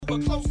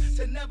It's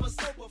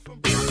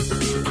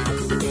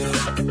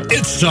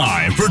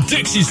time for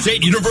Dixie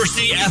State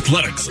University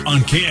Athletics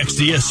on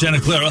KXDS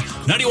Santa Clara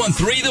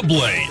 91.3 The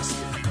Blaze.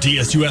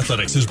 DSU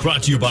Athletics is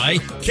brought to you by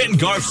Ken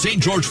Garff St.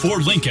 George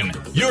Ford Lincoln,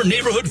 your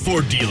neighborhood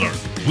Ford dealer.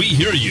 We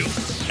hear you.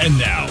 And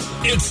now,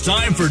 it's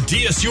time for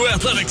DSU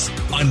Athletics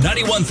on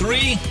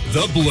 91.3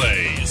 The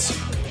Blaze.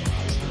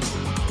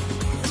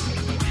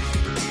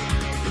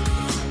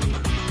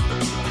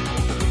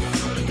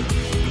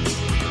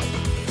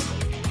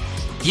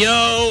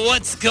 Yo,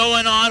 what's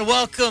going on?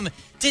 Welcome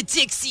to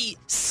Dixie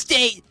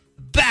State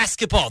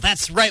Basketball.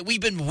 That's right. We've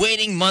been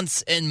waiting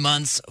months and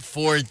months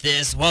for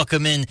this.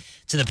 Welcome in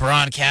to the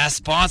broadcast,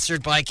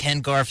 sponsored by Ken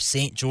Garff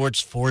St.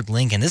 George Ford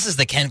Lincoln. This is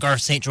the Ken Garff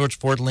St. George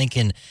Ford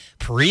Lincoln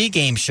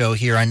pregame show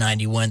here on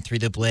 91.3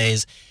 The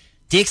Blaze.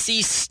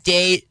 Dixie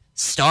State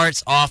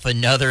starts off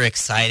another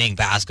exciting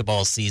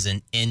basketball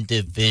season in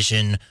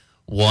Division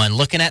I.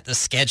 Looking at the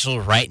schedule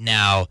right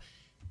now,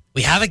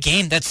 we have a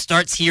game that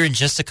starts here in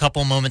just a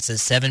couple moments at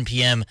 7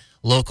 p.m.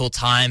 local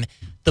time.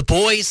 The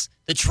boys,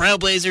 the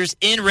Trailblazers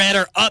in red,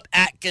 are up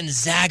at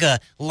Gonzaga,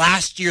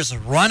 last year's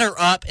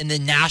runner-up in the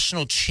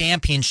national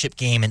championship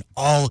game in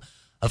all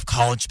of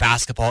college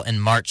basketball in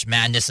March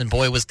Madness. And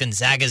boy, was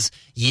Gonzaga's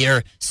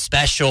year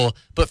special.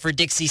 But for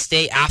Dixie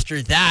State,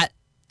 after that,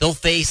 they'll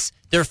face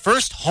their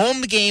first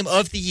home game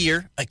of the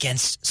year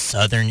against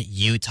Southern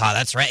Utah.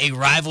 That's right, a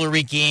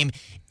rivalry game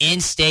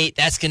in-state.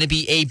 That's going to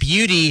be a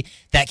beauty.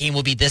 That game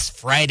will be this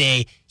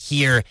Friday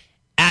here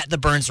at the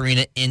Burns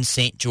Arena in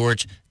St.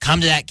 George.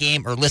 Come to that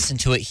game or listen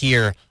to it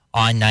here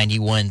on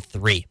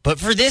 91.3.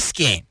 But for this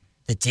game,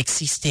 the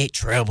Dixie State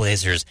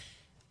Trailblazers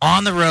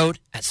on the road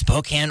at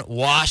Spokane,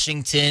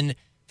 Washington,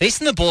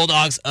 facing the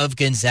Bulldogs of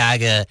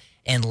Gonzaga.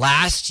 And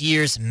last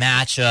year's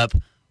matchup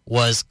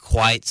was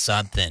quite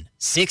something.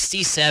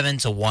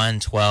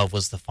 67-112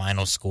 was the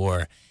final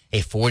score,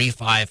 a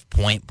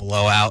 45-point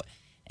blowout.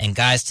 And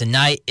guys,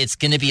 tonight, it's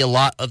going to be a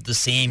lot of the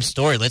same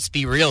story. Let's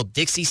be real.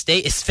 Dixie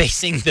State is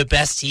facing the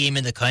best team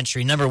in the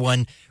country, number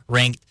one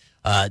ranked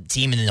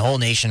team in the whole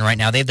nation right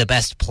now. They have the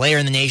best player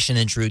in the nation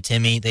in Drew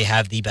Timme. They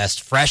have the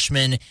best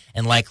freshman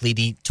and likely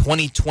the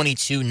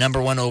 2022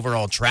 number one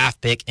overall draft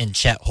pick in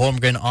Chet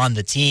Holmgren on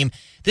the team.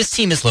 This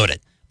team is loaded,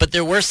 but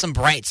there were some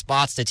bright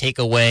spots to take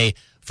away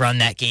from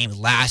that game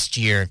last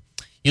year.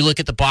 You look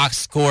at the box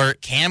score,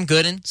 Cam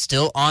Gooden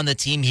still on the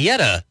team. He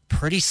had a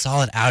pretty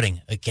solid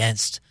outing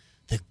against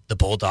the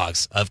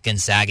Bulldogs of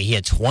Gonzaga. He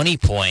had 20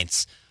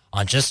 points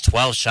on just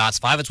 12 shots,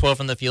 5 of 12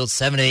 from the field,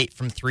 7 of 8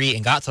 from 3,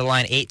 and got to the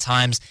line 8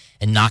 times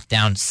and knocked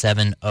down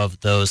 7 of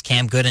those.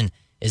 Cam Gooden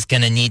is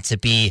going to need to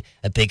be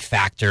a big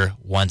factor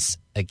once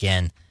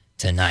again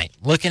tonight.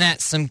 Looking at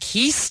some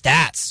key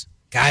stats.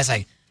 Guys,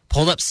 I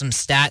pulled up some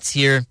stats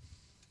here,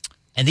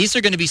 and these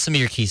are going to be some of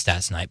your key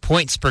stats tonight.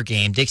 Points per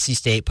game. Dixie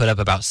State put up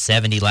about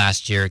 70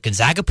 last year.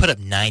 Gonzaga put up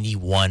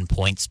 91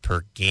 points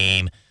per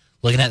game.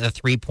 Looking at the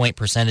three-point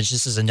percentage,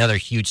 this is another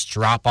huge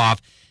drop-off.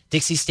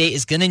 Dixie State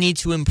is going to need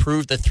to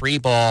improve the three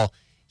ball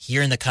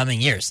here in the coming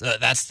years.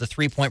 That's the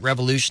three-point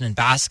revolution in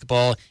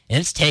basketball, and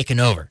it's taken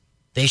over.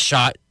 They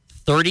shot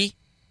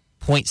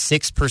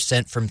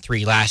 30.6% from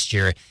three last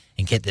year.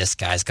 And get this,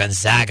 guys,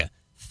 Gonzaga,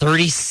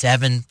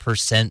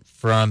 37%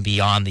 from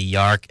beyond the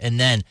arc. And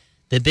then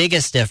the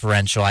biggest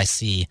differential I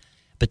see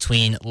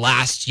between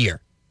last year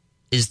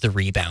is the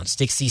rebounds.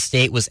 Dixie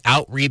State was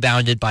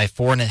out-rebounded by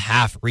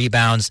 4.5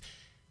 rebounds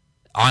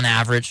on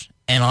average,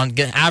 and on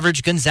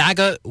average,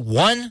 Gonzaga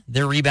won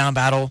their rebound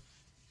battle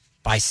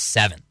by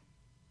 7.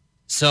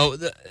 So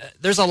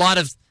there's a lot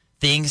of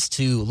things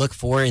to look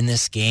for in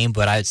this game,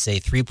 but I would say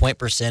three-point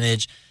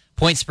percentage,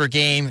 points per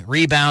game,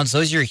 rebounds,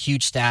 those are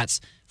huge stats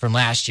from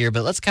last year.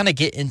 But let's kind of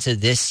get into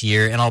this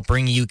year, and I'll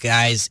bring you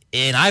guys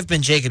in. I've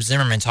been Jacob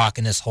Zimmerman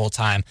talking this whole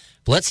time,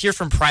 but let's hear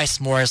from Price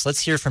Morris. Let's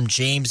hear from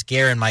James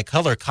Guerin, my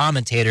color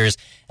commentators,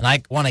 and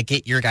I want to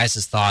get your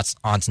guys' thoughts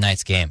on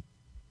tonight's game.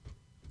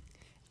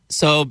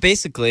 So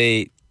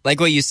basically, like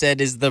what you said,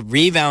 is the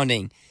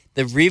rebounding.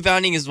 The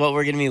rebounding is what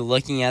we're going to be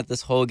looking at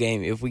this whole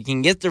game. If we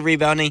can get the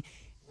rebounding,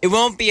 it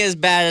won't be as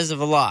bad as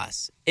of a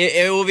loss.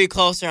 It will be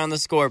closer on the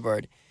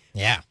scoreboard.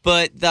 Yeah.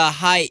 But the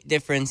height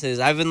differences,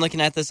 I've been looking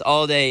at this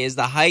all day, is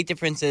the height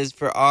differences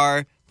for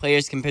our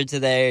players compared to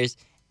theirs.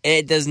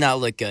 It does not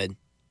look good.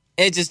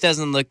 It just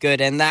doesn't look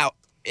good, and that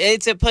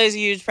it plays a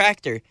huge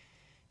factor.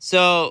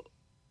 So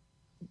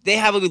they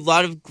have a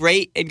lot of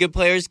great and good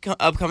players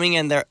upcoming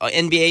in their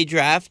NBA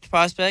draft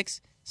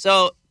prospects.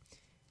 So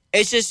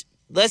it's just,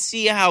 let's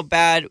see how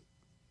bad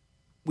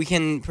we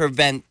can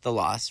prevent the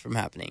loss from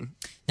happening.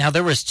 Now,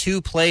 there was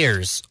 2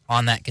 players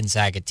on that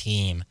Gonzaga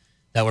team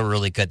that were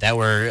really good. That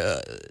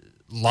were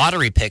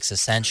lottery picks,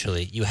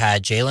 essentially. You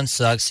had Jalen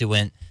Suggs, who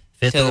went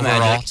 5th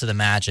overall to the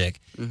Magic.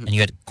 Mm-hmm. And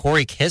you had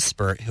Corey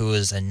Kispert, who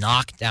was a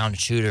knockdown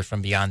shooter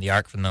from beyond the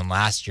arc from them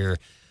last year,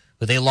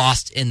 who they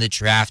lost in the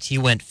draft. He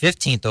went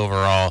 15th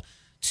overall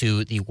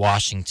to the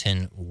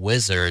Washington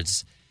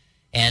Wizards.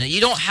 And you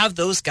don't have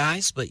those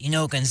guys, but, you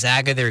know,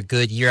 Gonzaga, they're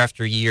good year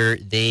after year.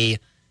 They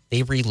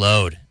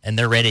reload, and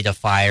they're ready to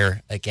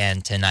fire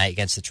again tonight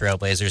against the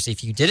Trailblazers.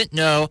 If you didn't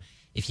know,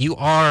 if you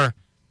are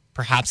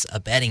perhaps a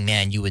betting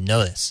man, you would know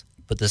this.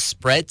 But the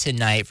spread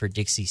tonight for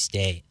Dixie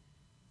State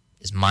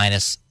is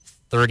minus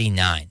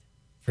 39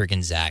 for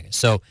Gonzaga.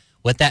 So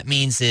what that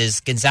means is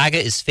Gonzaga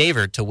is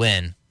favored to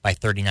win by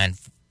 39,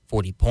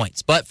 40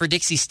 points. But for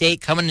Dixie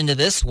State, coming into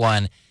this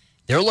one,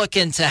 they're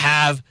looking to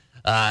have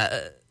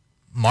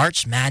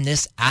March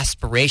Madness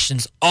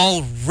aspirations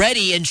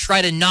already and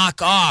try to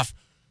knock off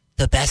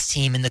the best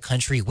team in the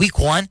country week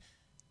one.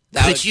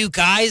 Could you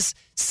guys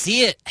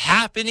see it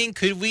happening?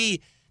 Could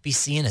we be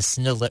seeing a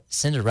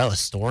Cinderella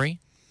story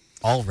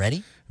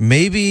already?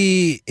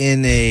 Maybe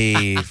in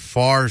a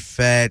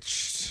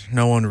far-fetched,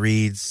 no one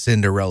reads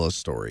Cinderella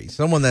story.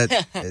 Someone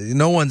that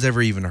no one's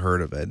ever even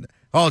heard of it.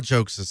 All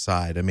jokes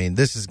aside, I mean,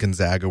 this is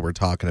Gonzaga we're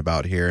talking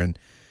about here, and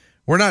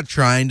we're not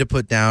trying to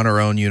put down our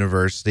own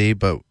university,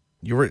 but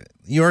you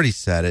already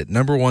said it.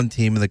 Number one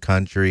team in the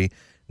country,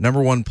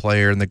 number one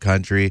player in the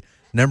country,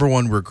 number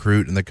one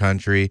recruit in the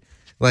country.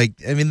 Like,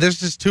 I mean, there's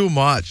just too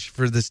much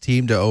for this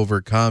team to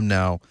overcome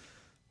now.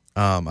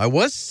 I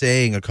was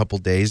saying a couple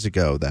days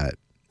ago that,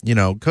 you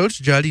know,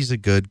 Coach Juddy's a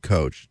good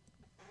coach.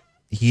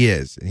 He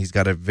is. And he's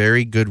got a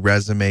very good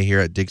resume here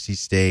at Dixie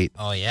State.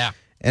 Oh, yeah.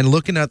 And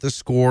looking at the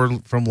score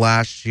from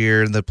last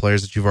year and the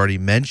players that you've already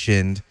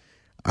mentioned,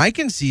 I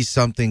can see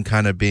something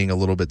kind of being a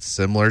little bit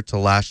similar to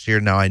last year.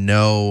 Now, I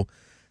know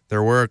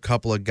there were a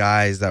couple of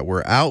guys that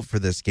were out for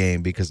this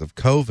game because of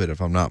COVID,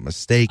 if I'm not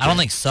mistaken. I don't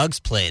think Suggs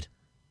played.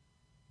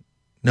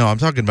 No, I'm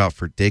talking about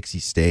for Dixie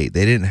State.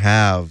 They didn't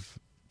have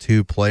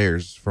two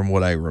players from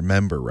what I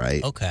remember,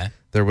 right? Okay.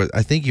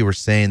 I think you were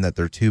saying that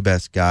their two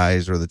best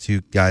guys are the two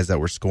guys that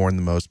were scoring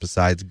the most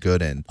besides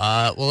Gooden.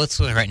 Well, let's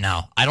look right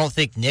now. I don't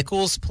think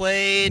Nichols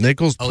played.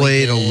 Nichols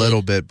played a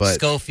little bit, but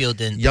Schofield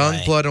didn't Young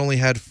play. Blood only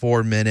had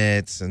 4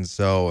 minutes, and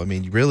so, I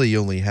mean, really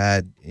you only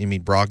had,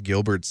 Brock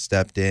Gilbert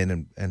stepped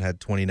in and had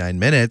 29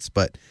 minutes,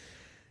 but,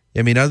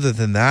 I mean, other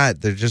than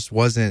that, there just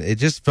wasn't, it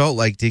just felt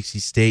like Dixie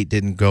State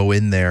didn't go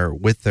in there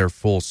with their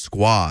full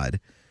squad.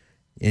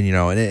 And,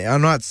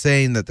 I'm not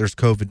saying that there's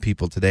COVID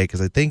people today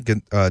because I think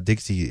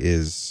Dixie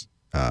is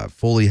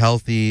fully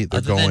healthy. They're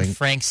Other than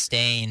Frank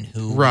Stain,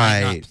 who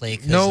might not play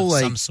because of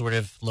some sort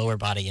of lower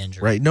body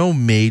injury. Right, no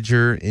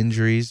major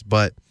injuries,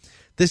 but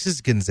this is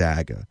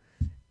Gonzaga.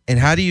 And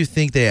how do you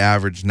think they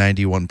averaged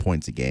 91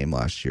 points a game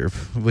last year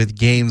with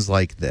games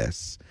like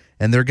this?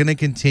 And they're going to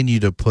continue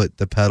to put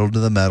the pedal to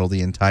the metal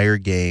the entire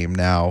game.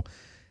 Now,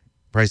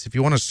 Bryce, if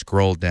you want to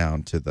scroll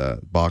down to the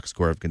box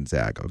score of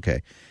Gonzaga,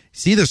 okay.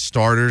 See the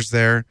starters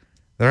there?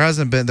 There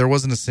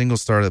wasn't a single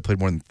starter that played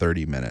more than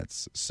 30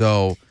 minutes.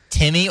 So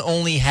Timmy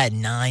only had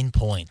 9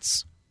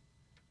 points.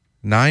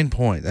 9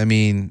 points. I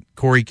mean,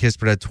 Corey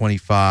Kispert had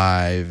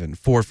 25 and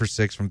 4 for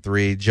 6 from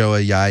 3. Joe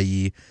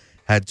Ayayi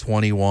had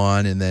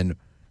 21, and then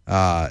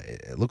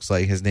it looks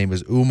like his name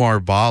is Umar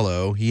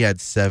Ballo. He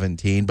had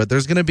 17. But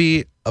there's going to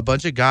be a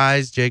bunch of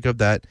guys, Jacob,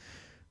 that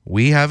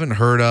we haven't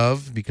heard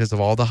of because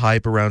of all the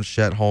hype around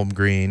Chet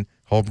Holmgren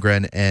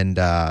and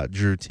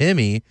Drew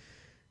Timme.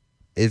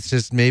 It's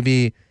just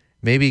maybe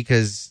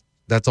because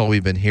that's all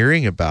we've been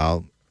hearing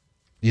about.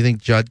 You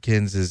think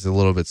Judkins is a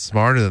little bit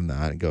smarter than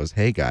that and goes,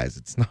 hey, guys,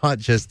 it's not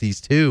just these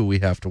two we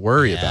have to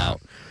worry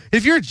about.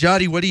 If you're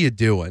Juddy, what are you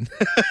doing?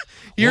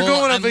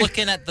 I'm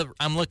looking at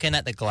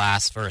the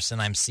glass first,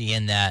 and I'm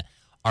seeing that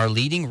our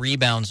leading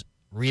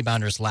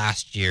rebounders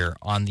last year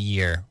on the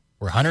year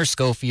were Hunter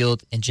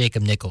Schofield and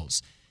Jacob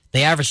Nichols.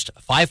 They averaged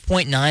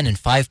 5.9 and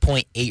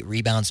 5.8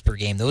 rebounds per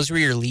game. Those were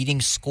your leading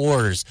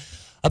scorers.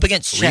 Up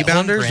against Chet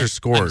Rebounders Holmgren, or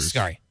scorers?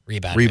 Rebounders.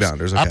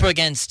 Rebounders, okay. Up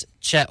against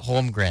Chet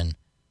Holmgren,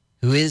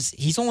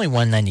 he's only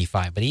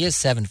 195, but he is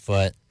 7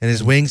 foot. And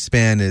his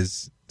wingspan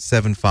is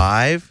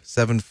 7'5",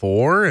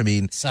 7'4". I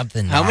mean,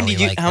 something. How many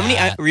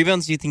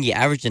rebounds do you think he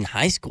averaged in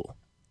high school?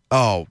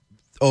 Oh,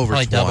 over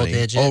probably 20. Double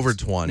digits. Over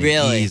 20.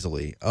 Really?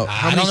 Easily. Oh,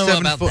 I don't know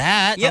about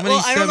that. Yeah,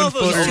 well, I don't know if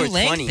it was over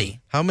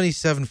 20. How many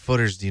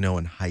 7-footers do you know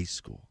in high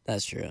school?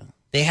 That's true.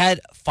 They had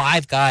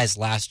 5 guys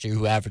last year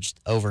who averaged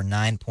over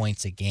 9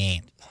 points a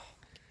game.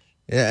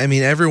 Yeah, I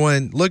mean,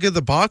 everyone, look at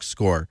the box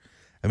score.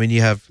 I mean, you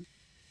have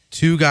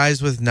 2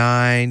 guys with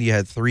 9. You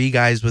had 3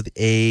 guys with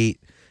 8.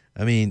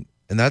 I mean,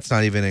 and that's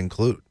not even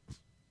include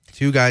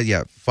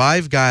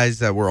 5 guys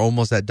that were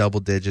almost at double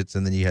digits,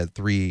 and then you had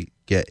 3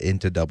 get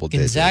into double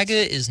digits.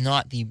 Gonzaga is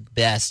not the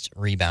best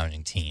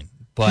rebounding team.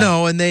 But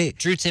no, and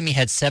Drew Timme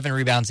had 7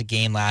 rebounds a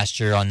game last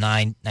year on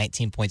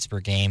 19 points per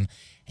game.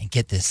 And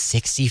get this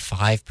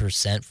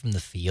 65% from the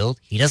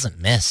field. He doesn't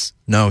miss.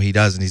 No, he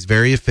doesn't. He's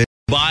very efficient.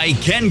 By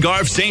Ken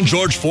Garff St.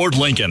 George Ford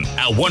Lincoln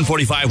at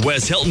 145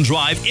 West Hilton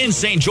Drive in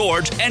St.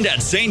 George and at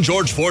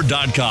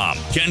stgeorgeford.com.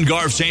 Ken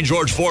Garff St.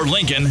 George Ford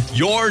Lincoln,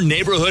 your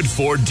neighborhood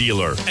Ford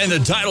dealer, and the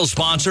title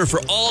sponsor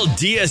for all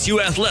DSU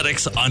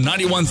athletics on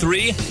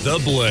 91.3 The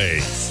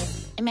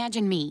Blaze.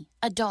 Imagine me,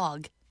 a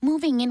dog,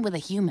 moving in with a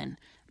human.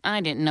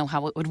 I didn't know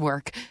how it would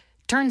work.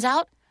 Turns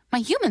out, my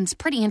human's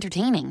pretty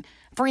entertaining.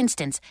 For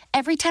instance,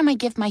 every time I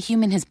give my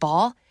human his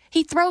ball,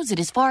 he throws it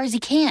as far as he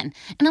can.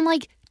 And I'm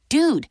like,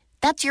 dude,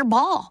 that's your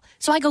ball.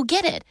 So I go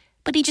get it.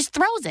 But he just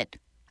throws it.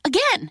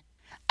 Again.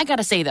 I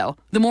gotta say, though,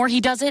 the more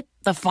he does it,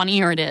 the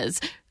funnier it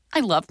is. I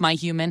love my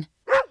human.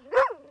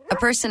 A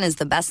person is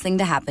the best thing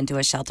to happen to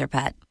a shelter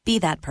pet. Be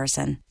that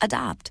person.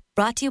 Adopt.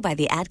 Brought to you by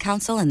the Ad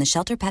Council and the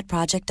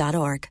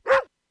ShelterPetProject.org.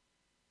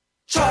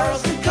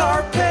 Charles the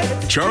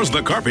Carpet. Charles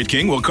the Carpet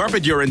King will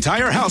carpet your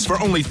entire house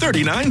for only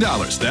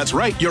 $39. That's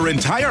right, your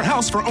entire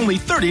house for only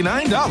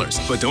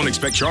 $39. But don't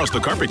expect Charles the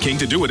Carpet King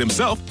to do it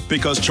himself,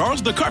 because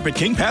Charles the Carpet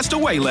King passed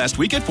away last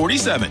week at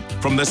 47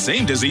 from the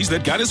same disease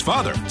that got his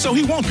father, so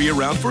he won't be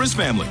around for his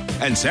family.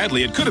 And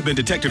sadly, it could have been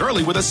detected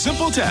early with a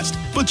simple test,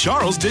 but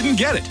Charles didn't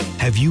get it.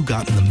 Have you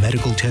gotten the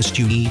medical test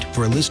you need?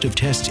 For a list of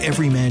tests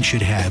every man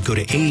should have, go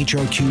to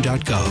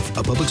ahrq.gov.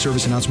 A public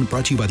service announcement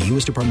brought to you by the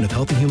U.S. Department of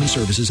Health and Human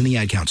Services and the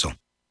Ad Council.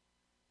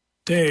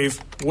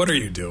 Dave, what are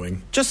you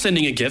doing? Just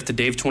sending a gift to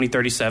Dave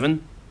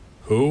 2037.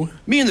 Who?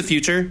 Me in the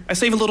future. I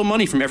save a little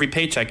money from every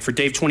paycheck for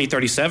Dave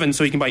 2037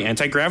 so he can buy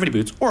anti-gravity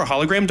boots or a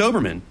hologram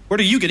Doberman. What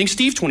are you getting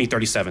Steve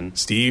 2037?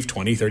 Steve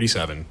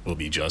 2037 will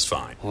be just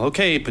fine. Well,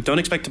 okay, but don't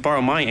expect to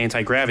borrow my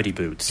anti-gravity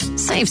boots.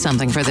 Save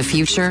something for the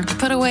future.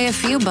 Put away a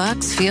few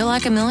bucks, feel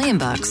like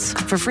 $1,000,000.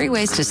 For free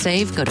ways to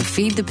save, go to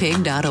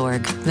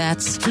feedthepig.org.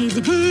 That's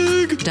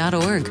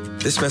feedthepig.org.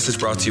 This message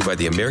brought to you by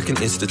the American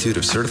Institute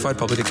of Certified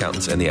Public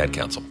Accountants and the Ad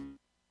Council.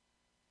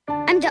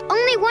 I'm the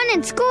only one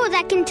in school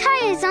that can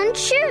tie his own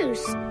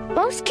shoes.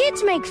 Most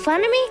kids make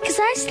fun of me because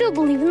I still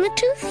believe in the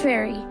tooth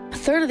fairy. A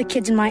third of the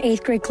kids in my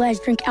 8th grade class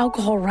drink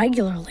alcohol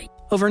regularly.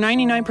 Over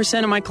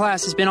 99% of my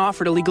class has been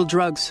offered illegal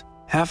drugs.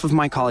 Half of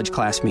my college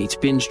classmates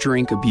binge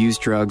drink, abuse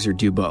drugs, or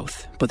do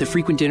both. But the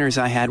frequent dinners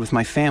I had with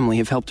my family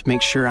have helped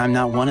make sure I'm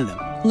not one of them.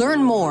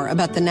 Learn more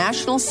about the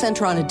National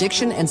Center on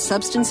Addiction and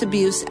Substance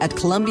Abuse at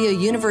Columbia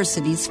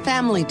University's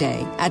Family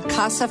Day at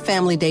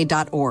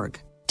casafamilyday.org.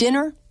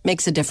 Dinner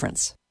makes a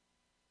difference.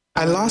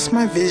 I lost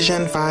my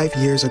vision 5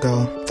 years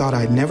ago. Thought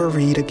I'd never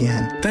read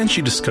again. Then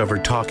she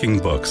discovered Talking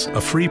Books,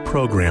 a free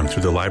program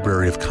through the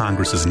Library of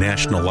Congress's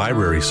National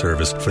Library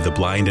Service for the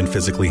blind and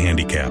physically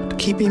handicapped.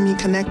 Keeping me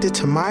connected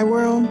to my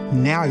world?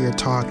 Now you're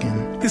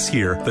talking. This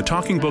year, the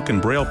Talking Book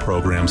and Braille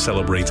program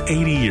celebrates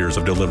 80 years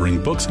of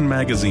delivering books and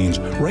magazines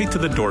right to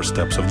the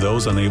doorsteps of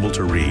those unable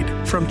to read,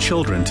 from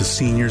children to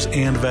seniors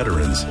and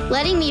veterans.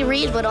 Letting me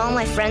read what all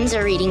my friends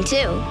are reading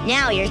too.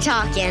 Now you're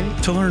talking.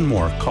 To learn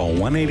more, call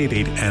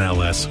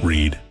 1-888-NLS-READ.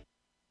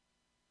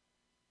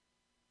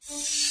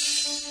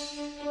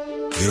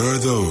 There are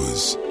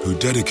those who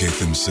dedicate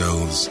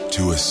themselves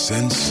to a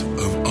sense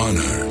of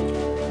honor,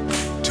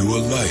 to a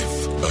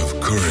life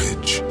of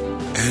courage,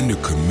 and a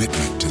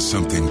commitment to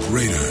something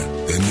greater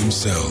than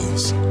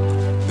themselves.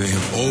 They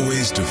have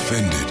always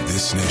defended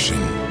this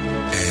nation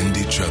and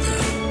each other.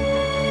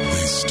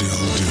 They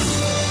still do.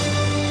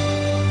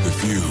 The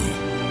few,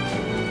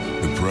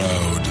 the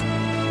proud,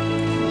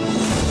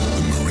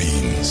 the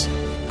Marines.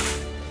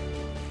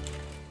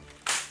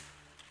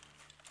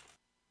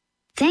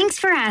 Thanks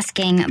for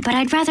asking, but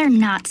I'd rather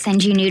not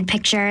send you nude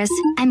pictures.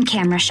 I'm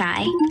camera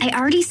shy. I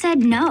already said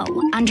no.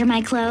 Under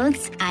my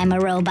clothes, I'm a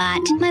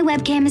robot. My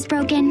webcam is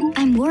broken.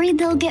 I'm worried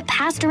they'll get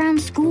passed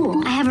around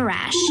school. I have a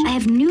rash. I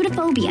have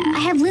nudophobia. I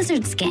have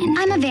lizard skin.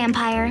 I'm a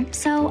vampire,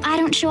 so I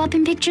don't show up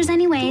in pictures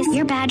anyways.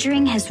 Your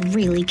badgering has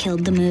really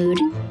killed the mood.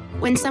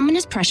 When someone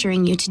is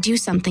pressuring you to do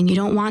something you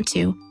don't want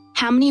to,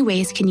 how many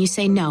ways can you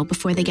say no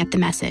before they get the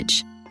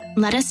message?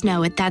 Let us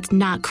know at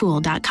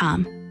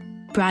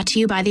that'snotcool.com. Brought to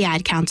you by the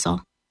Ad Council.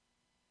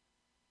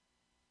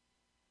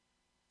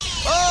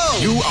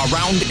 You are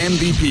round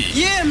MVP.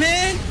 Yeah,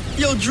 man.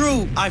 Yo,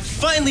 Drew, I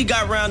finally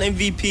got round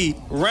MVP.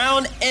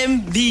 Round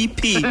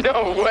MVP.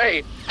 No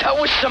way. That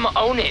was some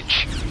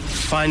ownage.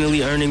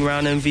 Finally earning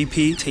round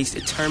MVP takes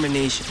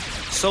determination.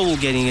 So will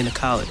getting into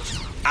college.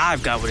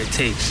 I've got what it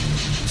takes.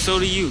 So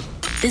do you.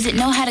 Visit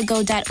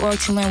knowhowtogo.org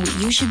to learn what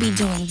you should be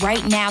doing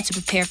right now to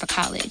prepare for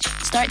college.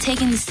 Start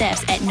taking the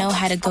steps at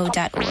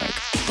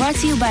knowhowtogo.org. Brought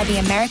to you by the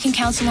American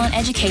Council on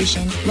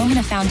Education,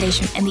 Lumina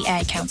Foundation, and the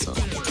Ad Council.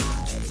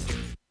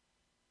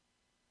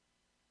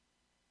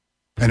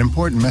 An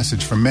important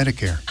message from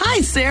Medicare.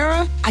 Hi,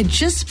 Sarah. I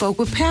just spoke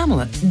with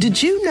Pamela.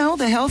 Did you know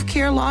the health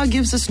care law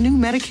gives us new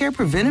Medicare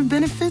preventive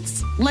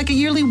benefits? Like a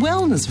yearly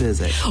wellness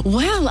visit.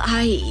 Well,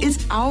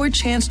 It's our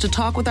chance to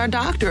talk with our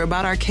doctor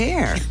about our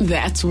care.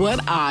 That's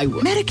what I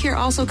would. Medicare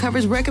also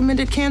covers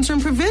recommended cancer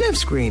and preventive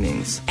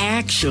screenings.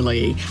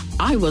 Actually,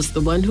 I was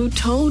the one who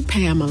told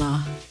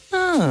Pamela.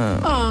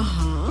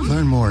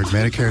 Learn more at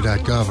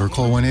Medicare.gov or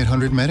call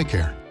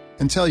 1-800-MEDICARE.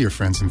 And tell your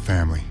friends and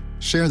family.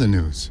 Share the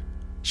news.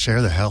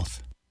 Share the health.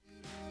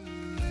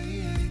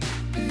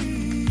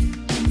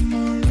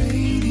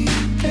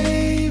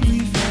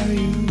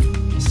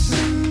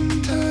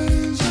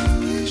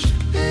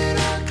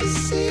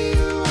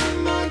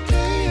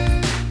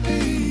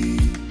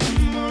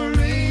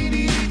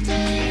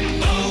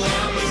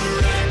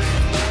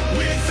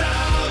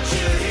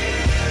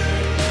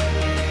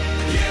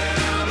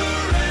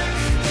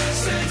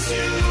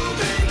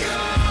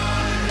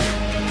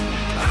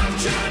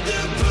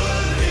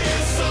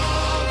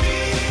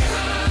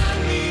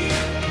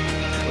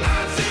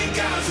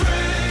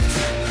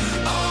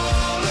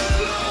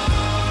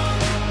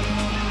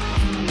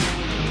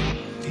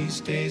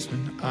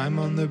 I'm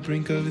on the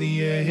brink of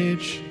the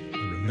edge.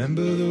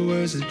 Remember the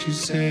words that you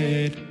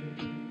said.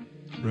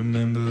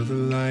 Remember the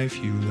life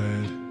you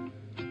led.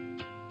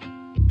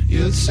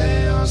 You'd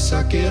say, oh,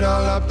 suck it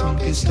all up, don't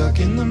get stuck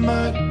in the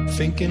mud.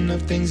 Thinking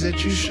of things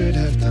that you should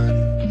have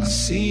done. I'll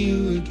see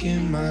you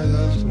again, my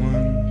loved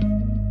one.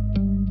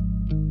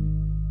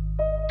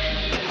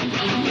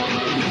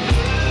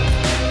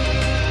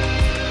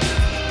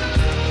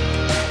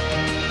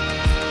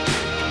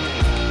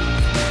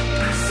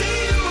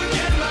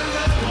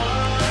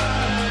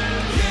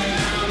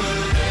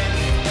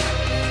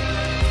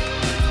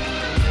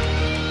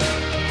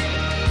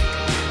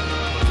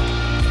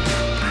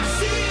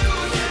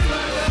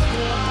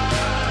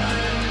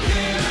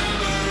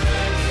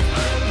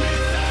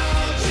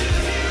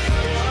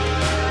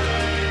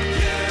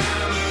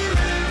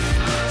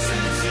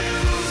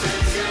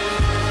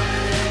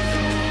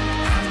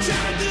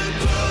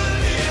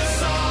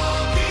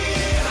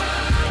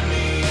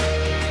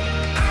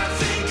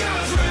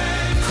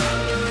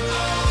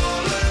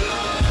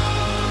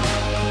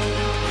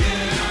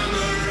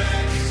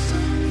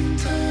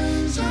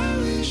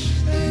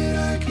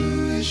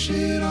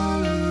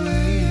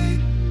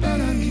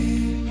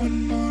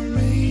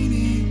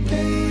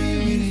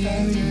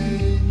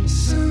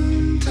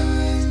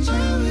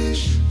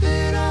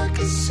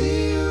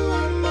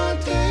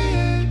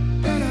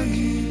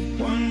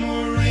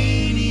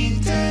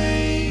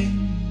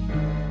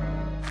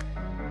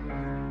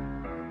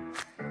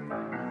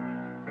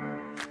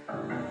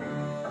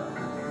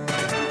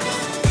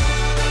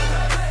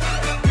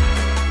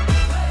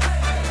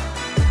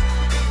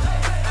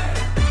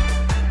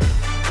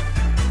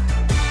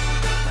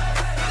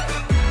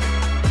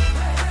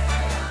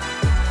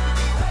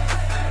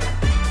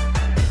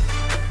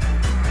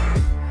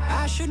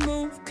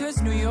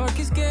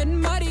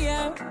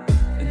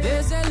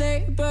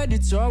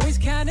 It's always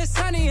kinda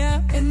sunny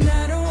out, and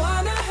I don't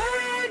wanna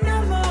hurt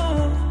no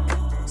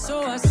more.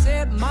 So I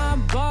set my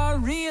bar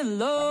real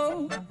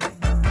low.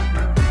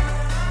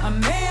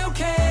 I'm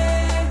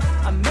okay.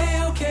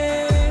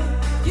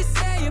 You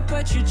say it,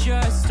 but you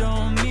just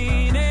don't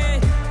mean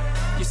it.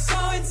 You're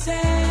so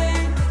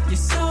insane.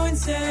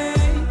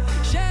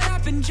 Shut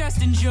up and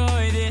just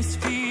enjoy this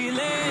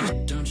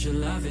feeling. Don't you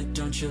love it?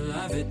 Don't you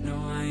love it? No,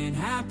 I ain't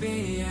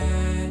happy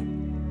yet,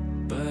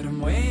 but I'm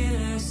way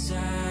less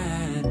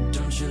sad.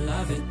 Don't you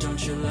love it?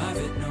 Don't you love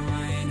it? No,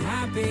 I ain't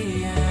happy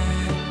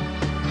yet,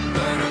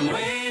 but I'm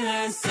way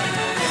less sad.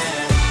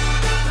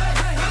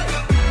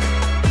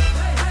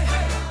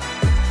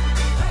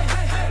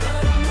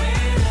 But I'm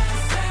way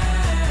less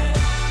sad.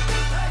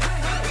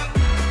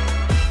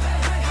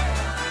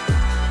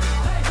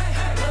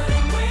 But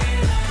I'm way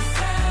less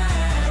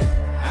sad.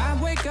 I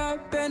wake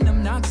up and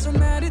I'm not so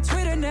mad at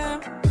Twitter now.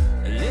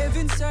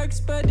 Living sucks,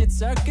 but it's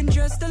sucking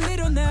just a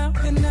little now,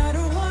 and I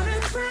don't wanna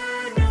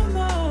cry no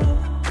more.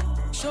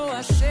 So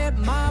I set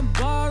my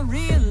bar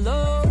real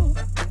low.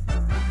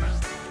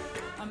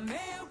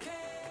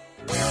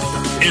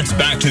 It's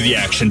back to the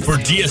action for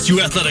DSU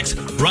Athletics,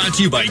 brought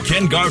to you by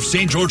Ken Garff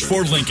St. George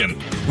Ford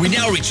Lincoln. We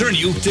now return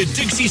you to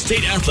Dixie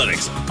State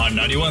Athletics on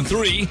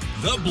 91.3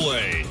 The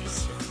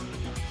Blaze.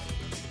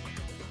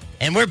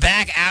 And we're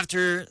back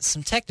after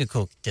some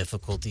technical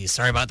difficulties.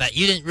 Sorry about that.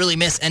 You didn't really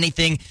miss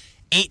anything.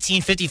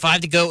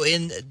 18:55 to go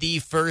in the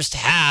first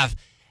half.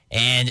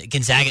 And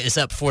Gonzaga is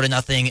up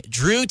 4-0.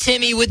 Drew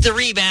Timme with the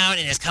rebound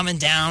and is coming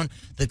down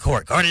the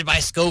court. Guarded by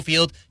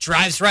Schofield.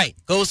 Drives right.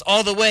 Goes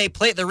all the way.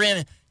 Play at the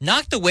rim.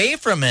 Knocked away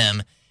from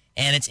him.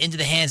 And it's into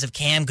the hands of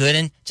Cam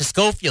Gooden to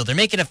Schofield. They're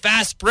making a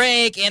fast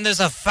break. And there's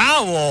a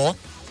foul.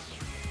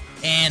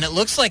 And it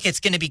looks like it's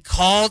going to be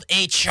called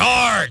a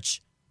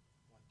charge.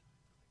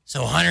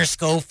 So Hunter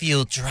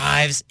Schofield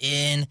drives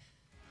in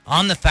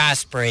on the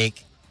fast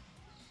break.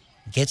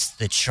 Gets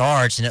the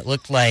charge. And it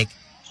looked like...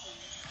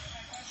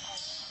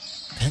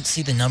 I didn't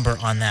see the number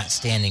on that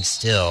standing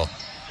still.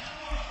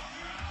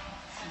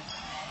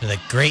 With a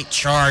great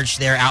charge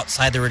there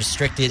outside the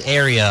restricted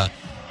area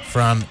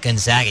from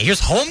Gonzaga. Here's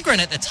Holmgren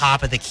at the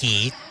top of the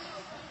key.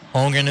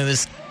 Holmgren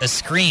with a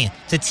screen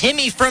to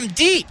Timme from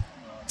deep.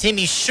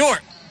 Timme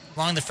short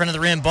along the front of the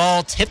rim.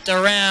 Ball tipped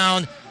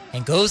around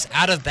and goes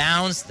out of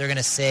bounds. They're going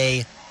to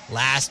say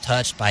last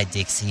touch by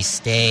Dixie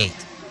State.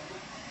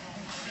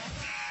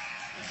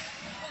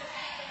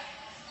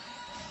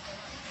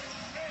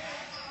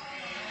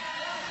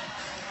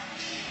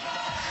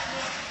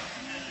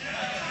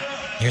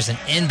 Here's an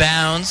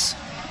inbounds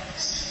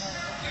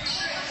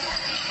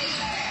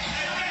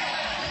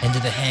into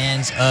the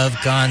hands of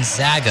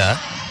Gonzaga,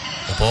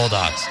 the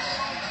Bulldogs.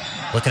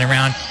 Looking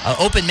around, an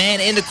open man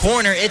in the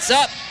corner. It's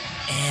up,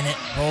 and it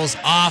rolls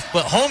off.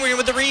 But Holmgren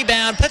with the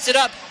rebound, puts it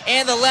up,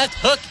 and the left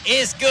hook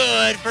is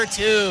good for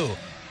two.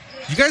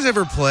 You guys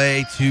ever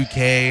play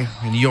 2K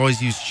and you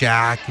always use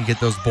Shaq and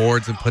get those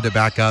boards and put it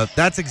back up?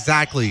 That's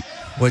exactly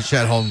what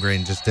Chet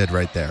Holmgren just did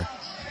right there.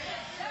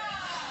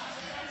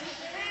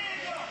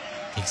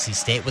 Dixie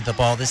State with the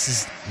ball. This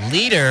is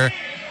Leader.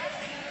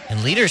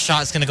 And Leader's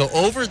shot is going to go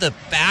over the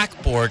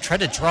backboard. Try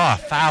to draw a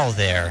foul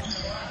there.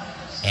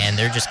 And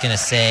they're just going to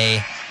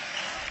say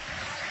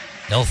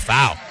No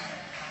foul.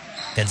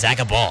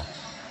 Gonzaga ball.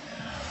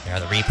 There,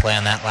 the replay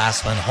on that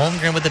last one.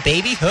 Holmgren with the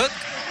baby hook.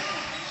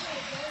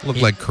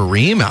 Looked like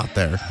Kareem out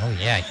there. Oh,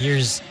 yeah.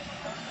 Here's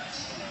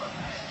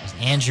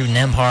Andrew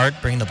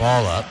Nembhard bringing the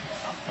ball up.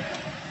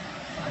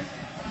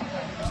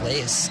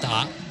 Play is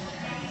stopped.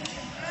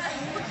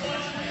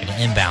 Going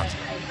to inbound.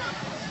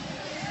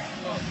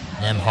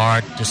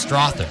 Nembhard to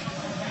Strother.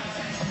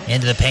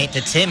 Into the paint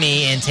to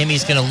Timmy, and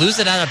Timmy's going to lose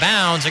it out of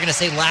bounds. They're going to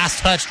say last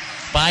touched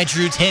by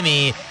Drew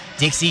Timme.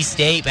 Dixie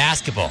State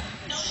basketball.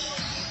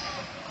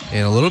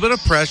 And a little bit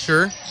of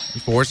pressure,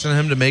 forcing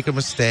him to make a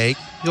mistake.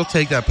 He'll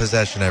take that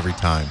possession every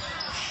time.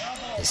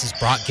 This is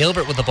Brock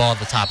Gilbert with the ball at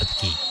the top of the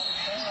key.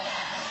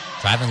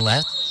 Driving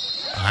left,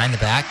 behind the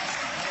back.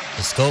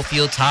 To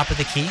Schofield, top of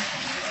the key.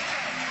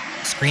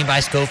 Screen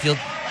by Schofield.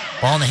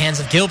 Ball in the hands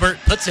of Gilbert.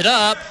 Puts it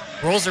up.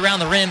 Rolls around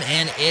the rim,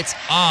 and it's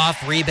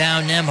off.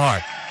 Rebound,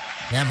 Nembhard.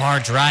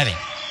 Nembhard driving.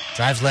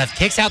 Drives left,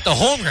 kicks out to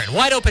Holmgren.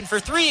 Wide open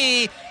for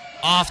three.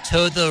 Off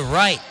to the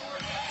right.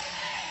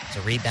 It's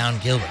a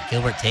rebound, Gilbert.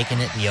 Gilbert taking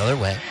it the other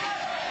way.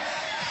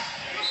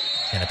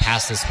 Going to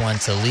pass this one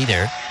to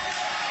Leader.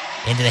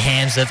 Into the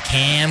hands of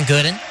Cam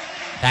Gooden.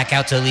 Back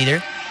out to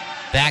Leader.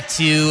 Back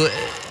to,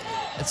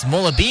 it's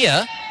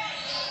Molibia.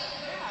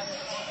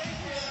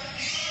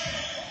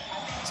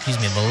 Excuse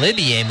me,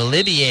 Malibier.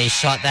 Malibier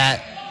shot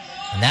that,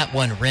 and that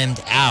one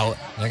rimmed out.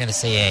 They're going to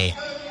say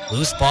a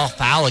loose ball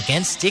foul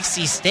against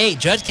Dixie State.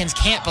 Judkins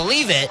can't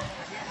believe it,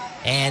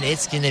 and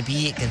it's going to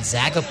be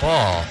Gonzaga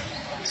ball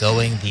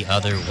going the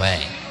other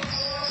way.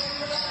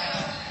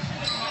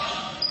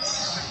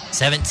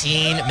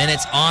 17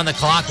 minutes on the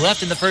clock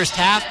left in the first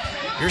half.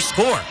 Your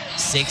score,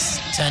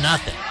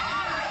 6-0.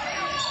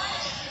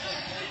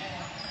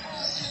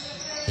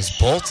 Is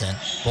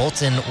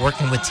Bolton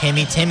working with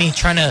Timmy. Timmy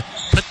trying to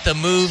put the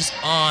moves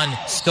on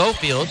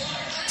Schofield.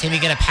 Timmy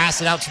going to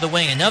pass it out to the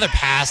wing. Another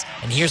pass,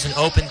 and here's an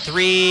open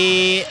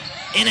three.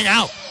 In and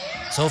out.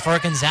 So far,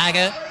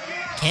 Gonzaga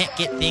can't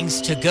get things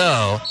to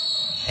go.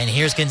 And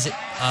here's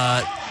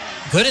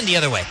Gooden the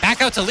other way.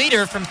 Back out to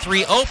Leader from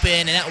three open,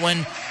 and that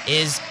one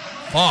is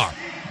far.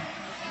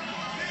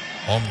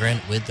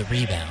 Holmgren with the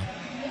rebound.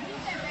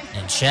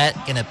 And Chet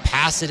going to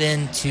pass it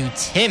in to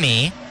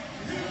Timmy.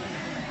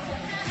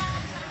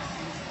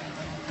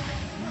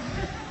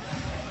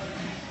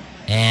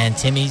 And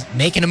Timmy's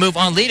making a move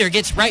on Leader,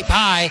 gets right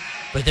by,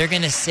 but they're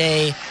going to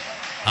say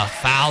a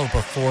foul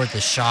before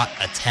the shot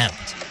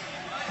attempt.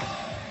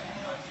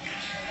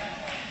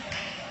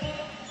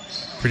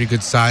 Pretty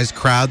good sized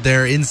crowd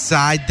there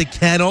inside the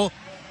kennel.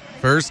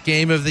 First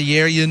game of the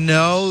year. You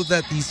know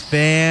that these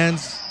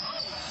fans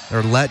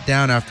are let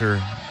down after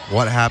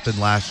what happened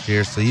last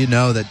year, so you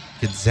know that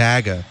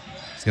Gonzaga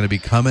is going to be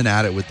coming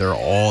at it with their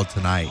all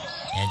tonight.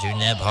 Andrew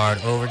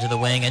Nembhard over to the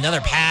wing.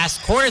 Another pass.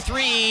 Corner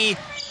three.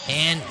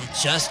 And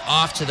just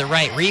off to the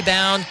right.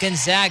 Rebound,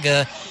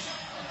 Gonzaga.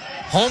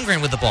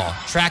 Holmgren with the ball.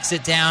 Tracks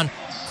it down.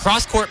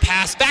 Cross-court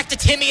pass. Back to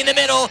Timmy in the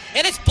middle.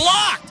 And it's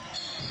blocked.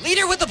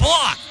 Leader with the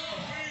block.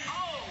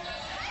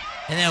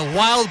 And then a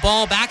wild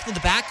ball back to the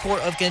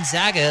backcourt of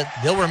Gonzaga.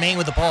 They'll remain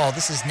with the ball.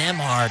 This is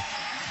Nembhard.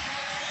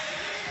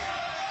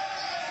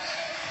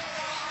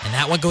 And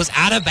that one goes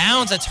out of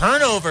bounds. A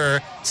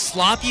turnover.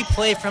 Sloppy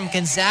play from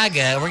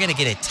Gonzaga. We're going to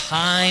get a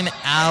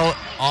timeout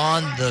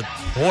on the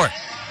court.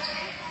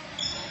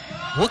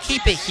 We'll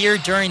keep it here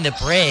during the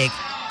break.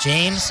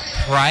 James,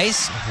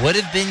 Price, what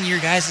have been your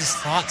guys'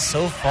 thoughts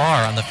so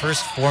far on the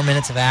first 4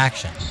 minutes of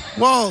action?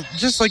 Well,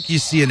 just like you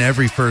see in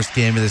every first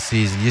game of the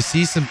season, you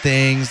see some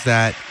things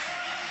that,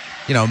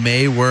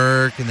 may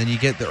work, and then you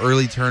get the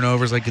early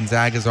turnovers like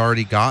Gonzaga's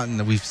already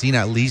gotten. We've seen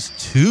at least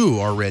two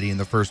already in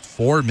the first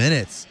 4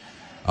 minutes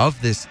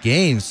of this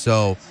game.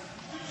 So,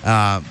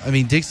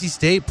 Dixie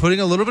State putting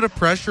a little bit of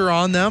pressure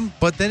on them,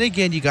 but then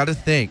again, you got to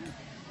think,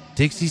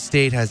 Dixie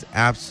State has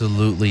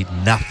absolutely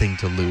nothing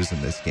to lose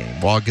in this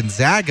game. While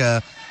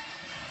Gonzaga,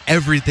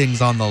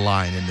 everything's on the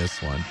line in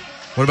this one.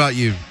 What about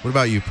you?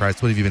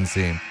 Price? What have you been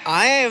seeing?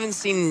 I haven't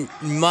seen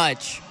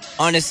much,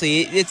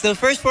 honestly. It's the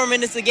first 4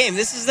 minutes of the game.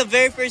 This is the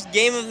very first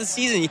game of the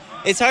season.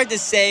 It's hard to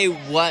say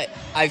what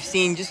I've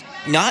seen. Just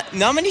not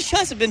many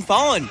shots have been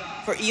falling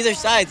for either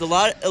side. A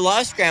lot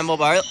of scramble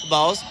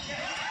balls.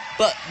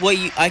 But what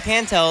I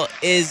can tell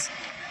is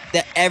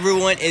that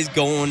everyone is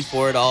going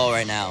for it all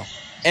right now.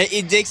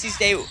 Dixie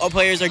State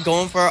players are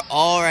going for it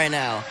all right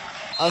now.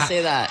 I'll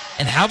say that.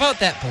 And how about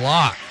that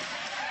block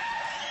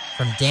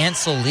from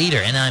Dancel Leader?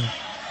 And I'm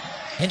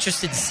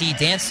interested to see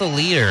Dancel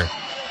Leader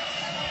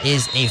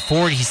is a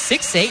forward. He's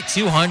 6'8",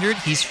 200.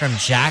 He's from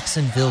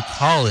Jacksonville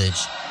College,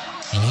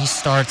 and he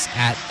starts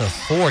at the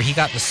 4. He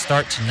got the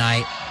start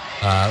tonight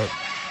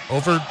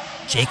over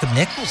Jacob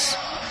Nichols.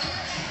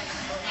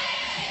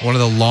 One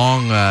of the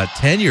long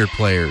tenured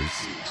players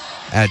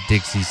at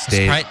Dixie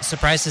State.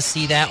 Surprised to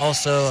see that.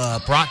 Also,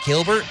 Brock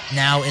Gilbert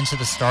now into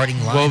the starting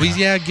lineup.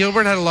 Well,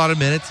 Gilbert had a lot of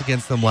minutes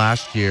against them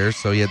last year,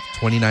 so he had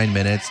 29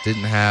 minutes.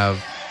 Didn't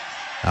have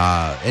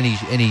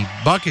any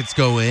buckets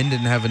go in,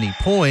 didn't have any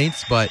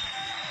points, but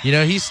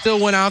he still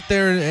went out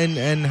there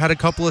and had a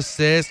couple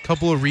assists,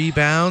 couple of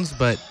rebounds.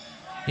 But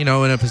in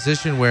a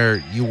position where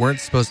you weren't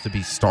supposed to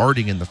be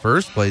starting in the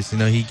first place.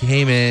 He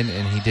came in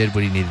and he did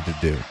what he needed to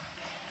do.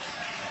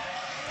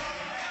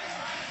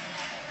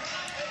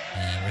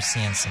 And we're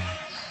seeing some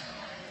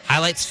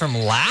highlights from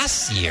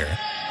last year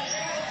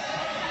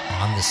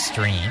on the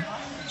stream.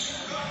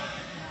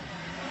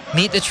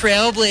 Meet the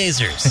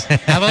Trailblazers.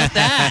 How about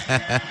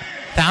that?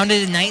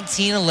 Founded in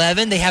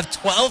 1911. They have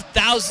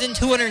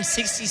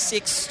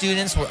 12,266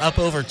 students. We're up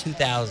over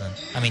 10,000.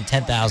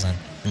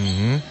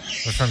 Mm-hmm.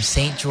 We're from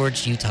St.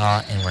 George,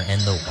 Utah, and we're in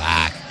the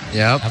WAC.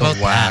 Yep, How the about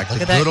WAC. that? Look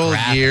The at that good old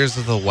graphic. years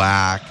of the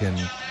WAC. And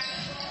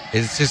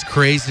it's just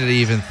crazy to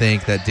even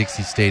think that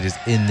Dixie State is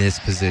in this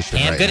position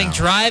Cam right Gooding now.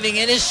 driving,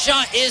 and his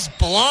shot is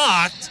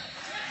blocked.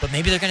 But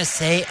maybe they're going to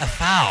say a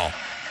foul.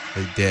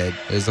 They did.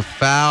 There's a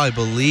foul, I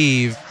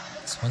believe.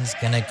 This one's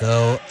going to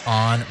go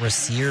on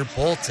Rasir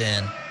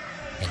Bolton.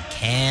 And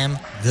Cam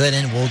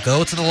Gooden will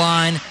go to the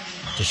line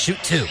to shoot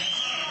 2.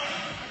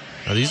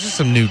 Oh, these are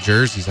some new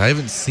jerseys. I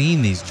haven't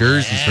seen these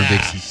jerseys from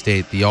Dixie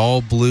State. The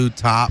all-blue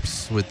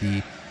tops with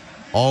the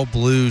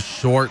all-blue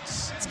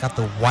shorts. It's got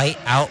the white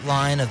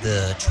outline of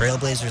the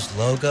Trailblazers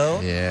logo.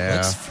 Yeah.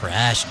 Looks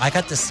fresh. I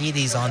got to see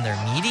these on their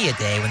media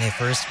day when they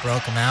first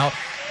broke them out.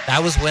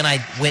 That was when I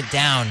went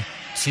down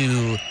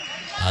to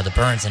the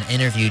Burns and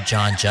interviewed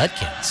John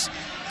Judkins.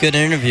 Good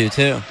interview,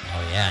 too.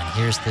 Oh, yeah. And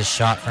here's the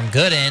shot from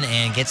Gooden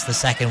and gets the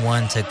second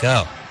one to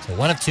go. So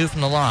 1 of 2 from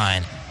the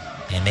line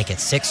and make it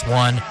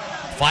 6-1.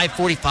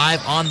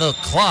 5:45 on the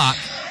clock.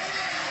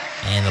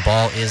 And the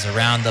ball is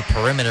around the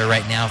perimeter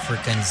right now for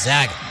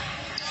Gonzaga.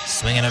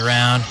 Swinging it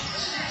around.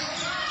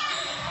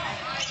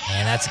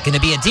 And that's going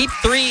to be a deep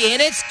 3,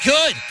 and it's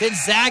good.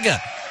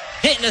 Gonzaga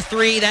hitting a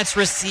 3. That's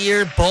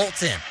Rasir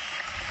Bolton.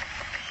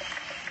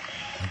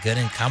 And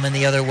Gooden coming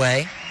the other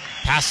way.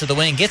 Pass to the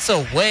wing. Gets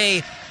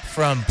away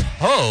from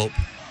Pope.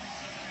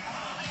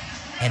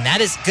 And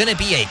that is going to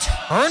be a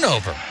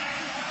turnover.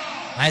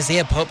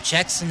 Isaiah Pope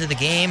checks into the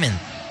game, and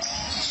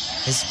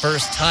his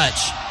first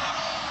touch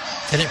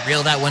couldn't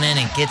reel that one in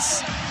and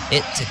gets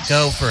it to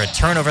go for a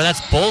turnover.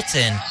 That's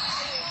Bolton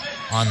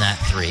on that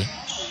 3.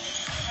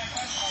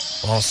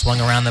 Ball swung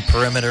around the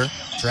perimeter.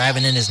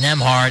 Driving in is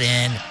Nemhard,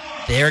 and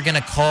they're going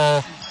to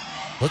call,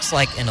 looks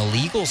like an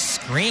illegal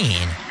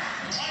screen.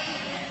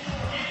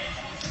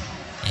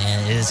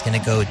 And it is going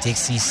to go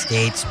Dixie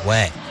State's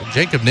way.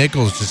 Jacob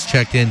Nichols just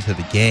checked into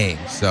the game,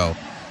 so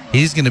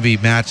he's going to be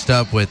matched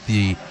up with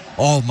the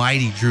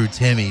almighty Drew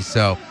Timme.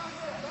 So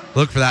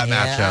look for that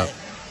matchup.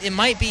 It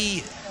might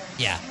be,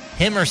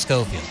 him or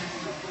Schofield.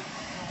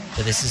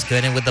 But this is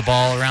good, and with the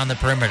ball around the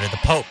perimeter. The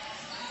Pope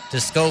to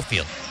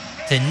Schofield.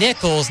 To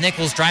Nichols.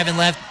 Nichols driving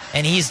left,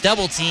 and he's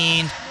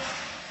double-teamed.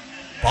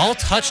 Ball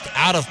touched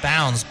out of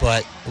bounds,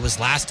 but it was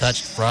last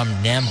touched from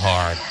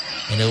Nemhard.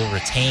 And it will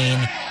retain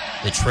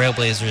the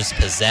Trailblazers'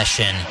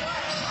 possession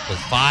with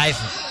 5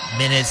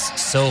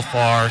 minutes so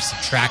far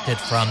subtracted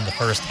from the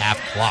first half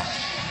clock.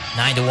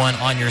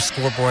 9-1 on your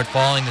scoreboard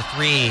following the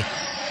 3.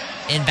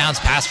 Inbounds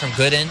pass from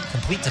Gooden,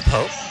 complete to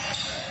Pope.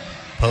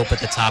 Pope at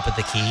the top of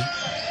the key.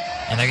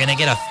 And they're going to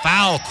get a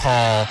foul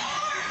call.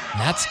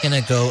 And that's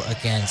going to go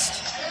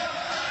against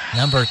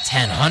number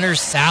 10, Hunter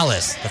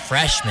Salas, the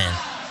freshman,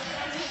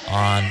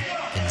 on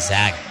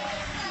Gonzaga.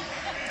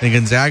 And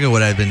Gonzaga,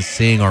 what I've been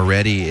seeing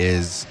already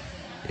is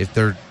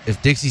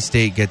if Dixie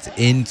State gets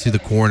into the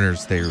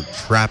corners, they're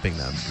trapping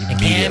them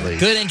immediately.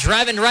 Cam Gooden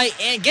driving right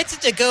and gets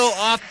it to go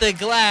off the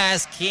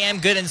glass. Cam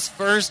Gooden's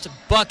first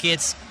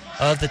buckets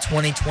of the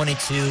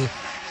 2022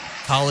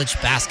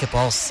 college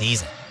basketball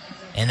season.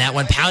 And that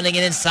one pounding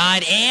it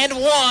inside, and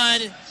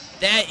one.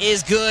 That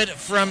is good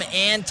from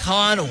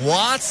Anton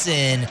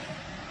Watson.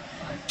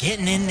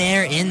 Getting in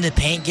there in the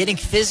paint, getting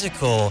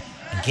physical,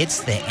 and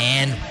gets the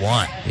and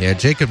one. Yeah,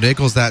 Jacob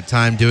Nichols that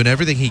time doing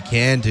everything he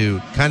can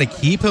to kind of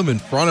keep him in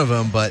front of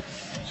him, but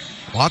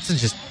Watson's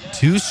just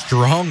too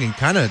strong and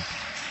kind of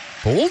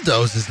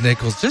bulldozes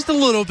Nichols just a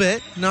little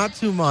bit, not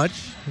too much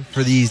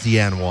for the easy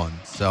and one.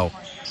 So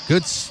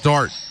good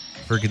start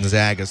for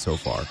Gonzaga so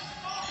far.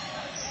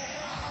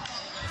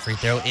 The free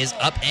throw is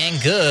up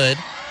and good.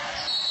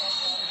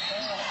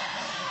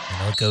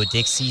 And it'll go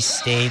Dixie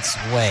State's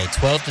way.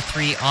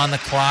 12-3 on the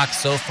clock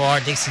so far.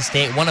 Dixie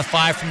State 1 of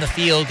 5 from the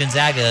field.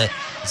 Gonzaga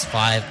is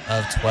 5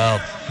 of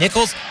 12.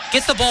 Nichols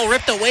gets the ball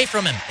ripped away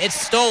from him. It's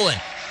stolen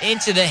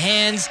into the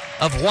hands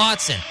of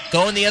Watson.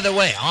 Going the other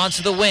way,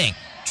 onto the wing.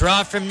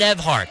 Draw from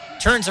Nemhard.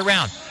 Turns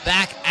around,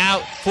 back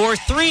out for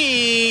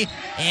 3,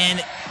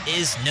 and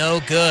is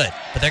no good.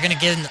 But they're going to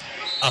get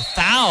a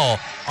foul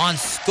on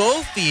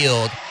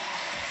Schofield.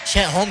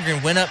 Chet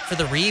Holmgren went up for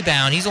the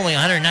rebound. He's only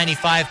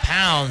 195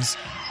 pounds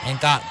and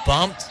got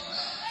bumped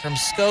from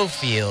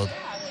Schofield.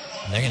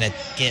 And they're going to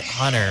get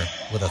Hunter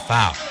with a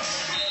foul.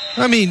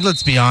 I mean,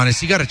 let's be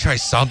honest. You got to try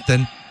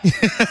something.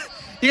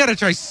 You got to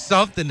try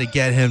something to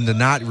get him to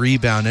not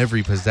rebound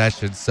every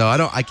possession. So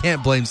I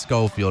can't blame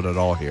Schofield at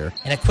all here.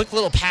 And a quick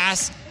little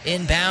pass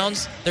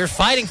inbounds. They're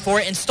fighting for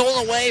it and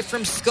stolen away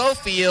from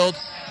Schofield.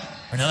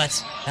 Or no,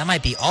 that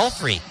might be all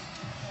 3.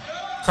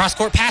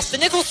 Cross-court pass to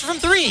Nichols from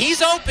 3.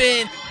 He's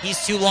open.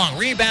 He's too long.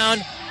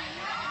 Rebound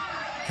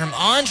from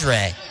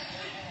Andre.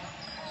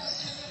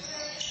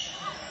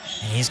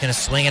 And he's going to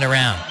swing it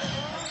around.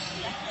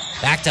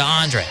 Back to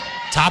Andre.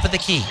 Top of the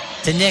key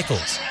to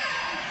Nichols.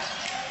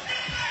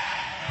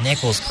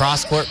 Nichols,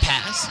 cross-court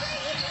pass.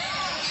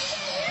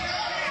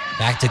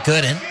 Back to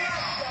Gooden.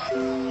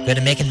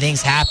 Gooden making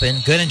things happen.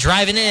 Gooden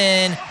driving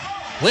in.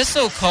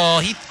 Whistle call.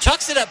 He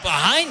chucks it up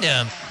behind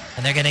him.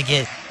 And they're going to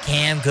get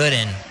Cam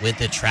Gooden with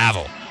the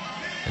travel.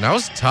 And that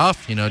was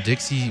tough.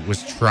 Dixie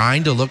was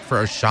trying to look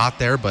for a shot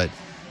there, but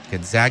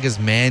Gonzaga's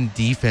man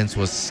defense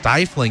was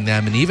stifling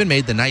them and even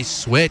made the nice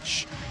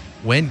switch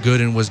when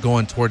Gooden was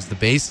going towards the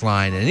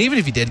baseline. And even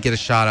if he did get a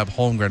shot up,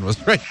 Holmgren was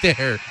right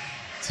there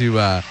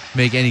to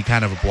make any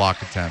kind of a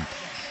block attempt.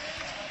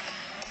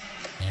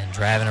 And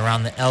driving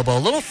around the elbow. A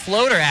little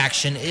floater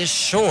action is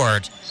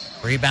short.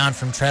 Rebound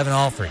from Trevin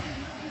Alfrey.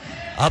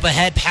 Up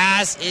ahead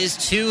pass is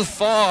too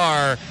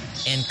far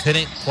and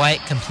couldn't quite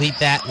complete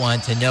that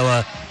one to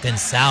Noah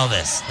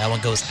Gonsalves. That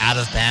one goes out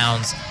of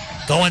bounds.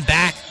 Going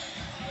back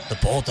the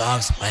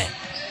Bulldogs' way.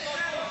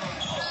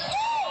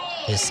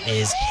 This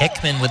is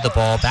Hickman with the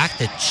ball. Back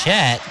to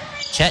Chet.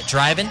 Chet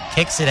driving,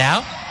 kicks it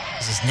out.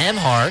 This is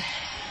Nembhard.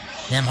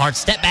 Nembhard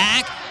step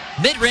back,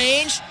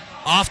 mid-range,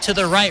 off to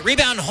the right.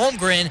 Rebound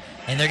Holmgren,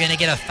 and they're going to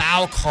get a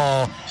foul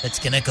call that's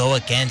going to go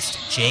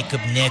against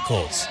Jacob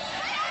Nichols.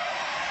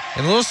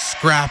 And a little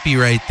scrappy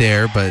right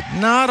there, but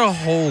not a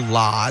whole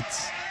lot.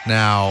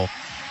 Now,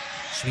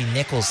 should be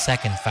Nichols'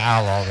 second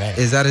foul already.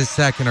 Is that his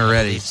second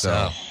already?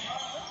 So.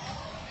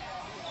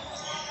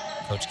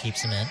 Coach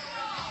keeps him in.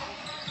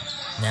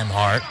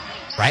 Nembhard,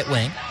 right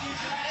wing.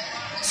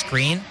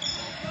 Screen.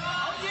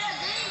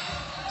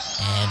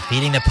 And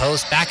feeding the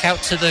post back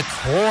out to the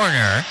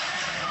corner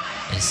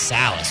is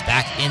Salas.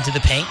 Back into the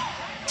paint.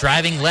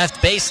 Driving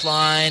left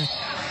baseline.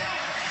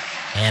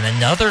 And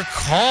another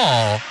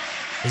call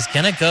is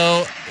going to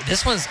go.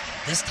 This one's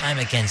this time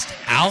against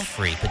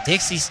Alfrey. But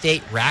Dixie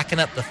State racking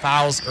up the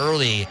fouls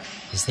early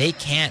as they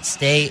can't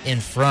stay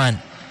in front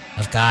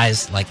of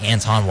guys like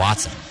Anton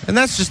Watson. And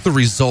that's just the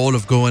result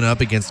of going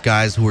up against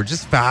guys who are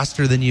just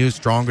faster than you,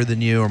 stronger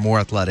than you, or more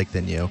athletic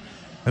than you.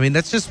 I mean,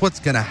 that's just what's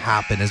going to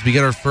happen. As we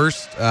get our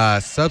first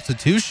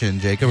substitution,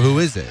 Jacob, who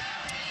is it?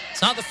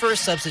 It's not the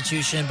first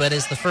substitution, but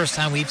it's the first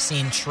time we've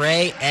seen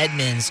Trey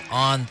Edmonds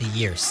on the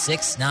year.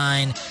 6'9",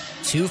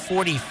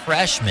 240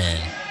 freshman.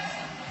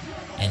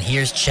 And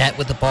here's Chet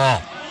with the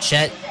ball.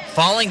 Chet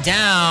falling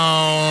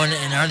down,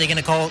 and are they going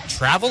to call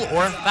travel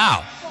or a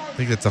foul? I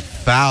think that's a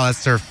foul.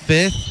 That's their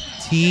fifth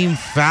team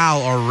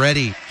foul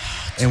already.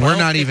 And we're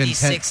not even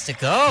 10 to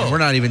go. We're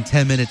not even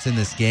 10 minutes in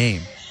this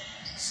game.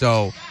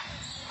 So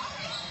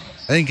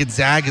I think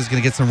Gonzaga is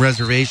going to get some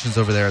reservations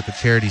over there at the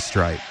charity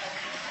stripe.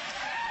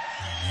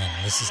 Oh,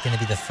 man, this is going to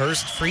be the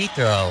first free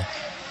throw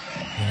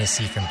you're going to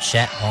see from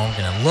Chet Holm.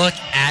 Going to look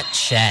at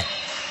Chet.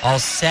 All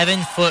 7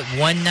 foot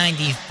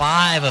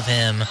 195 of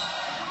him.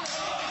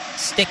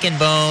 Stick and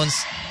bones.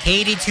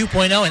 KD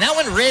 2.0. And that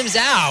one rims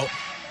out.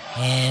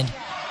 And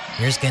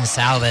here's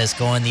Gonsalves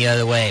going the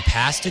other way.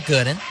 Pass to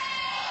Gooden.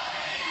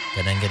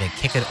 Gooden going to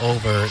kick it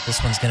over.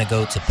 This one's going to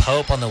go to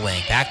Pope on the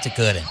wing. Back to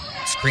Gooden.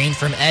 Screen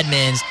from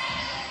Edmonds.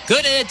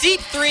 Gooden, a deep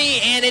three,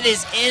 and it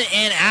is in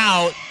and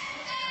out.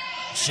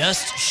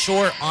 Just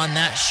short on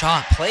that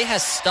shot. Play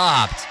has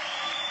stopped.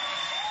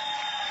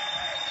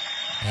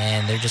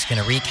 And they're just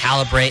going to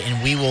recalibrate,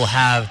 and we will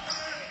have...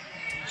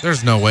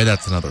 There's no way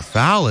that's another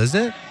foul, is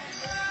it?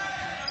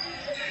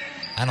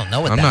 I don't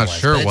know what I'm that not was.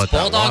 sure but what it's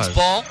that Bulldogs was.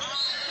 ball.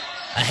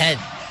 Ahead.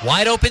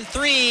 Wide open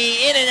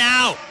three. In and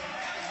out.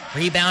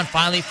 Rebound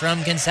finally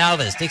from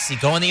Gonsalves. Dixie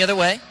going the other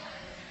way.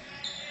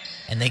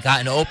 And they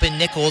got an open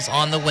Nichols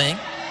on the wing.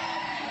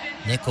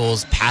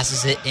 Nichols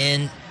passes it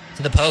in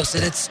to the post,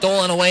 and it's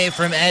stolen away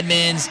from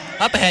Edmonds.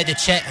 Up ahead to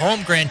Chet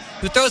Holmgren,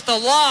 who throws the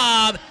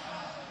lob.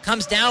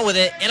 Comes down with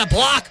it, and a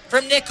block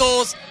from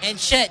Nichols, and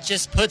Chet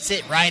just puts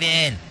it right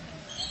in.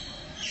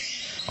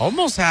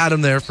 Almost had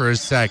him there for a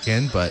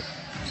second, but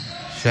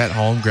Chet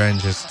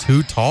Holmgren just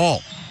too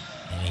tall.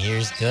 And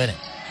here's Gooden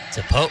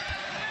to Pope,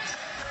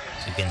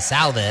 to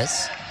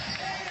Gonsalves.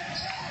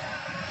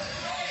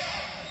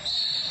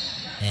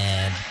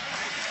 And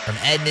from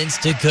Edmonds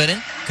to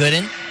Gooden.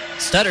 Gooden,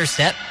 stutter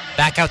step,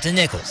 back out to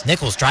Nichols.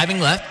 Nichols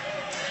driving left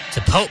to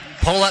Pope.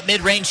 Pull up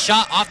mid-range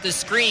shot off the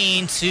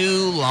screen,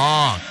 too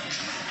long.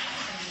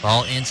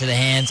 Ball into the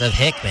hands of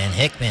Hickman.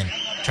 Hickman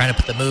trying to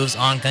put the moves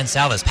on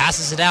Gonsalves.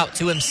 Passes it out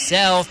to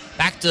himself.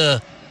 Back to...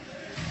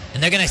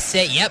 And they're going to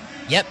say, yep,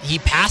 he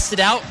passed it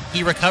out.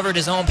 He recovered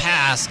his own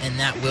pass, and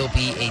that will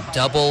be a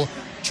double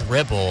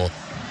dribble.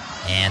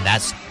 And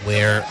that's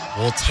where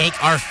we'll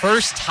take our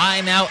first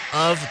timeout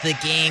of the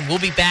game. We'll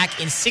be back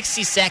in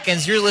 60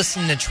 seconds. You're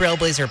listening to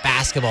Trailblazer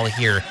Basketball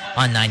here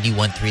on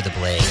 91.3 The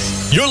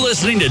Blaze. You're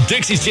listening to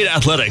Dixie State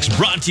Athletics,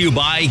 brought to you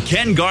by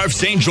Ken Garff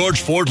St.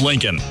 George Ford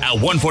Lincoln at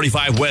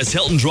 145 West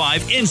Hilton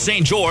Drive in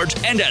St. George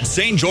and at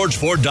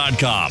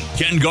stgeorgeford.com.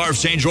 Ken Garff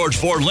St. George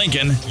Ford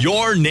Lincoln,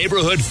 your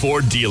neighborhood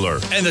Ford dealer,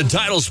 and the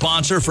title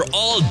sponsor for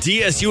all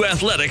DSU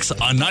athletics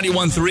on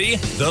 91.3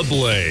 The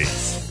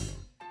Blaze.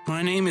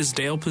 My name is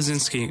Dale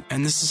Pazinski,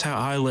 and this is how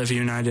I live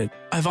United.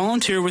 I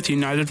volunteer with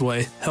United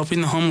Way,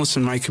 helping the homeless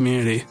in my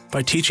community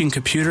by teaching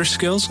computer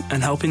skills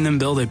and helping them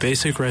build a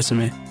basic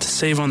resume to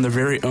save on their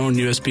very own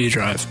USB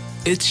drive.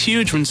 It's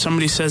huge when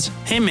somebody says,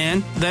 "Hey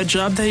man, that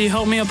job that you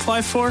helped me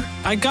apply for,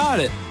 I got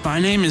it."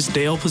 My name is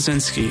Dale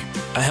Pazinski.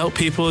 I help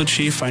people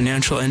achieve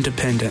financial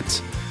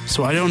independence.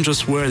 So I don't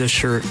just wear the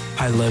shirt,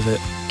 I live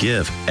it.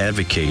 Give,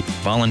 advocate,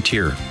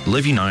 volunteer.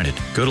 Live United.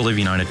 Go to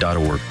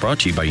liveunited.org. Brought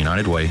to you by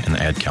United Way and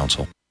the Ad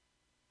Council.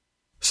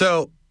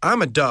 So,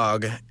 I'm a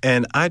dog,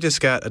 and I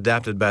just got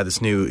adopted by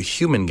this new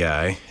human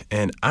guy,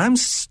 and I'm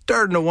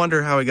starting to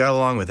wonder how he got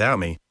along without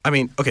me. I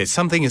mean, okay,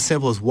 something as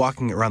simple as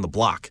walking around the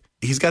block.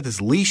 He's got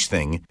this leash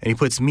thing, and he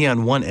puts me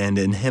on one end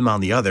and him on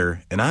the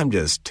other, and I'm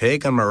just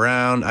taking him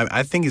around.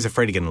 I think he's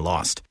afraid of getting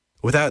lost.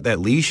 Without that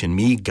leash and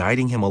me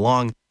guiding him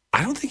along,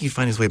 I don't think he'd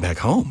find his way back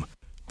home.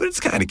 But it's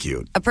kind of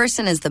cute. A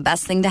person is the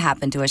best thing to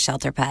happen to a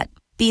shelter pet.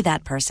 Be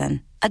that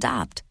person.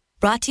 Adopt.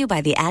 Brought to you by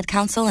the Ad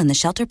Council and the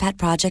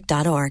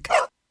ShelterPetProject.org.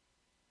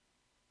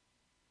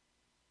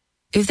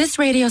 If this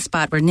radio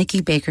spot were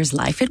Nikki Baker's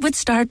life, it would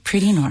start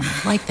pretty normal,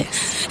 like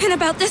this. And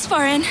about this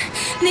far in,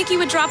 Nikki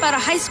would drop out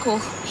of high school.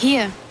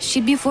 Here,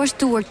 she'd be forced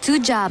to work 2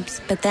 jobs,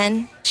 but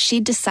then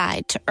she'd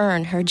decide to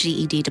earn her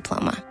GED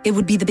diploma. It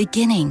would be the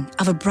beginning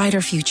of a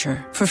brighter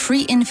future. For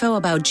free info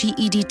about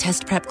GED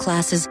test prep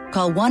classes,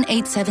 call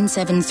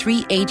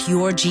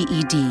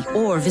 1-877-38-YOUR-GED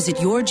or visit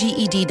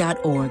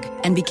yourged.org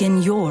and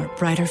begin your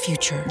brighter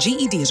future.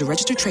 GED is a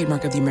registered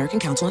trademark of the American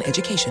Council on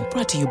Education,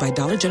 brought to you by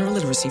Dollar General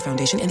Literacy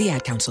Foundation and the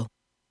Ad Council.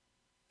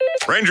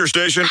 Ranger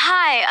Station.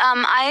 Hi,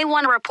 I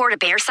want to report a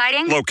bear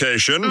sighting.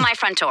 Location. My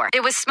front door.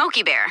 It was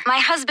Smokey Bear. My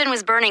husband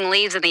was burning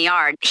leaves in the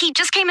yard. He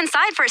just came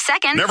inside for a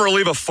second. Never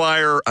leave a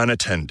fire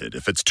unattended.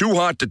 If it's too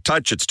hot to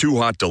touch, it's too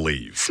hot to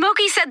leave.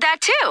 Smokey said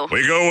that too.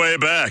 We go way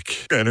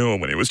back. I knew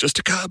him when he was just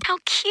a cub. How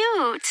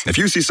cute. If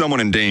you see someone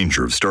in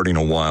danger of starting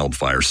a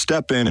wildfire,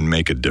 step in and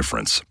make a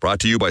difference.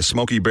 Brought to you by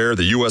Smokey Bear,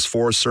 the U.S.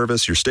 Forest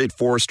Service, your state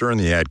forester, and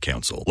the Ad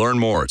Council. Learn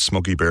more at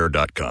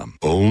smokeybear.com.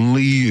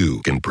 Only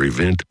you can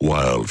prevent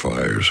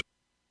wildfires.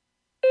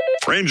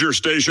 Ranger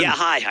Station. Yeah,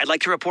 hi. I'd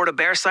like to report a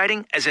bear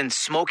sighting, as in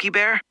Smokey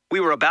Bear. We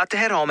were about to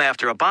head home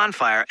after a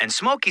bonfire, and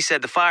Smokey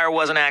said the fire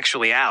wasn't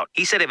actually out.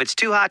 He said if it's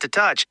too hot to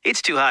touch,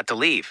 it's too hot to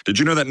leave. Did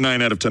you know that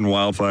 9 out of 10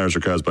 wildfires are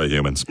caused by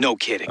humans? No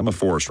kidding. I'm a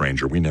forest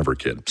ranger. We never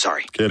kid.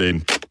 Sorry.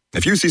 Kidding.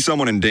 If you see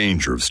someone in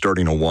danger of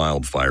starting a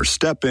wildfire,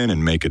 step in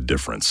and make a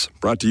difference.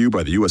 Brought to you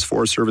by the U.S.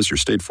 Forest Service, your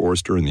state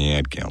forester, and the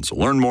Ad Council.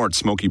 Learn more at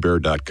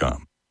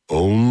smokeybear.com.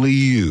 Only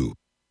you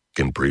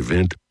can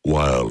prevent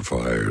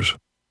wildfires.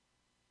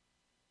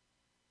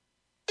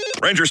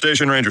 Ranger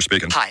Station, Ranger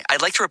speaking. Hi,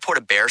 I'd like to report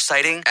a bear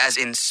sighting, as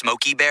in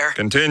Smokey Bear.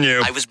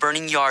 Continue. I was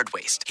burning yard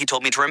waste. He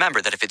told me to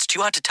remember that if it's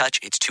too hot to touch,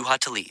 it's too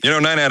hot to leave. You know,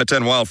 9 out of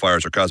 10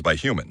 wildfires are caused by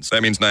humans.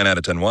 That means 9 out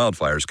of 10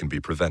 wildfires can be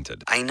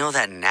prevented. I know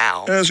that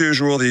now. As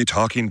usual, the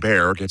talking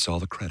bear gets all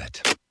the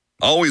credit.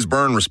 Always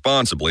burn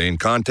responsibly and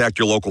contact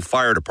your local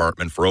fire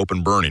department for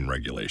open burning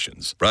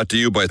regulations. Brought to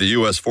you by the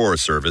U.S.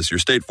 Forest Service, your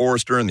state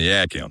forester, and the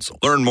Ad Council.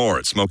 Learn more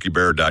at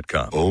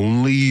smokeybear.com.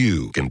 Only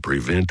you can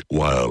prevent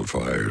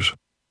wildfires.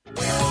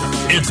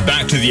 It's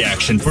back to the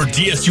action for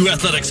DSU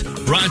Athletics,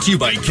 brought to you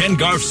by Ken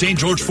Garff St.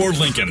 George Ford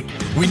Lincoln.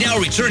 We now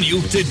return you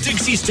to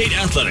Dixie State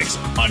Athletics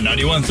on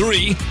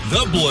 91.3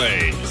 The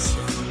Blaze.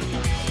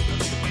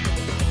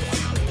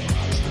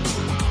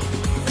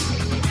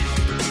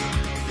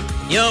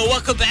 Yo,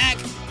 welcome back.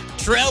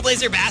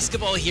 Trailblazer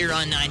basketball here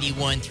on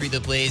 91.3 The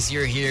Blaze.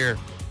 You're here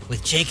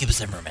with Jacob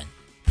Zimmerman,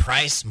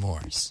 Price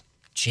Morse,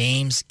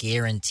 James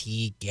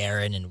Guarantee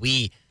Guerin, and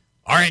we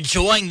are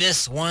enjoying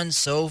this one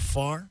so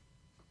far.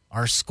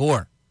 Our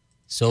score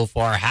so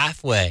far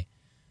halfway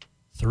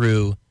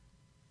through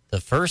the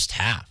first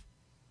half.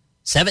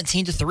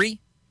 17-3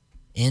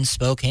 in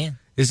Spokane.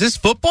 Is this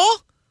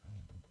football?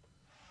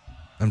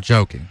 I'm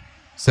joking.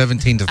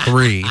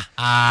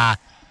 17-3.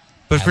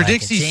 But for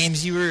Dixie,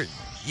 James, you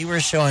were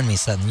showing me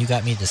something. You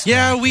got me distracted.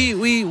 Yeah,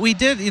 we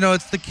did. You know,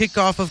 it's the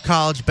kickoff of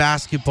college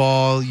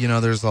basketball. You know,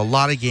 there's a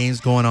lot of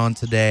games going on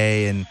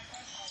today, and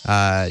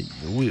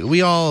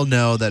we all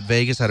know that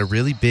Vegas had a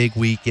really big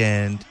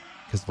weekend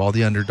because of all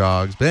the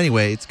underdogs. But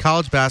anyway, it's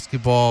college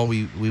basketball.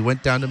 We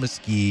went down to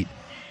Mesquite,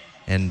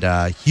 and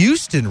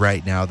Houston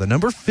right now, the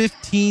number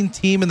 15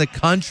 team in the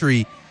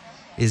country,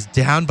 is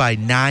down by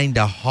 9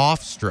 to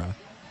Hofstra.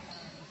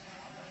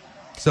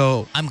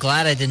 So I'm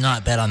glad I did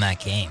not bet on that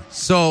game.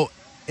 So,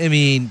 I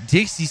mean,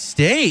 Dixie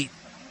State,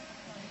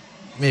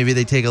 maybe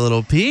they take a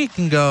little peek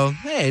and go,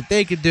 hey, if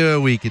they could do it,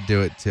 we could do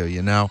it too,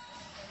 you know?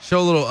 Show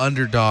a little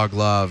underdog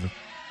love.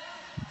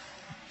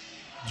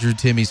 Drew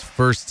Timmy's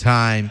first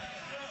time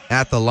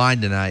at the line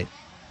tonight.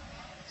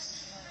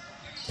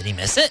 Did he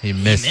miss it? He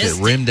missed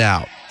it. Rimmed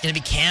out. Going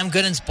to be Cam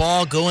Gooden's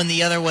ball going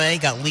the other way.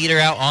 Got Leader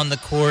out on the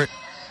court.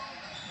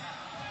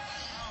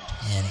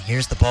 And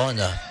here's the ball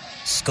into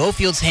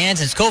Schofield's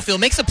hands. And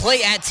Schofield makes a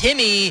play at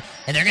Timmy.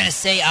 And they're going to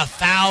say a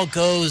foul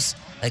goes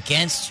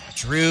against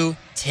Drew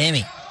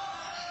Timmy.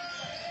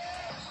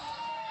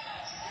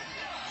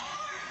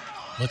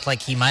 Looked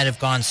like he might have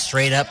gone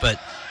straight up, but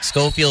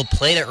Schofield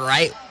played it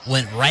right,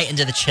 went right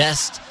into the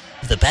chest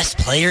of the best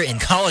player in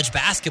college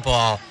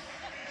basketball.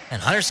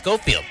 And Hunter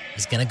Schofield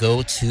is going to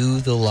go to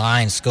the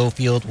line.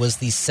 Schofield was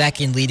the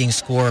second leading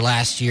scorer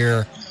last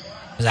year.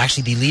 Was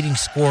actually the leading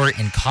scorer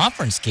in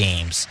conference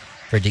games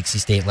for Dixie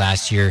State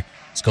last year.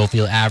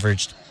 Schofield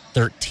averaged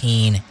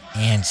 13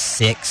 and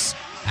 6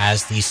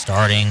 as the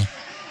starting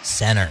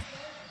center.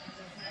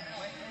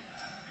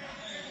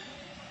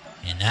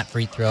 And that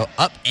free throw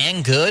up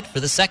and good for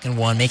the second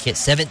one. Make it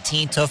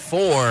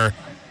 17-4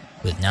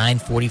 with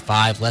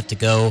 9:45 left to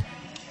go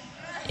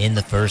in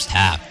the first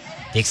half.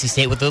 Dixie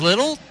State with a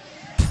little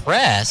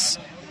press,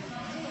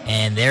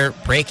 and they're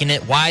breaking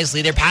it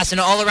wisely. They're passing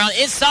it all around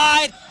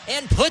inside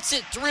and puts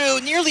it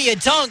through. Nearly a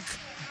dunk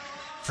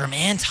from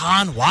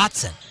Anton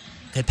Watson.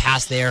 Good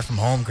pass there from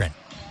Holmgren.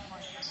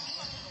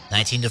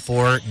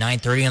 19-4,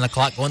 9:30 on the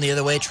clock. Going the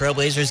other way.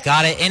 Trailblazers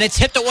got it, and it's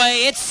tipped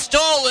away. It's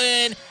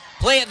stolen.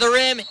 Play at the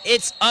rim.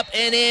 It's up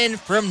and in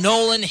from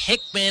Nolan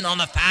Hickman on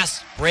the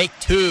fast break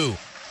 2.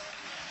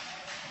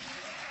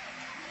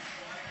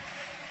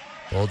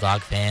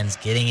 Bulldog fans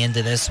getting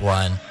into this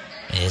one.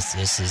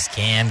 This is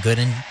Cam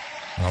Gooden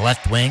on the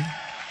left wing.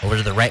 Over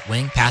to the right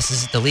wing.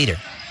 Passes it to Leader.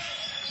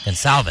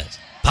 Gonsalves.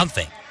 Pump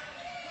fake.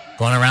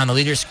 Going around the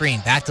Leader screen.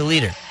 Back to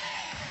Leader.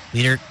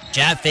 Leader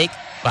jab fake.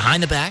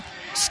 Behind the back.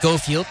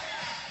 Schofield.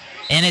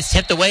 And it's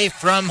tipped away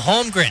from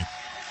Holmgren.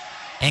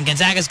 And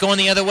Gonzaga's going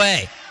the other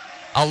way.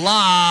 A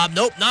lob.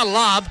 Nope, not a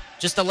lob.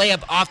 Just a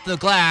layup off the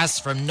glass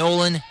from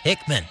Nolan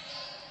Hickman.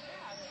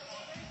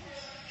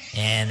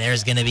 And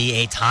there's going to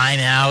be a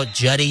timeout.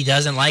 Juddy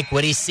doesn't like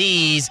what he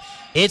sees.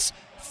 It's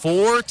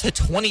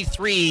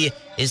 4-23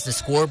 is the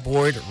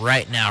scoreboard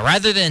right now.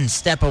 Rather than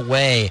step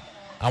away,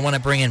 I want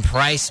to bring in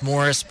Price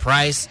Morris.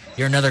 Price,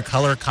 you're another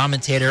color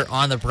commentator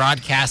on the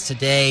broadcast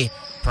today.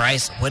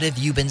 Price, what have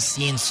you been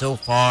seeing so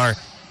far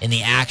in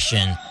the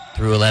action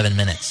through 11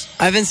 minutes?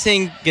 I've been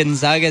seeing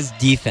Gonzaga's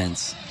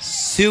defense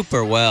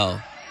super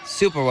well.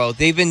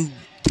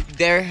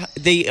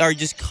 They are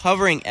just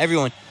covering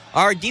everyone.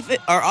 Our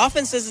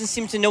offense doesn't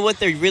seem to know what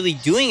they're really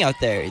doing out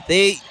there.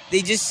 They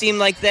just seem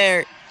like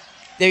they're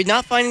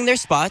not finding their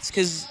spots,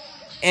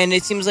 and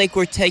it seems like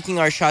we're taking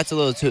our shots a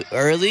little too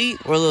early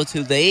or a little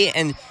too late,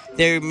 and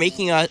they're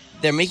making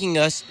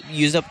us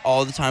use up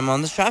all the time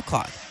on the shot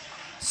clock.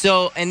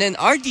 So, and then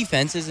our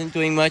defense isn't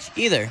doing much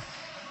either.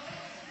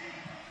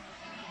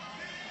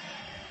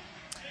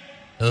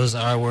 Those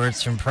are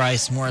words from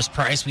Price Morris.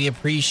 Price, we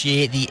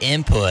appreciate the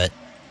input,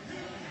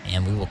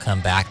 and we will come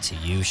back to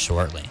you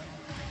shortly.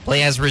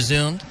 Play has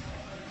resumed.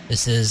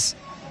 This is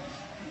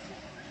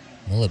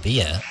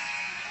Mulabia.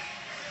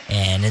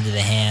 And into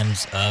the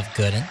hands of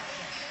Gooden.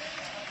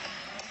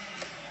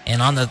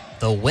 And on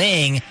the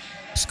wing,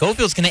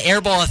 Schofield's going to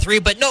airball a 3,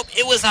 but nope,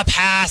 it was a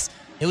pass.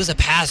 It was a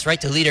pass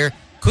right to Leader.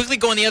 Quickly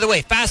going the other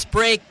way. Fast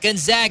break,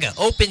 Gonzaga.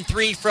 Open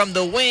 3 from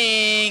the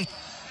wing.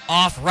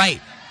 Off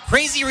right.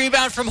 Crazy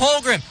rebound from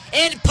Holmgren.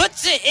 And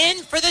puts it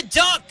in for the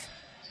dunk.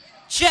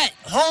 Chet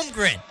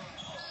Holmgren.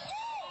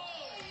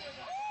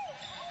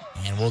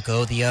 And we'll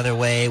go the other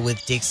way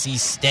with Dixie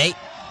State.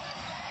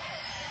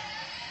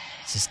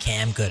 This is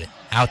Cam Gooden.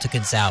 Out to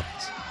Gonsalves.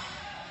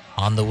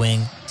 On the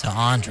wing to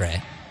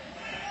Andre.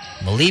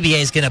 Malibier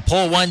is going to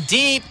pull one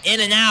deep. In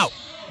and out.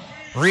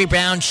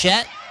 Rebound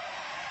Chet.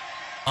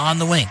 On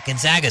the wing.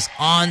 Gonzaga's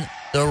on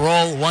the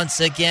roll once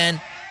again.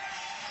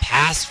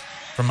 Pass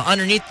from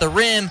underneath the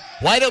rim.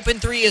 Wide open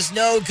 3 is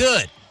no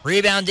good.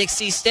 Rebound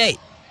Dixie State.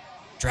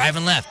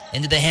 Driving left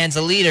into the hands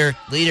of Leader.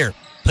 Leader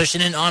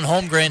pushing in on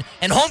Holmgren.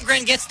 And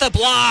Holmgren gets the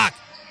block.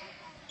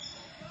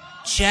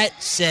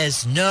 Chet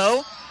says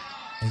no.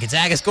 And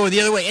Gonzaga's going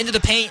the other way into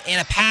the paint.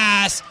 And a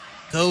pass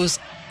goes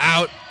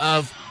out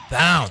of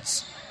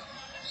bounds.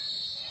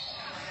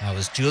 That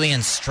was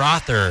Julian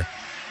Strother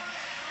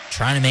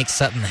trying to make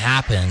something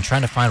happen,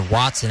 trying to find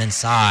Watson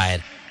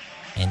inside,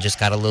 and just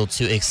got a little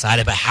too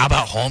excited. But how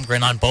about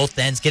Holmgren on both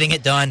ends, getting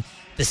it done?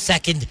 The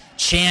second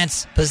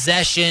chance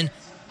possession,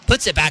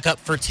 puts it back up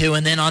for 2,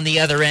 and then on the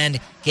other end,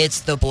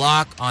 gets the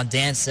block on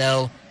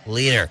Dancel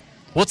Leader.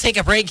 We'll take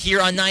a break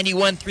here on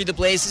 91.3 The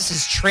Blaze. This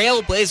is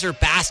Trailblazer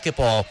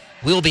Basketball.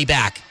 We'll be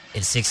back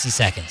in 60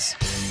 seconds.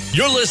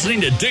 You're listening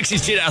to Dixie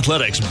State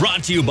Athletics,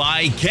 brought to you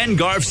by Ken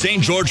Garff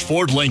St. George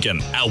Ford Lincoln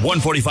at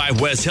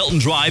 145 West Hilton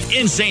Drive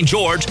in St.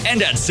 George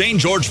and at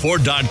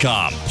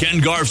stgeorgeford.com. Ken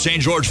Garff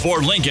St. George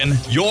Ford Lincoln,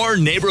 your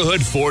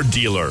neighborhood Ford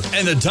dealer,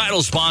 and the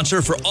title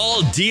sponsor for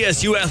all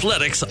DSU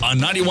athletics on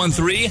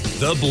 91.3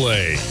 The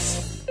Blaze.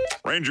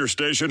 Ranger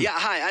Station. Yeah,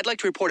 hi. I'd like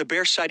to report a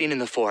bear sighting in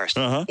the forest.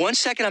 1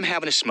 second, I'm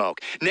having a smoke.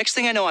 Next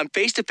thing I know, I'm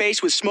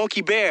face-to-face with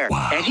Smokey Bear.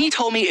 Wow. And he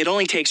told me it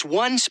only takes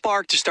one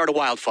spark to start a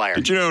wildfire.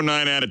 Did you know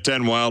 9 out of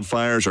 10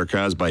 wildfires are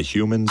caused by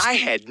humans? I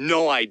had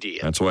no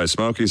idea. That's why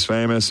Smokey's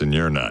famous and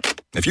you're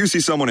not. If you see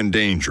someone in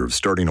danger of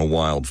starting a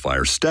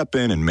wildfire, step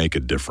in and make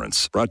a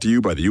difference. Brought to you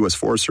by the U.S.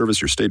 Forest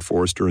Service, your state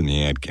forester, and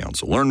the Ad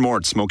Council. Learn more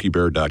at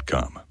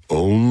smokeybear.com.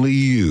 Only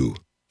you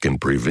can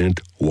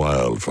prevent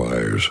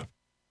wildfires.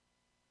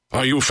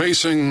 Are you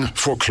facing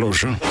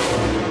foreclosure?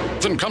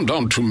 Then come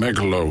down to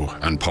Megalo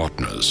and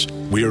Partners.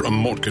 We're a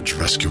mortgage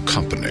rescue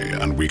company,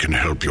 and we can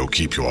help you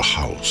keep your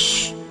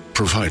house.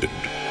 Provided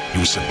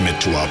you submit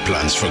to our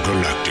plans for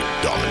galactic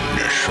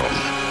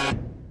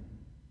domination.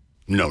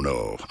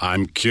 No,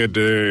 I'm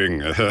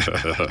kidding. If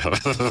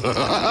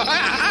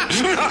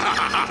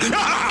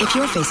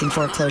you're facing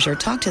foreclosure,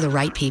 talk to the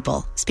right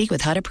people. Speak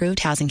with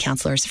HUD-approved housing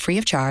counselors free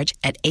of charge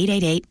at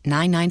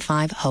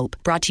 888-995-HOPE.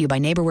 Brought to you by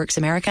NeighborWorks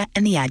America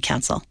and the Ad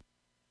Council.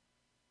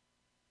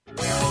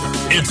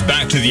 It's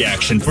back to the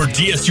action for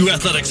DSU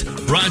Athletics,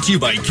 brought to you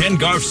by Ken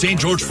Garff St.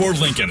 George Ford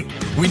Lincoln.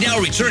 We now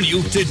return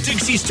you to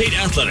Dixie State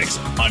Athletics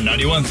on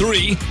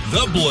 91.3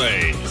 The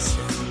Blaze.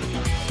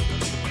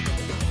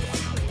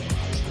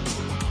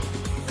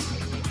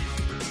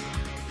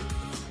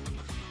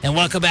 And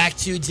welcome back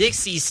to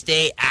Dixie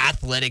State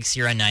Athletics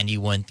here on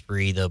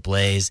 91.3 The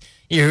Blaze.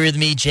 You're here with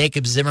me,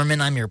 Jacob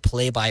Zimmerman. I'm your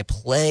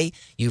play-by-play.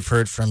 You've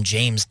heard from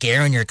James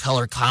Guerin, your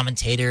color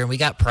commentator, and we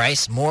got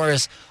Bryce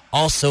Morris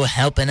also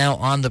helping out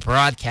on the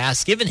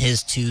broadcast, giving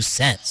his 2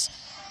 cents.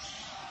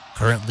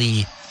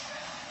 Currently,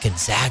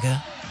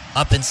 Gonzaga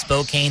up in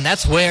Spokane.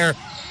 That's where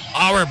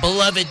our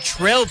beloved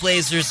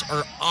Trailblazers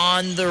are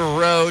on the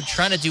road,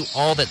 trying to do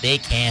all that they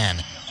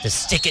can to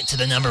stick it to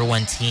the number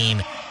 1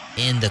 team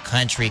in the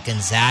country.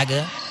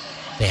 Gonzaga,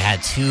 they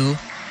had 2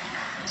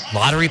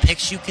 lottery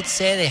picks, you could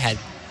say. They had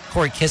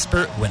Corey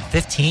Kispert, who went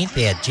 15th.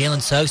 They had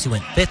Jalen Suggs, who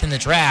went 5th in the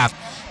draft.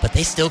 But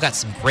they still got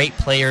some great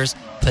players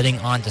putting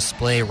on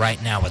display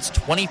right now. It's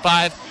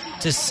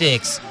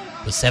 25-6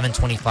 with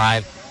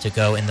 7:25 to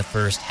go in the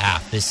first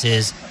half. This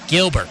is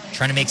Gilbert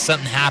trying to make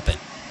something happen.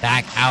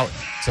 Back out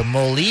to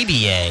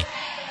Molibier.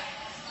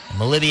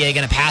 Molibier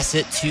going to pass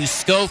it to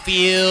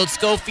Schofield.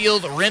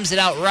 Schofield rims it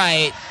out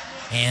right.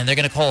 And they're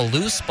going to call a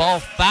loose ball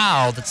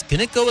foul that's going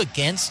to go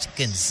against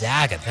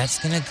Gonzaga. That's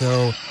going to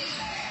go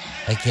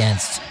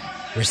against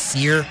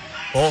Rasir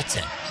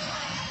Bolton.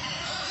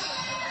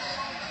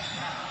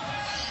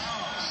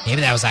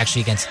 Maybe that was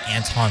actually against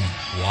Anton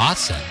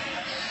Watson.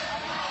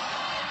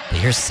 But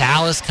here's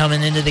Salas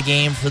coming into the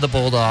game for the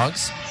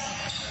Bulldogs.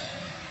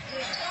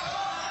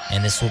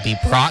 And this will be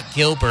Brock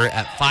Gilbert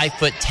at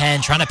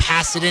 5'10", trying to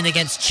pass it in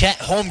against Chet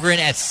Holmgren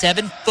at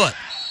 7 foot.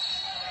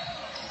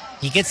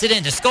 He gets it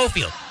into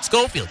Schofield.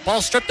 Schofield,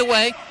 ball stripped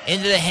away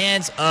into the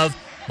hands of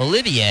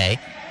Molibier.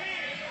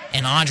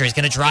 And Andre's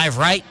going to drive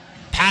right,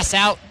 pass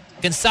out.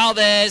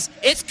 Gonsalves,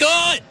 it's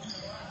good!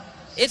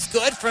 It's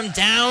good from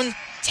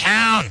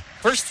downtown.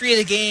 First 3 of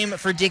the game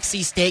for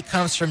Dixie State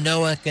comes from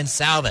Noah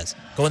Gonsalves.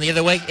 Going the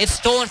other way, it's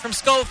stolen from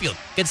Schofield.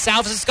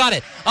 Gonsalves has got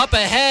it up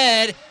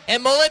ahead,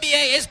 and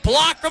Molibier is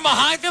blocked from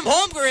behind from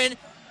Holmgren,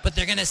 but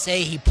they're going to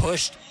say he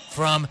pushed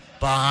from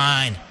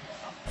behind.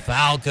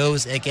 Foul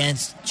goes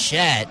against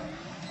Chet,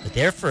 but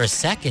there for a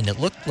second it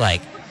looked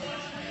like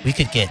we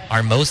could get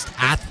our most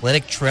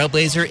athletic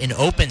Trailblazer in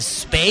open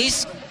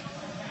space.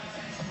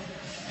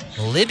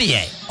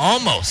 Molibier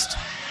almost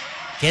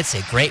gets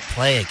a great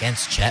play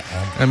against Chet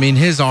Holmgren. I mean,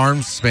 his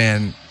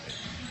wingspan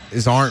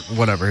is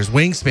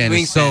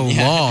so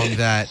long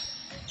that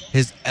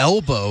his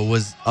elbow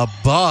was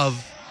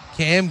above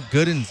Cam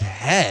Gooden's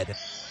head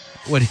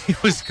when he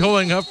was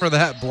going up for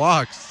that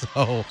block.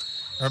 So,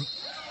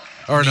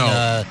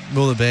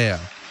 Molibier.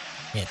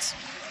 Yes.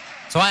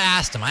 So I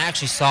asked him. I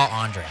actually saw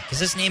Andre because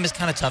his name is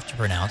kind of tough to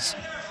pronounce.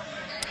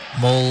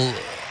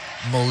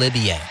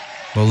 Molibier.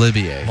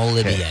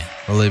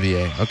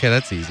 Okay,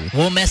 that's easy.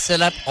 We'll mess it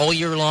up all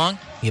year long.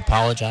 We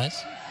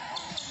apologize.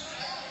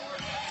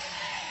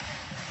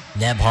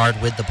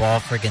 Nebhard with the ball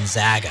for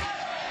Gonzaga.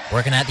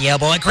 Working at the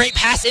elbow. A great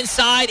pass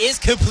inside is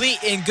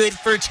complete and good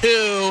for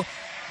 2.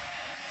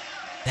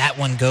 That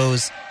one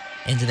goes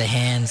into the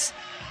hands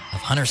of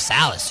Hunter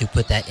Salas, who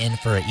put that in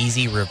for an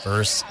easy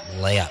reverse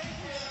layup.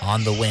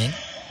 On the wing,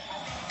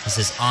 this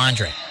is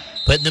Andre.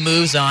 Putting the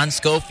moves on.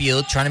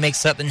 Schofield trying to make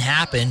something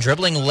happen.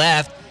 Dribbling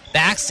left.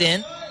 Backs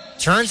in.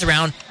 Turns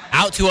around.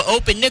 Out to an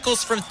open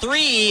Nichols from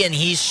 3, and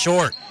he's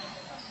short.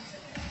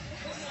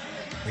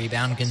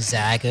 Rebound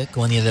Gonzaga.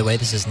 Going the other way.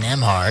 This is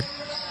Nemhard.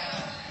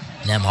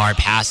 Nemhard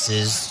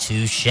passes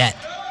to Chet.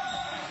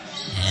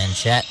 And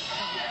Chet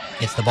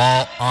gets the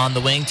ball on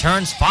the wing.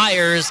 Turns,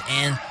 fires,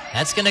 and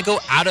that's going to go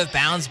out of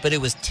bounds, but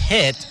it was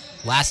tipped.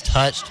 Last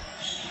touched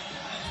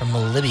from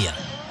Molibier.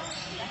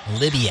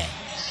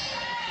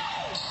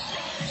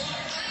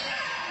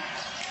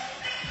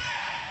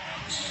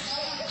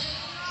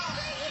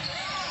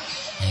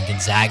 And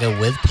Gonzaga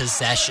with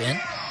possession.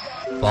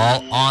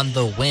 Ball on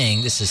the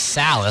wing. This is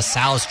Salas.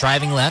 Salas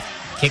driving left.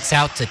 Kicks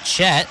out to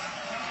Chet.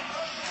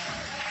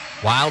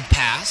 Wild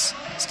pass.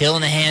 Still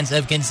in the hands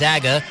of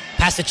Gonzaga.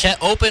 Pass to Chet.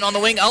 Open on the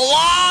wing. A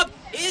lob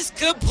is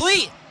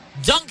complete.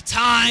 Dunk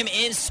time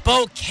in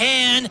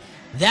Spokane.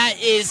 That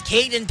is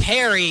Caden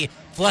Perry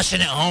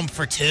flushing it home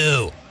for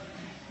 2.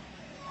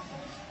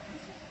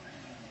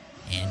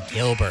 And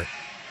Gilbert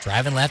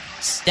driving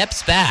left.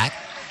 Steps back.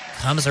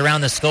 Comes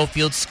around the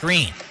Schofield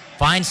screen.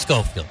 Finds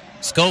Schofield.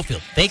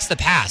 Schofield fakes the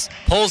pass,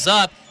 pulls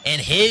up, and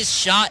his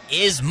shot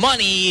is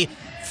money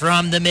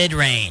from the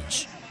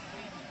mid-range.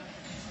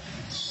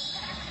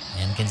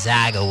 And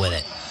Gonzaga with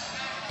it.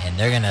 And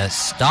they're going to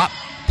stop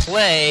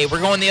play.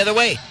 We're going the other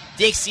way.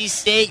 Dixie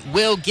State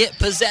will get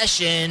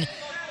possession.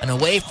 An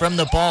away from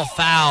the ball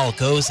foul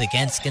goes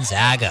against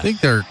Gonzaga. I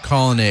think they're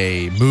calling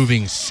a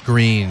moving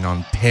screen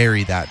on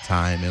Perry that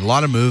time. And a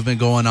lot of movement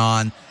going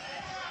on.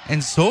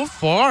 And so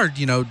far,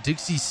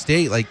 Dixie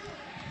State, like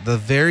the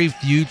very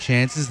few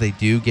chances they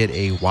do get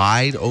a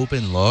wide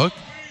open look,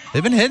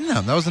 they've been hitting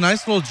them. That was a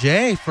nice little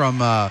J from,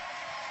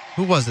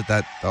 who was it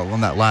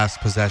on that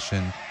last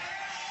possession?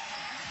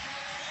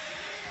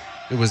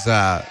 It was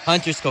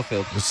Hunter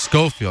Schofield. It was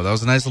Schofield. That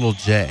was a nice little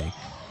J.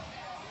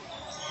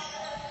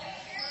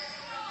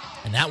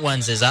 And that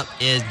one's is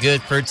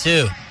good for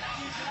 2.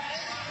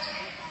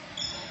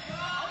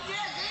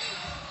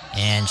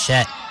 And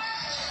Chet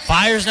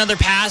fires another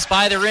pass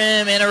by the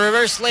rim, and a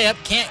reverse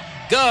layup can't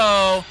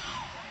go.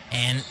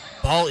 And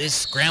ball is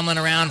scrambling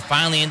around,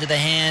 finally into the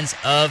hands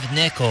of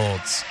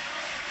Nichols.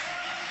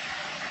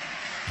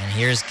 And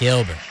here's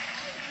Gilbert.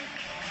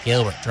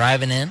 Gilbert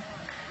driving in.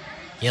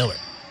 Gilbert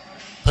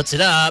puts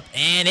it up,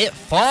 and it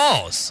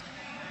falls.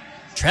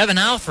 Trevin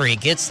Alfrey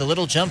gets the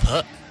little jump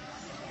hook.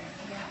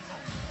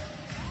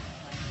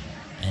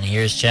 And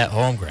here's Chet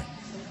Holmgren.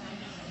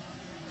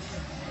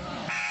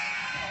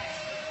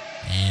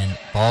 And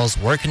ball's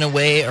working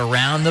away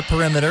around the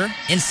perimeter.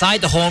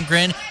 Inside the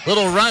Holmgren.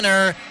 Little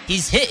runner.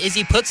 He's hit as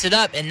he puts it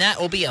up, and that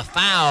will be a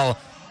foul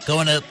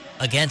going up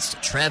against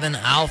Trevin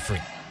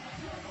Alfrey.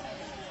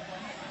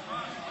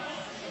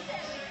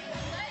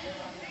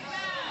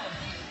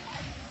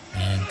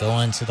 And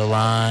going to the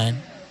line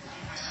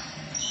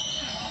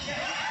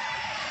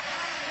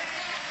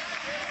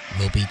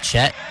will be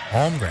Chet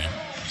Holmgren.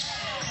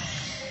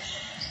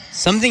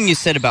 Something you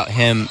said about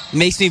him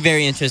makes me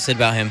very interested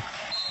about him.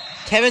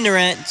 Kevin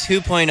Durant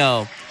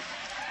 2.0.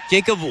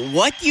 Jacob,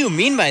 what do you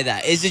mean by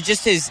that? Is it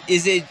just his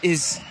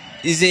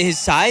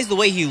size, the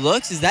way he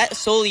looks? Is that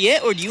solely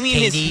it, or do you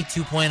mean KD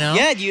 2.0?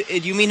 Yeah,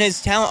 do you mean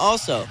his talent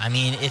also? I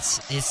mean,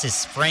 it's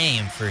his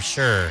frame for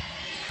sure,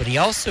 but he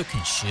also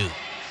can shoot.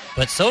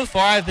 But so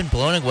far, I've been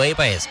blown away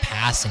by his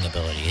passing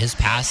ability. His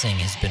passing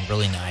has been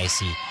really nice.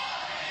 He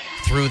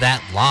threw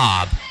that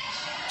lob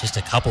just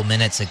a couple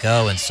minutes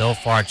ago, and so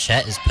far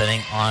Chet is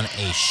putting on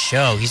a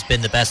show. He's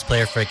been the best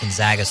player for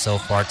Gonzaga so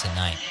far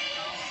tonight.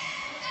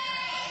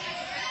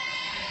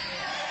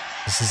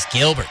 This is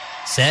Gilbert.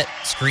 Set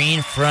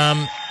screen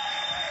from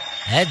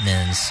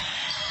Edmonds.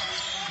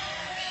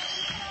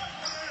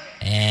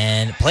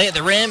 And play at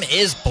the rim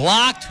is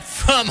blocked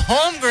from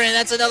Holmgren.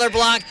 That's another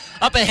block.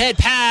 Up ahead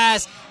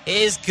pass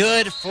is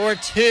good for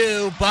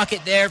 2.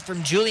 Bucket there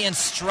from Julian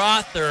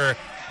Strother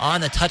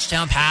on the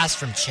touchdown pass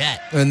from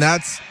Chet. And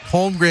that's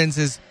Holmgren's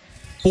his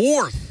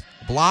 4th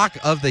block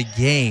of the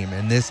game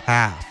in this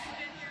half.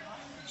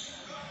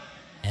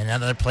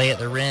 Another play at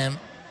the rim.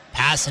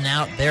 Passing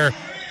out there.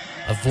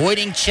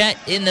 Avoiding Chet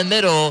in the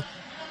middle.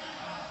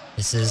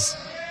 This is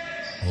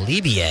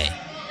Libier.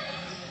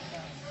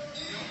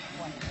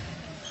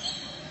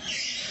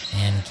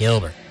 And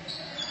Gilbert.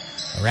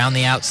 Around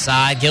the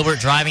outside. Gilbert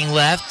driving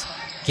left.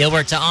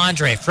 Gilbert to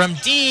Andre from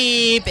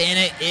deep. And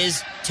it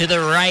is to the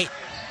right.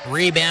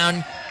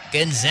 Rebound,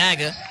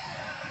 Gonzaga.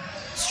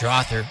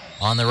 Strother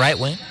on the right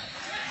wing.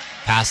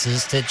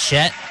 Passes to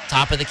Chet.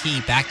 Top of the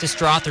key. Back to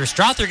Strother.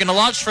 Strother going to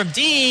launch from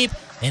deep.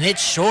 And it's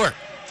short.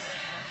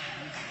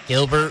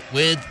 Gilbert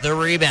with the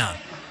rebound.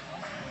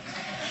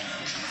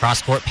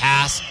 Cross-court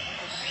pass.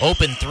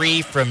 Open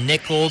 3 from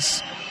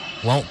Nichols.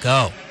 Won't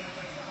go.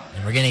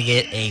 And we're going to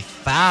get a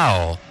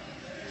foul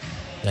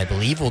that I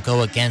believe will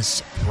go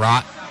against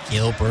Brock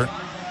Gilbert.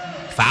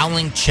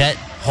 Fouling Chet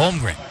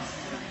Holmgren.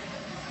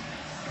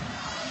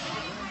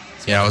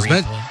 Yeah,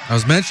 I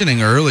was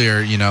mentioning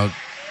earlier,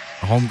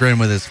 Holmgren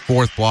with his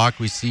 4th block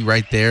we see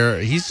right there.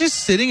 He's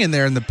just sitting in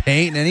there in the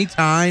paint, and any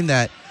time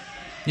that,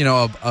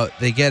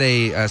 they get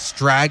a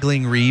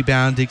straggling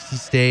rebound, Dixie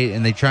State,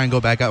 and they try and go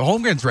back up,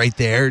 Holmgren's right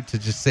there to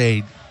just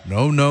say,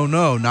 no,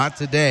 not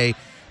today.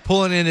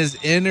 Pulling in his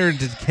inner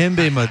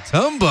Dikembe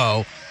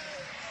Mutombo.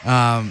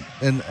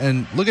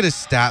 And look at his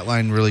stat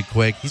line really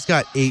quick. He's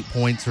got 8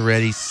 points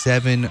already,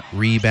 7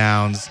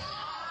 rebounds.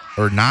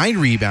 Or 9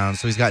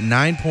 rebounds. So he's got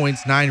 9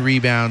 points, 9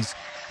 rebounds,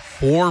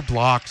 4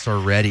 blocks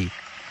already.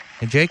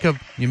 And Jacob,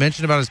 you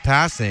mentioned about his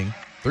passing,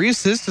 3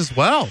 assists as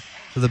well.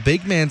 So the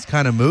big man's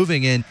kind of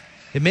moving, and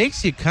it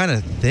makes you kind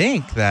of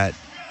think that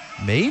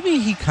maybe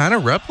he kind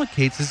of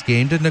replicates his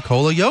game to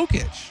Nikola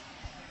Jokic.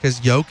 Because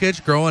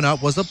Jokic growing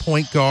up was a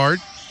point guard,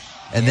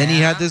 and then he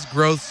had this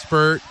growth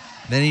spurt.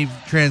 Then he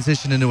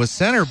transitioned into a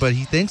center, but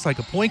he thinks like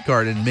a point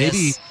guard, and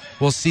maybe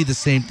we'll see the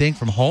same thing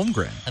from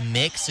Holmgren. A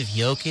mix of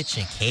Jokic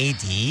and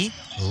KD.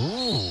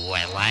 Ooh,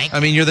 I like it. I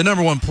mean, you're the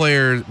number 1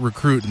 player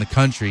recruit in the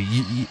country.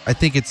 I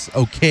think it's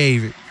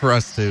okay for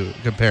us to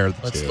compare the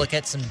 2. Let's look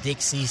at some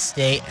Dixie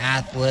State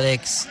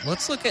athletics.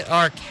 Let's look at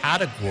our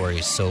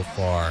categories so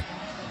far.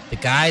 The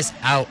guys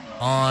out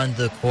on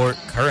the court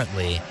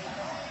currently.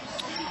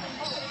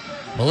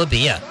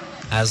 Mulabia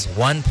has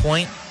 1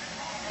 point.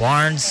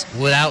 Barnes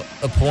without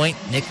a point.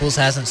 Nichols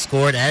hasn't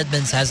scored.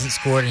 Edmonds hasn't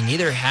scored, and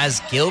neither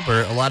has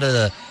Gilbert. A lot of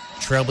the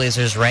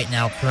Trailblazers right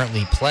now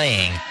currently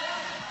playing.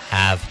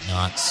 have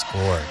not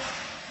scored.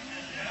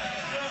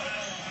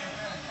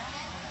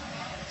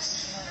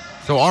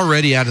 So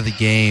already out of the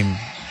game,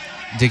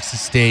 Dixie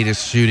State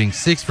is shooting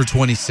 6 for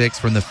 26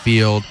 from the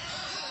field.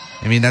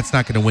 I mean, that's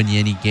not going to win you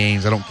any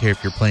games. I don't care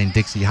if you're playing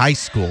Dixie High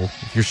School.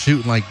 If you're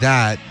shooting like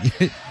that,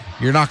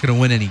 you're not going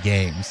to win any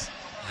games.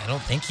 I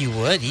don't think you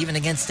would, even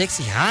against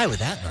Dixie High with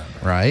that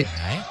number. Right?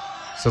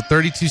 So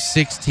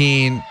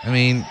 32-16. I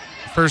mean,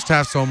 first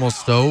half's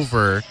almost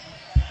over.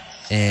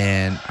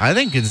 And I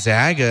think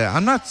Gonzaga,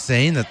 I'm not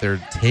saying that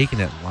they're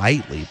taking it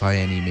lightly by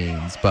any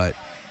means, but,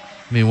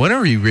 I mean, when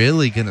are we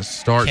really going to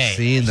start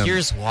seeing them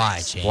here's why,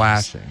 James.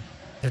 splashing?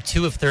 They're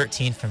 2 of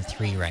 13 from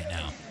 3 right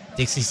now.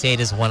 Dixie State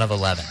is 1 of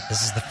 11.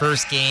 This is the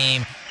first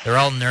game. They're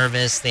all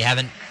nervous. They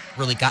haven't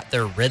really got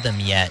their rhythm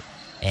yet.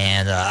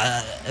 And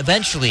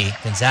eventually,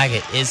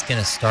 Gonzaga is going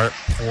to start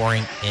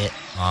pouring it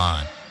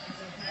on.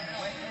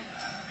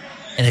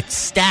 And a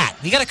stat.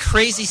 We got a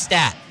crazy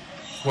stat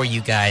for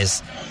you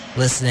guys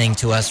listening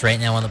to us right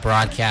now on the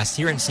broadcast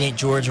here in St.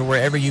 George or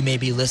wherever you may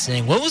be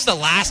listening. When was the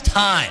last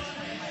time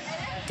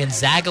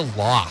Gonzaga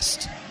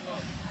lost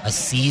a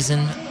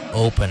season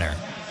opener?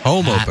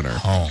 Home opener.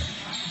 Home.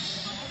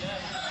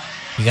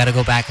 You got to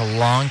go back a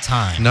long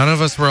time. None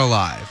of us were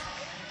alive.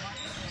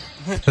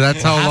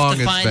 That's how long it's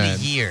been. We'll have to find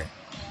the year.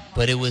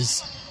 But it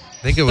was,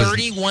 I think it was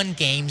 31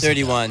 games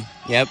 31, ago.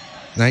 Yep.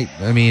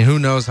 I mean, who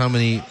knows how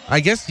many.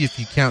 I guess if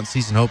you count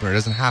season opener, it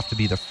doesn't have to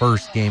be the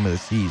first game of the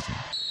season.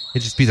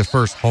 It'd just be the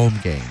first home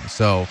game.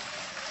 So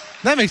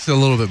that makes it a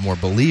little bit more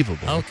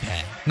believable.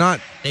 Okay.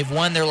 They've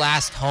won their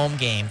last home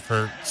game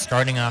for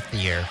starting off the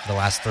year for the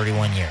last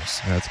 31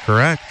 years. That's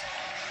correct.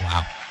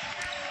 Wow.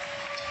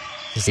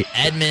 This is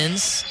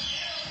Edmonds.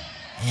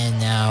 And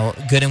now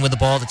Gooden with the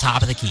ball at the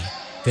top of the key.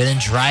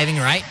 Gooden driving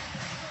right.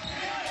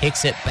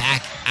 Kicks it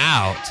back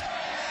out.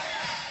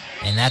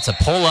 And that's a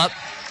pull-up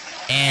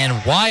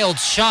and wild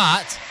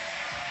shot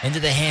into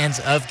the hands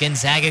of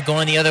Gonzaga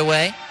going the other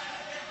way.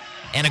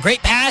 And a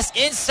great pass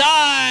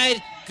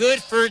inside.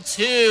 Good for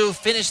 2.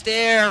 Finish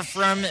there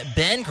from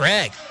Ben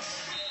Gregg.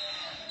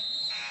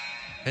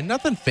 And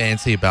nothing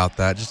fancy about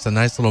that. Just a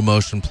nice little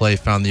motion play.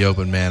 Found the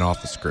open man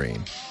off the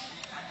screen.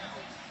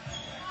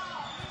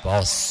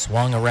 Ball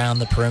swung around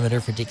the perimeter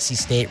for Dixie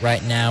State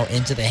right now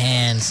into the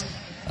hands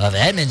of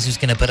Edmonds, who's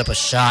going to put up a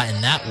shot,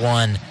 and that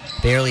one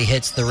barely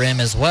hits the rim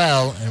as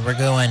well, and we're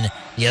going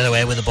the other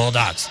way with the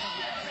Bulldogs.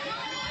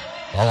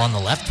 Ball on the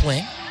left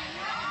wing.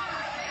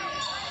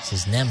 This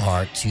is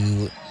Nemhard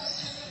to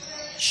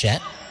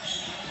Chet.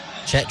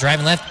 Chet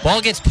driving left. Ball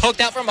gets poked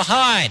out from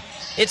behind.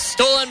 It's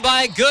stolen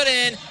by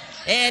Gooden,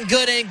 and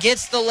Gooden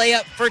gets the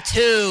layup for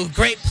 2.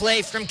 Great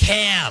play from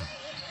Cam.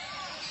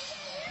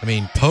 I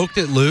mean, poked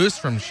it loose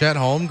from Chet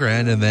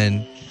Holmgren and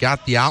then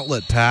got the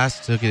outlet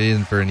pass, took it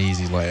in for an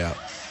easy layup.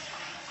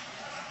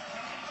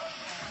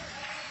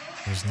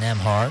 Here's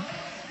Nemhard.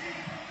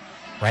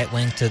 Right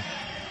wing to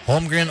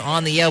Holmgren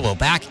on the elbow.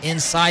 Back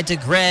inside to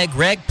Gregg.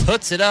 Gregg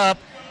puts it up,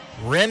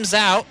 rims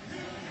out,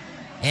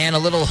 and a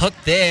little hook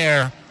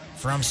there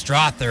from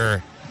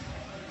Strother.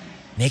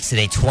 Makes it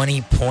a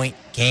 20-point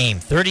game.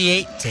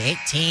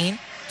 38-18.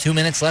 2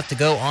 minutes left to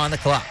go on the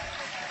clock.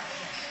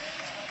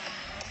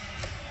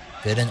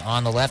 Gooden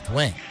on the left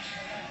wing.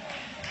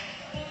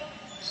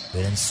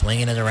 Gooden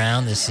swinging it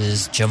around. This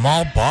is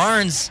Jamal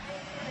Barnes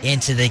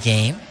into the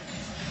game.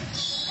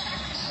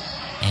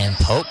 And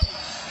Pope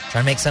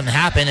trying to make something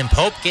happen. And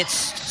Pope gets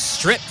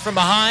stripped from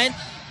behind,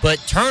 but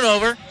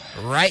turnover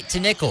right to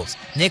Nichols.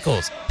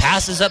 Nichols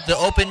passes up the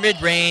open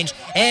mid-range,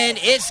 and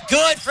it's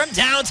good from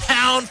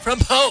downtown from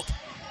Pope.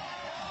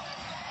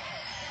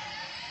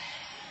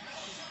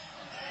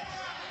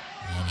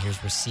 And here's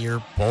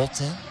Rasir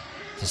Bolton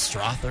to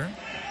Strother.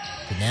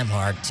 To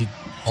Nemhard, to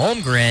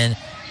Holmgren.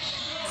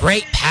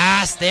 Great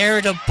pass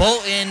there to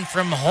Bolton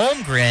from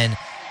Holmgren.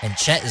 And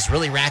Chet is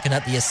really racking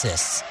up the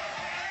assists.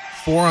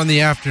 4 on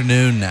the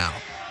afternoon now.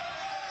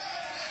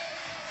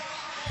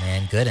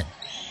 And Gooden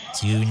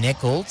to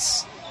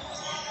Nichols.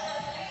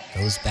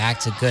 Goes back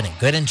to Gooden.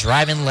 Gooden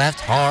driving left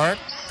hard.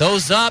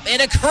 Goes up,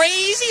 and a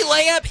crazy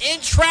layup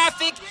in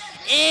traffic.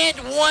 And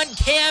 1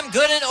 Cam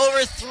Gooden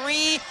over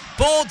 3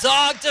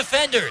 Bulldog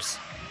defenders.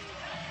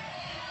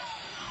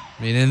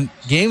 I mean, in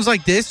games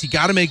like this, you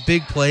got to make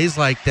big plays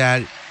like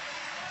that.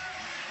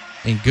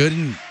 And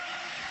Gooden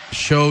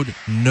showed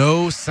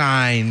no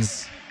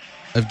signs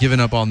of giving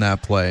up on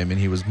that play. I mean,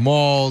 he was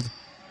mauled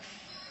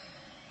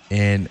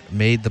and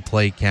made the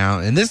play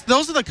count. And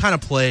those are the kind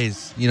of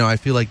plays, I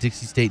feel like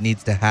Dixie State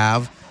needs to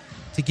have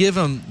to give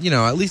them,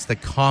 at least the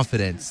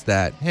confidence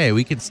that, hey,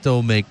 we can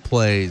still make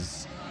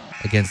plays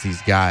against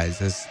these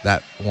guys. As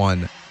that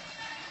one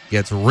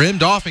gets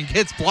rimmed off and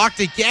gets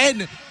blocked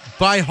again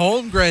by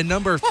Holmgren,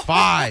 number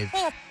 5.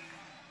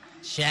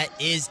 Chet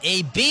is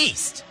a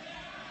beast.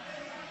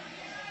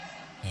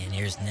 And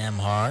here's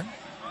Nemhard,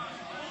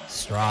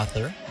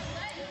 Strother,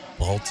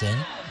 Bolton,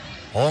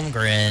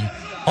 Holmgren.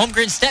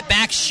 Holmgren step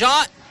back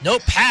shot, no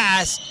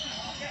pass.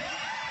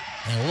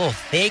 And a little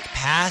fake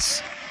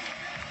pass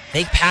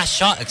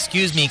shot,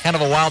 kind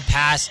of a wild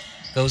pass,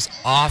 goes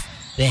off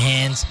the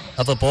hands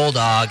of a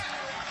Bulldog.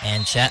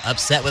 And Chet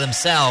upset with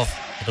himself.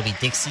 It'll be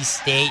Dixie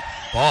State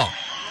ball.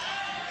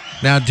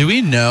 Now, do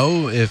we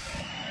know if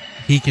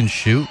he can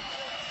shoot?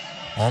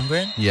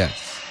 Holmgren?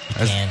 Yes. He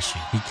can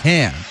shoot. He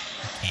can.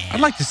 I'd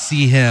like to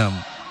see him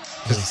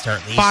just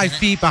start 5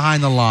 feet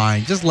behind the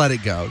line. Just let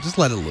it go. Just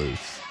let it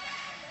loose.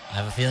 I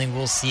have a feeling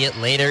we'll see it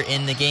later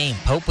in the game.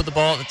 Pope with the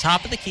ball at the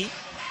top of the key.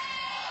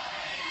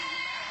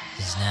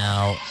 This is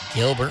now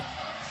Gilbert.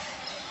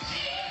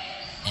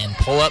 And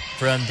pull up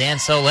from Dan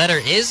Soletter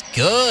is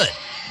good.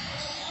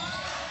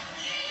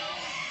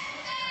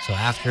 So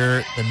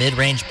after the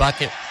mid-range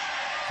bucket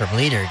from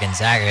leader,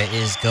 Gonzaga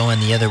is going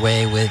the other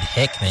way with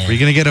Hickman. Are you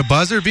going to get a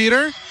buzzer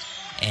beater?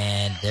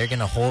 And they're going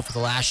to hold for the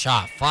last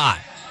shot. 5,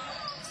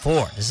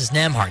 4. This is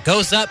Nembhard.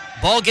 Goes up.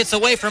 Ball gets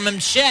away from him.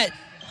 Chet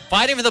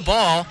fighting for the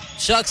ball.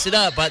 Chucks it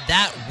up, but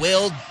that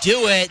will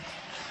do it.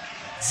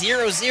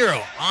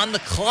 0-0 on the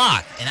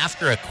clock. And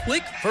after a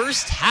quick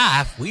first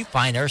half, we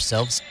find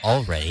ourselves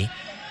already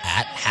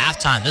at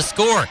halftime. The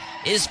score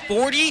is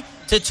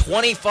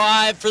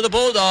 40-25 for the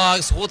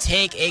Bulldogs. We'll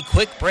take a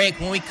quick break.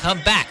 When we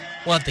come back,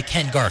 we'll have the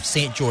Ken Garff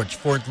St. George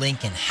Ford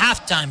Lincoln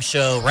halftime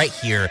show right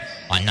here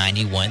on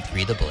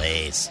 91.3 The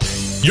Blaze.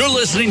 You're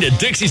listening to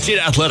Dixie State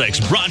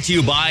Athletics, brought to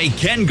you by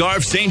Ken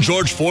Garff St.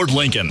 George Ford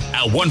Lincoln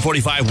at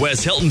 145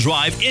 West Hilton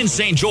Drive in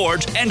St.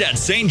 George and at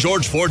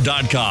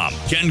stgeorgeford.com.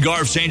 Ken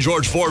Garff St.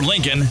 George Ford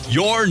Lincoln,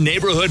 your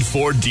neighborhood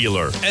Ford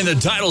dealer, and the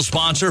title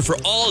sponsor for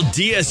all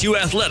DSU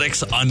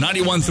athletics on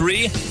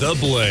 91.3 The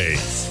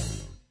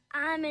Blaze.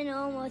 I'm in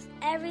almost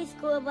every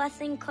school bus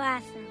and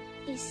classroom.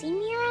 You see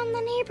me around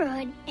the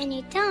neighborhood, and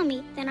you tell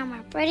me that I'm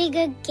a pretty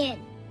good kid.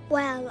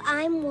 Well,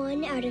 I'm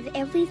 1 out of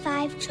every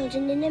 5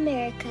 children in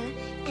America,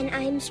 and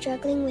I'm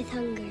struggling with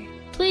hunger.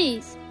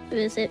 Please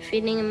visit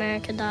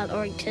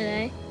feedingamerica.org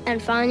today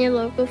and find your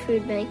local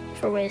food bank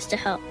for ways to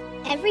help.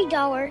 Every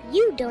dollar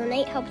you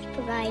donate helps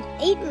provide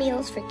 8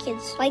 meals for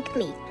kids like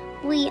me.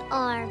 We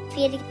are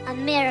Feeding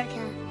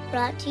America,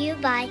 brought to you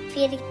by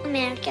Feeding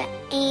America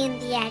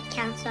and the Ad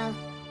Council.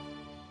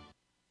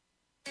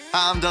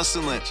 Hi, I'm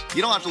Dustin Lynch.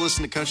 You don't have to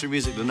listen to country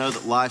music to know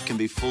that life can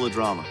be full of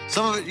drama.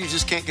 Some of it you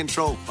just can't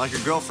control, like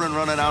your girlfriend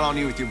running out on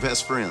you with your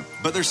best friend.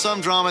 But there's some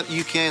drama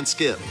you can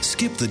skip.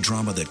 Skip the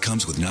drama that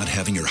comes with not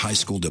having your high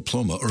school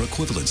diploma or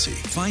equivalency.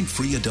 Find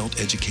free adult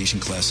education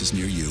classes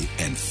near you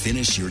and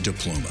finish your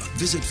diploma.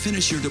 Visit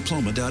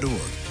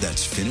finishyourdiploma.org.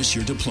 That's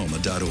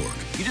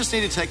finishyourdiploma.org. You just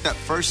need to take that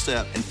first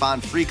step and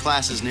find free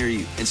classes near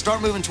you and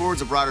start moving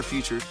towards a brighter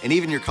future and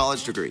even your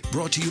college degree.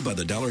 Brought to you by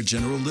the Dollar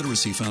General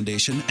Literacy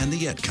Foundation and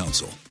the Ad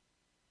Council.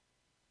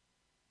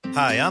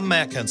 Hi, I'm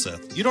Matt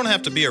Kenseth. You don't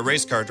have to be a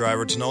race car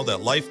driver to know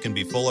that life can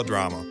be full of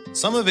drama.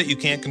 Some of it you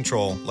can't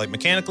control, like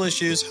mechanical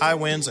issues, high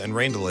winds, and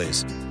rain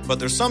delays. But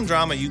there's some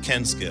drama you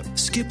can skip.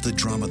 Skip the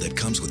drama that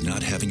comes with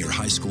not having your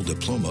high school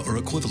diploma or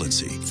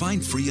equivalency.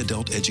 Find free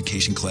adult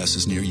education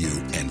classes near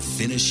you and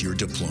finish your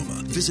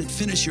diploma. Visit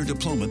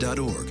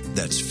finishyourdiploma.org.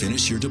 That's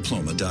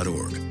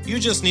finishyourdiploma.org. You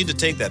just need to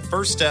take that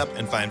first step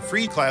and find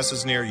free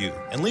classes near you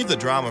and leave the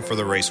drama for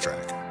the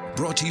racetrack.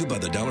 Brought to you by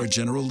the Dollar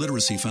General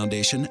Literacy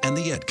Foundation and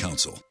the Ad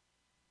Council.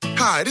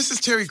 Hi, this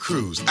is Terry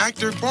Crews,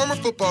 actor, former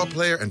football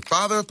player, and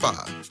father of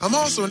 5. I'm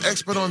also an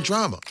expert on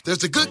drama. There's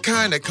the good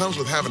kind that comes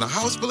with having a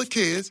house full of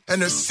kids, and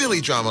there's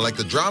silly drama like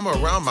the drama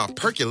around my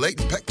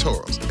percolating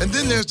pectorals. And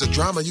then there's the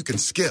drama you can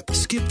skip.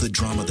 Skip the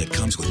drama that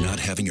comes with not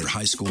having your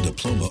high school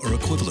diploma or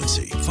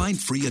equivalency. Find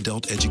free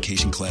adult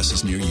education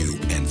classes near you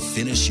and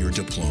finish your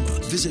diploma.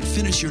 Visit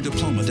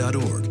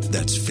finishyourdiploma.org.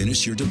 That's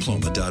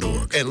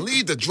finishyourdiploma.org. And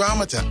leave the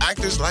drama to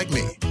actors like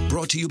me.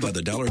 Brought to you by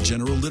the Dollar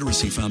General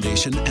Literacy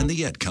Foundation and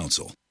the Ad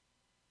Council.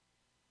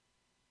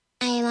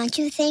 I want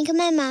to thank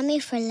my mommy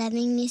for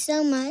loving me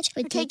so much.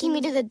 For taking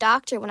me to the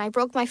doctor when I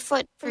broke my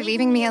foot. For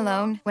leaving me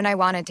alone when I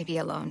wanted to be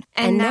alone.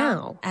 And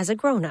now, as a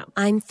grown-up,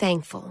 I'm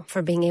thankful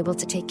for being able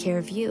to take care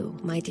of you,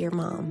 my dear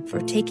mom, for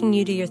taking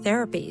you to your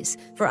therapies,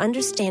 for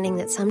understanding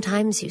that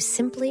sometimes you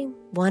simply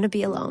want to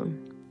be alone.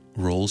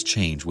 Roles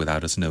change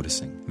without us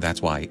noticing.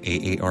 That's why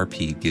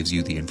AARP gives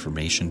you the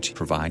information to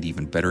provide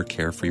even better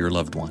care for your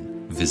loved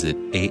one. Visit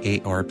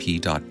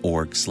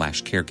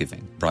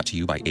aarp.org/caregiving. Brought to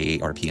you by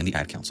AARP and the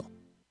Ad Council.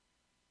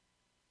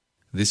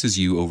 This is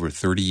you over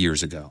 30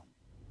 years ago.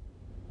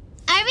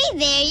 Are we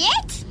there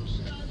yet?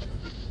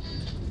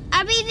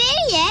 Are we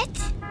there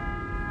yet?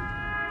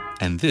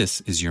 And this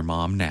is your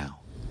mom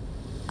now.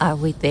 Are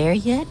we there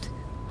yet?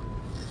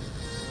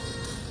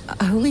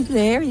 Are we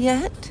there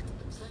yet?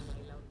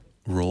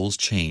 Roles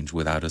change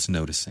without us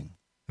noticing.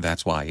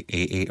 That's why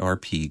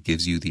AARP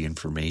gives you the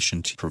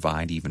information to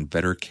provide even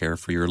better care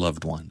for your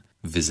loved one.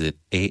 Visit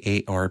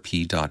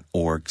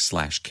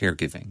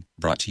aarp.org/caregiving.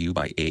 Brought to you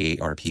by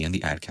AARP and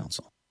the Ad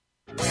Council.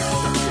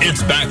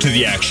 It's back to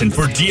the action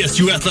for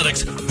DSU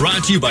Athletics,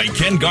 brought to you by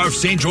Ken Garff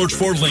St. George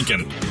Ford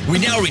Lincoln. We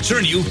now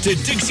return you to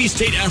Dixie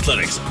State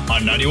Athletics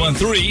on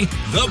 91.3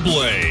 The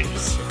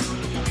Blaze.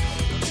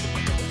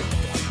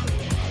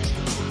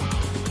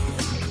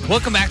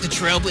 Welcome back to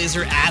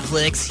Trailblazer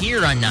Athletics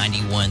here on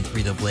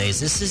 91.3 The Blaze.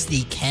 This is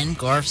the Ken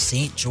Garff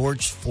St.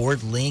 George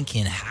Ford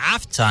Lincoln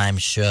halftime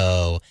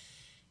show.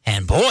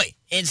 And boy,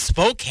 in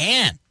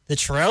Spokane, the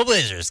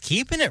Trailblazers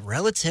keeping it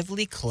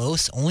relatively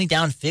close, only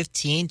down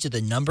 15 to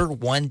the number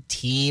 1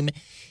 team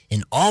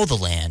in all the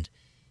land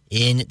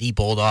in the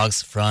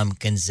Bulldogs from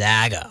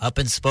Gonzaga. Up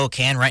in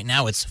Spokane right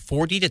now, it's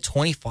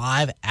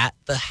 40-25 at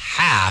the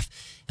half.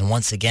 And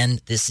once again,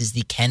 this is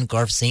the Ken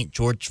Garff St.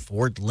 George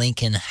Ford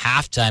Lincoln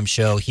halftime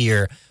show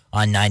here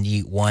on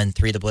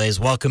 91.3 The Blaze.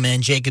 Welcome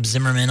in Jacob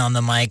Zimmerman on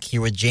the mic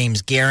here with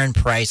James Guerin,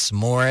 Price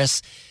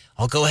Morris.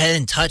 I'll go ahead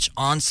and touch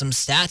on some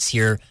stats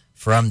here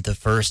from the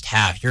first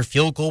half. Your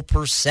field goal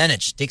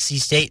percentage, Dixie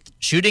State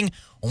shooting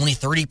only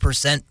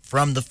 30%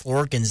 from the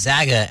floor,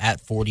 Gonzaga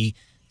at 47%.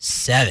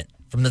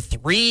 From the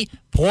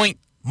 3-point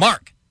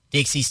mark,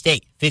 Dixie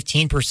State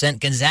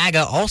 15%,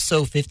 Gonzaga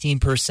also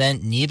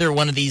 15%. Neither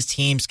one of these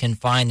teams can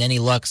find any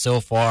luck so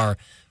far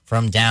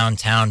from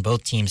downtown.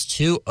 Both teams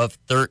 2 of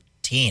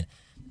 13.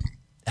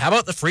 How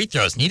about the free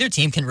throws? Neither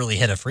team can really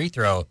hit a free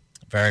throw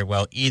very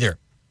well either.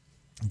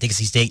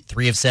 Dixie State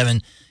 3 of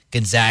 7,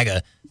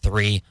 Gonzaga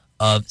 3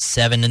 of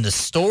 7. And the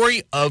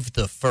story of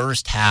the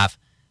first half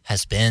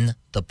has been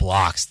the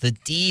blocks. The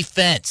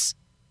defense.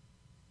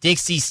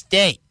 Dixie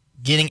State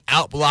getting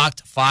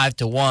outblocked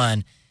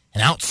 5-1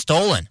 and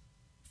outstolen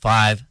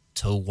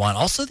 5-1.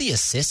 Also, the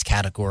assist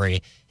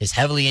category is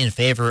heavily in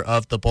favor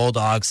of the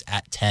Bulldogs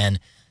at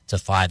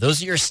 10-5.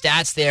 Those are your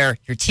stats there,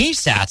 your team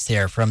stats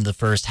there from the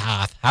first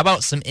half. How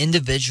about some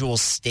individual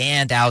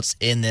standouts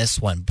in this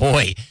one?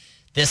 Boy,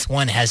 this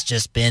one has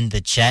just been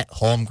the Chet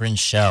Holmgren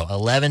show.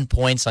 11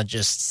 points on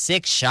just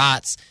 6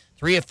 shots,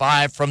 3 of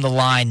 5 from the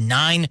line,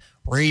 9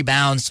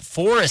 rebounds,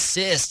 4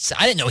 assists.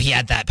 I didn't know he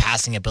had that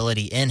passing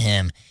ability in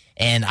him.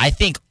 And I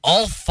think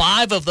all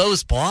 5 of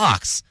those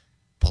blocks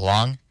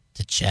belong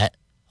to Chet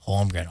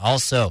Holmgren.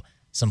 Also,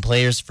 some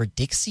players for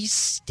Dixie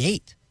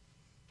State.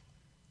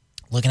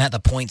 Looking at the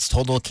points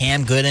total,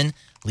 Cam Gooden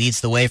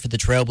leads the way for the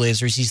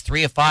Trailblazers. He's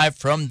 3 of 5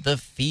 from the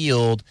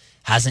field.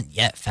 Hasn't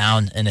yet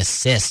found an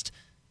assist.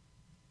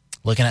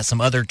 Looking at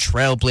some other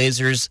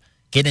Trailblazers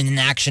getting in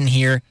action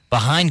here.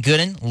 Behind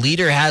Gooden,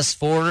 Leader has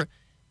 4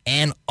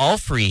 and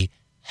Alfrey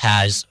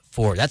has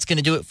 4. That's going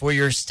to do it for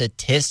your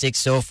statistics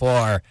so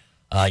far,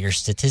 your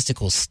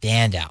statistical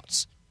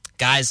standouts.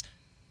 Guys,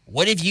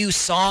 what have you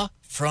saw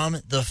from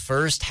the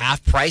first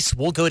half? Price,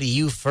 we'll go to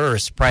you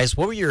first. Price,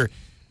 what were your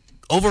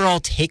overall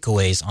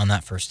takeaways on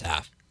that first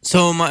half?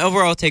 So my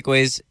overall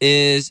takeaways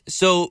is,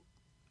 I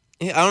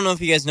don't know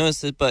if you guys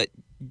noticed it, but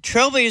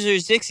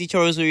Dixie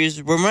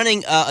Trailblazers were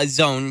running a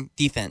zone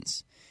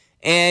defense.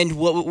 And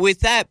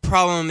with that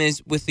problem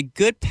is with the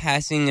good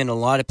passing and a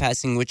lot of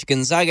passing, which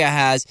Gonzaga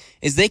has,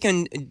 is they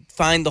can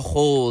find the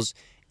holes.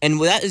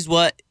 And that is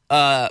what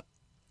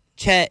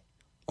Chet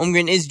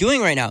Holmgren is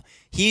doing right now.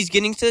 He's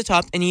getting to the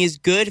top, and he is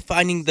good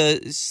finding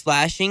the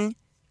slashing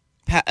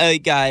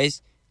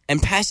guys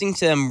and passing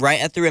to them right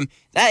at the rim.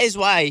 That is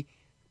why,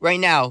 right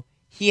now,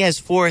 he has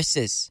 4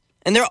 assists.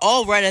 And they're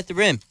all right at the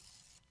rim.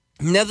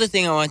 Another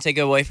thing I want to take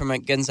away from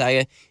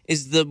Gonzaga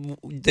is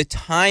the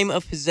time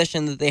of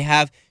possession that they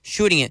have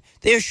shooting it.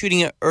 They are shooting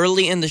it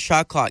early in the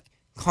shot clock,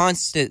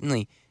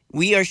 constantly.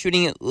 We are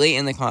shooting it late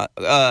in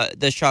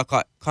the shot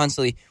clock,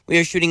 constantly. We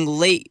are shooting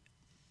late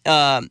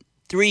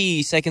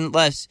 3-second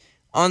lefts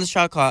on the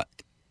shot clock,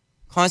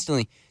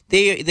 constantly.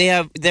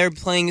 They're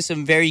playing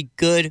some very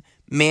good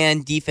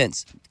man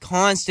defense,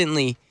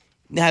 constantly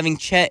having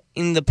Chet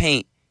in the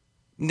paint.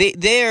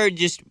 Their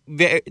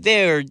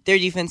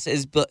defense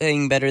is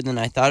playing better than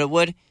I thought it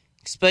would,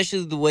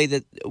 especially the way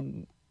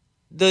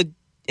that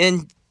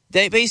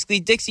basically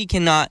Dixie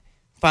cannot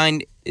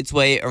find its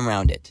way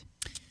around it.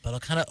 But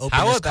I'll kind of open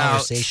this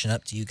conversation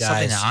up to you guys.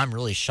 Something that I'm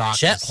really shocked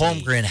Chet to see.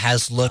 Holmgren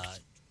has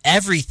looked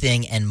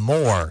everything and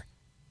more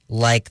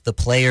like the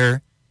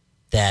player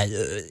that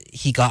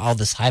he got all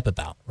this hype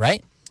about,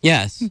 right?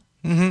 Yes.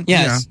 Mm-hmm.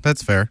 Yes. Yeah,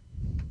 that's fair.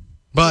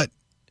 But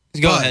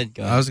Go ahead.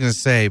 I was going to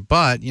say,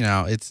 but,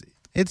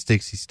 it's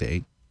Dixie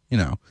State,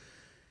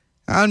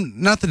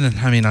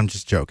 I'm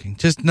just joking.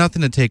 Just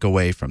nothing to take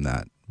away from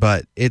that.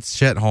 But it's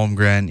Chet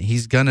Holmgren.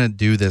 He's going to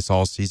do this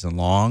all season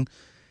long.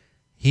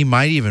 He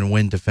might even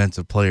win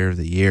Defensive Player of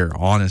the Year,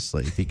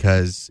 honestly,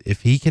 because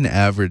if he can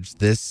average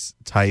this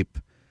type,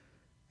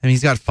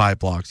 he's got 5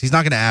 blocks. He's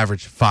not going to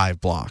average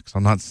 5 blocks.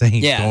 I'm not saying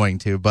he's going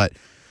to, but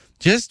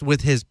just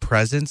with his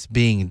presence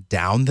being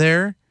down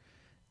there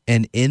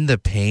and in the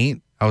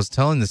paint, I was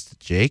telling this to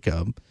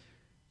Jacob,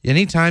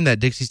 anytime that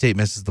Dixie State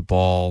misses the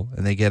ball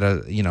and they get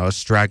a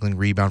straggling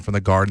rebound from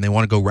the guard and they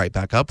want to go right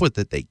back up with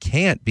it, they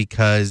can't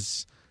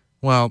because,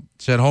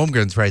 Chet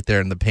Holmgren's right there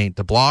in the paint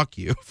to block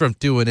you from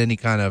doing any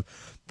kind of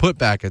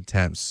putback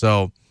attempts.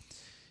 So,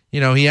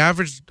 he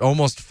averaged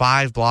almost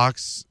 5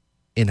 blocks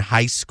in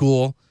high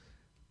school.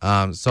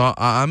 So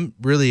I'm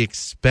really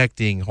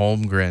expecting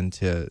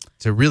Holmgren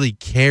to really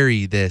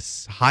carry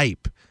this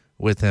hype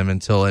with him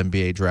until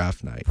NBA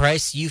draft night.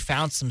 Price, you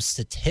found some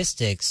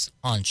statistics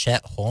on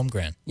Chet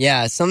Holmgren.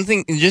 Yeah, some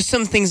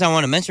things I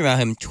want to mention about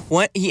him.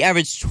 He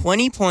averaged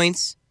 20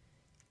 points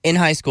in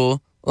high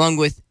school, along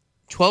with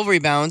 12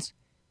 rebounds,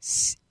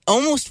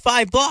 almost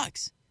 5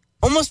 blocks.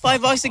 Almost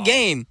 5 blocks a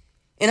game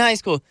in high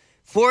school.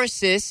 4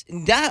 assists.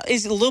 That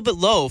is a little bit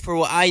low for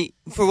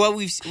what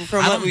we've seen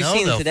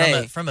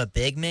today. From a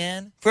big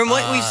man. From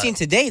what we've seen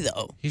today,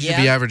 though, he should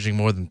be averaging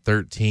more than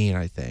 13.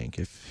 I think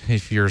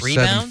if you're a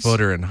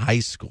 7-footer in high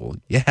school,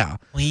 yeah.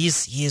 Well, he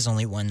is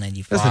only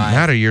 195. Doesn't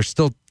matter. You're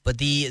still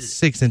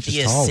 6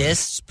 inches taller. The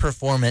assists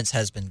performance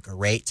has been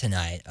great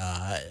tonight.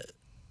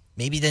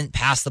 Maybe didn't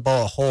pass the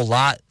ball a whole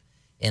lot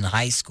in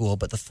high school,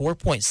 but the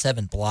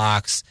 4.7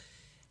 blocks.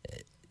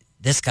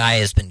 This guy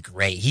has been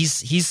great.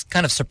 He's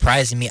kind of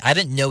surprising me. I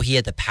didn't know he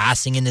had the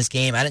passing in this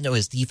game. I didn't know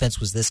his defense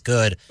was this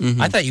good.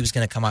 I thought he was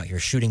going to come out here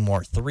shooting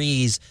more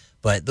threes,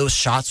 but those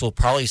shots will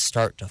probably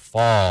start to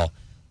fall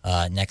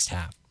next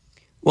half.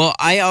 Well,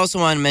 I also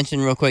want to mention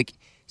real quick.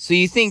 So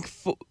you think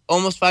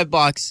almost 5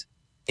 blocks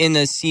in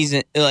the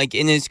season, like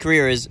in his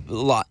career, is a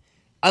lot.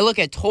 I look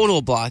at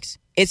total blocks.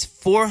 It's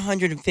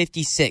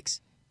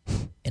 456.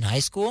 In high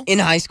school? In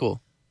high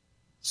school.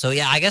 So,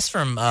 yeah, I guess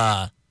from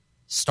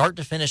start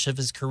to finish of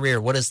his career,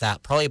 what is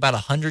that? Probably about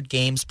 100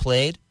 games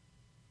played.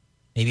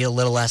 Maybe a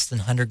little less than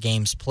 100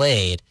 games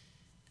played.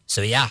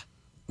 So, yeah.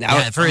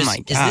 My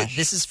gosh.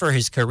 This is for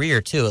his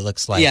career, too, it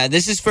looks like. Yeah,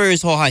 this is for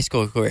his whole high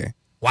school career.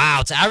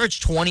 Wow, to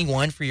average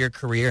 21 for your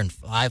career and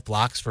 5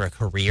 blocks for a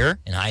career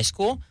in high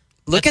school?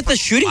 Look at the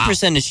shooting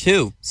percentage,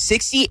 too.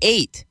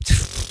 68.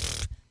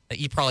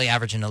 You probably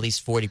averaging at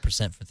least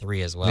 40% for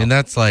 3 as well. And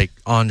that's like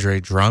Andre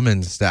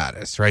Drummond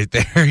status right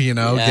there,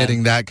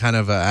 getting that kind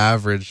of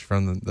average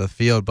from the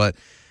field. But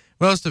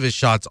most of his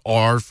shots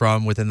are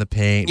from within the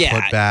paint,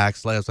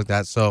 putbacks, layups like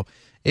that. So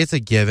it's a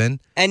given.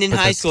 And in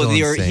high school,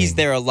 he's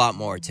there a lot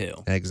more, too.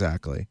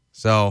 Exactly.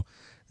 So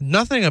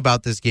nothing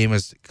about this game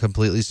has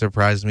completely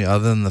surprised me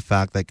other than the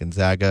fact that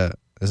Gonzaga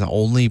has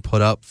only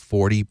put up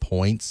 40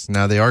 points.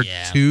 Now, they are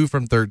 2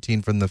 from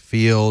 13 from the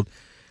field.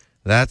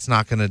 That's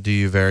not going to do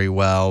you very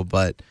well,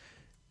 but,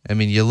 I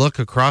mean, you look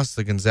across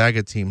the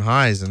Gonzaga team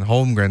highs, and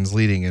Holmgren's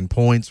leading in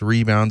points,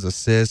 rebounds,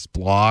 assists,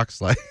 blocks.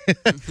 Like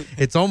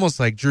it's almost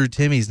like Drew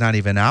Timmy's not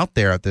even out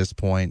there at this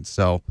point.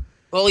 So,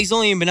 well, he's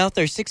only been out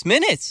there 6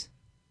 minutes.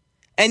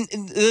 And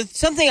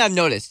something I've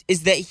noticed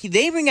is that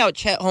they bring out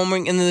Chet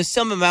Holmgren, and then they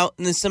sub him out,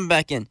 and then sub him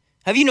back in.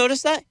 Have you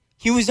noticed that?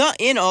 He was not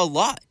in a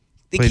lot.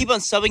 They keep on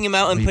subbing him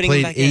out and putting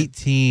him back in. He played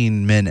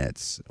 18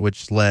 minutes,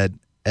 which led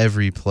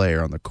every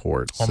player on the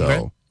court. Holmgren?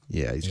 So.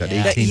 Yeah, he's got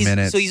 18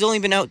 minutes. So he's only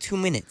been out 2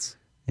 minutes.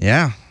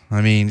 Yeah.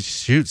 I mean,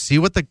 shoot, see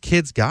what the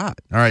kid's got.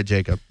 All right,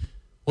 Jacob.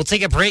 We'll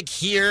take a break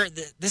here.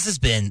 This has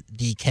been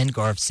the Ken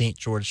Garff St.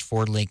 George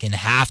Ford Lincoln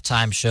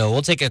halftime show.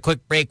 We'll take a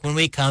quick break. When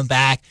we come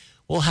back,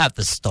 we'll have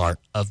the start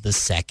of the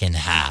second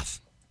half.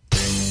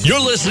 You're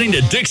listening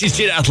to Dixie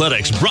State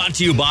Athletics, brought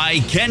to you by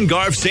Ken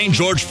Garff St.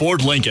 George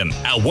Ford Lincoln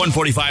at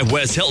 145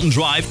 West Hilton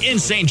Drive in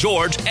St.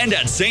 George and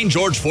at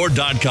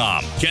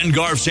stgeorgeford.com. Ken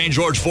Garff St.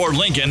 George Ford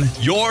Lincoln,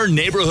 your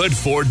neighborhood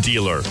Ford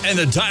dealer, and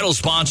the title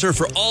sponsor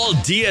for all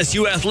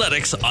DSU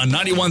athletics on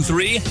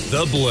 91.3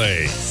 The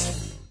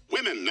Blaze.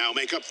 Women now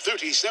make up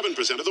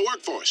 37% of the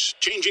workforce,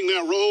 changing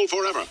their role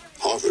forever.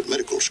 Harvard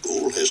Medical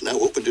School has now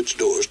opened its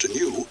doors to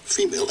new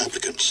female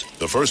applicants.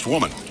 The first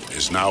woman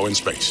is now in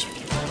space.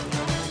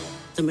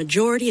 The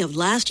majority of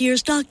last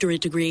year's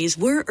doctorate degrees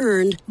were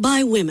earned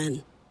by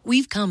women.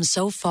 We've come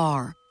so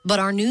far, but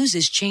our news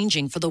is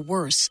changing for the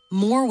worse.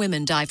 More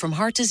women die from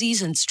heart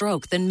disease and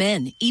stroke than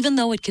men, even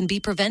though it can be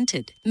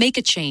prevented. Make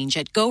a change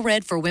at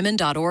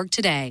GoRedForWomen.org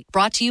today.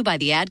 Brought to you by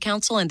the Ad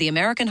Council and the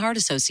American Heart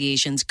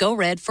Association's Go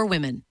Red for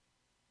Women.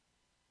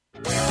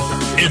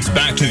 It's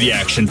back to the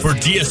action for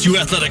DSU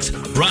Athletics,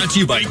 brought to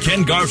you by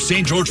Ken Garff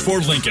St. George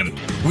Ford Lincoln.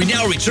 We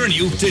now return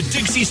you to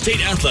Dixie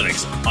State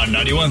Athletics on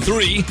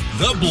 91.3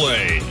 The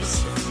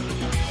Blaze.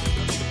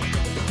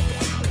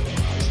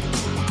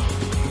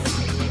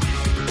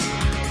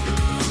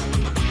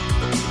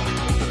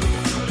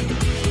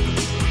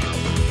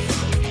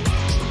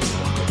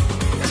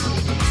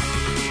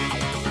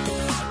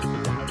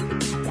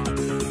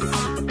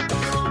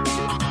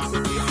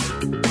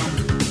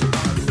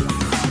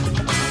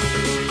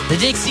 The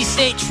Dixie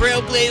State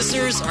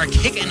Trailblazers are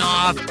kicking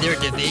off their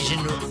Division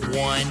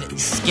I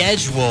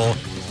schedule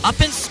up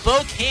in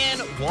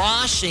Spokane,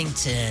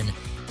 Washington.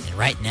 And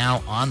right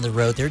now on the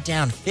road, they're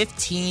down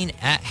 15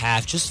 at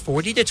half, just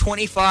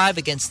 40-25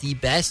 against the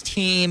best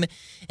team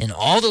in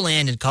all the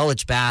land in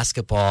college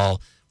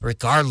basketball,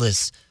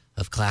 regardless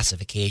of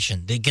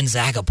classification. The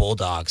Gonzaga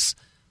Bulldogs,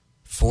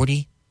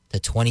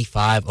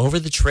 40-25 over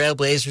the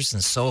Trailblazers,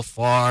 and so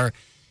far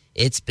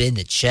it's been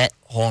the Chet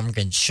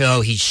Holmgren show.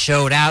 He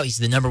showed out. He's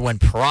the number 1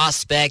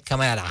 prospect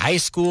coming out of high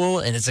school,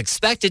 and is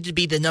expected to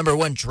be the number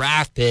 1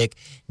 draft pick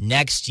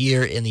next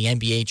year in the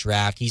NBA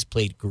draft. He's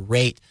played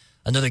great.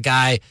 Another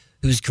guy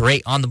who's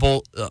great on the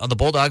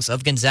Bulldogs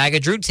of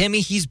Gonzaga, Drew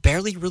Timme. He's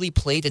barely really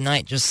played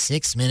tonight, just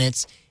 6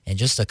 minutes and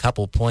just a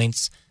couple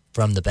points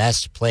from the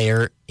best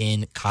player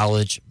in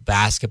college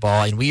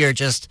basketball. And we are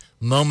just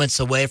moments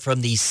away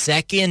from the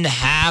second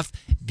half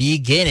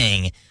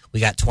beginning. We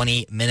got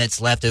 20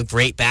 minutes left of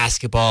great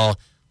basketball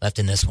left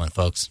in this one,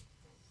 folks.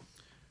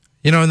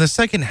 You know, in the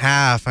second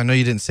half, I know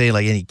you didn't say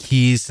like any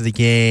keys to the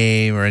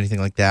game or anything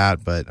like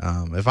that, but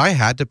if I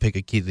had to pick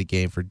a key to the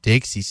game for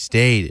Dixie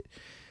State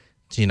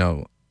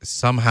to,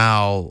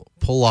 somehow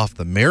pull off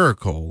the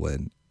miracle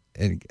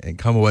and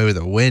come away with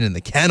a win in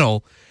the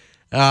kennel,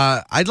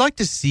 I'd like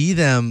to see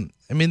them.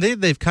 I mean,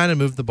 they've kind of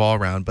moved the ball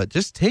around, but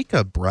just take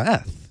a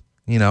breath,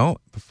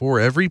 before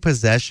every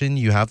possession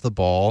you have the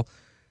ball,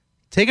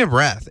 take a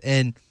breath.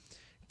 And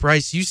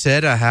Bryce, you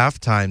said at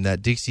halftime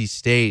that Dixie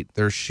State,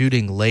 they're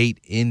shooting late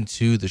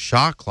into the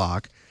shot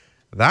clock.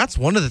 That's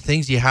one of the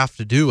things you have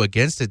to do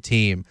against a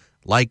team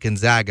like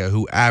Gonzaga,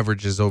 who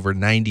averages over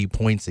 90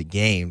 points a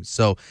game.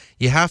 So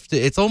you have to,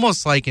 it's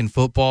almost like in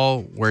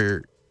football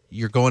where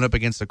you're going up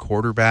against a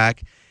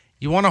quarterback.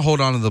 You want to hold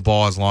on to the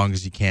ball as long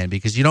as you can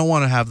because you don't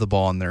want to have the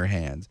ball in their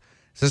hands.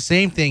 It's the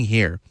same thing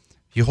here.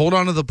 You hold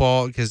on to the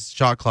ball because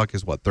shot clock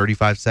is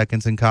 35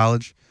 seconds in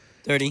college?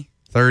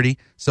 30.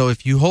 So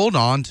if you hold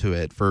on to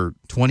it for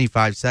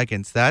 25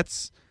 seconds,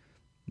 that's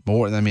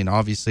more. I mean,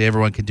 obviously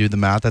everyone can do the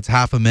math. That's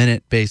half a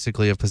minute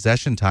basically of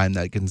possession time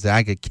that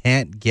Gonzaga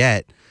can't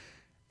get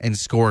and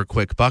score a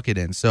quick bucket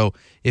in. So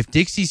if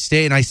Dixie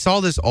State, and I saw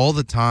this all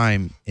the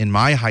time in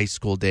my high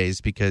school days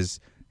because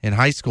in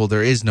high school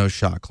there is no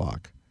shot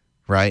clock,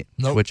 right?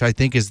 Nope. Which I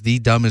think is the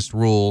dumbest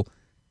rule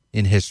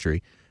in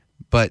history.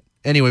 But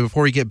anyway,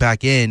 before we get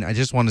back in, I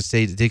just want to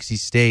say that Dixie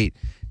State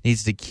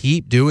needs to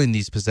keep doing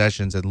these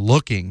possessions and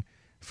looking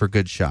for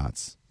good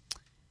shots.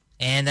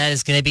 And that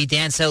is going to be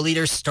Dancel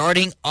Leader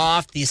starting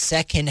off the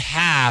second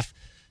half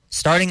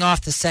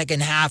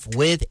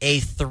with a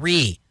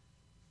 3.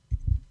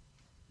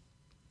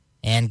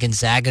 And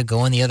Gonzaga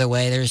going the other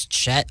way. There's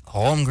Chet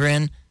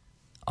Holmgren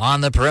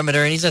on the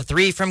perimeter, and he's a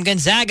 3 from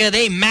Gonzaga.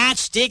 They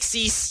match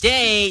Dixie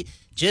State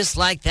just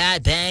like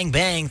that. Bang,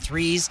 bang,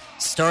 threes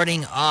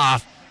starting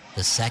off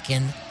the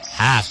second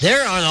half.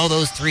 There are all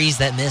those threes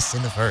that missed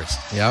in the first.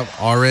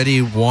 Yep,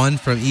 already 1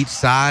 from each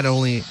side,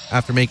 only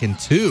after making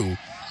 2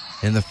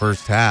 in the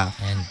first half.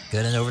 And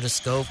Gooden over to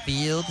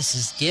Schofield. This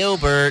is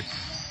Gilbert.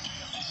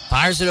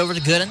 Fires it over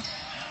to Gooden.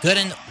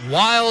 Gooden,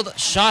 wild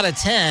shot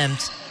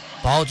attempt.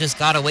 Ball just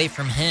got away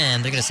from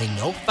him. They're going to say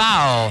no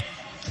foul.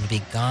 Going to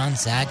be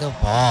Gonzaga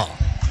ball.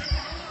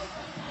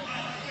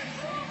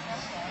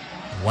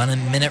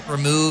 1 minute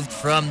removed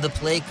from the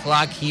play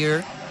clock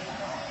here.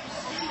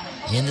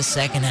 In the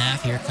second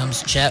half, here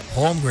comes Chet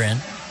Holmgren.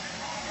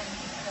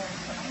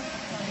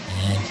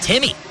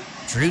 And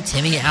Drew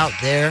Timmy out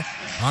there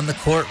on the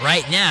court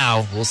right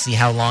now. We'll see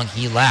how long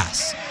he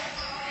lasts.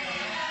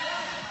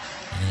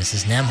 And this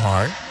is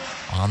Nemhard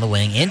on the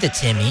wing into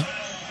Timmy.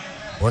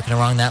 Working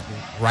around that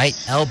right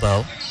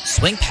elbow.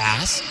 Swing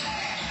pass.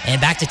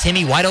 And back to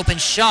Timmy. Wide open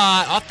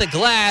shot. Off the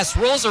glass.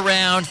 Rolls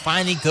around.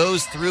 Finally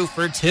goes through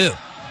for 2.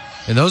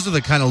 And those are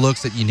the kind of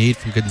looks that you need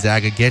from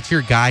Gonzaga. Get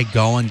your guy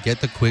going.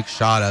 Get the quick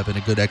shot up and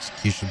a good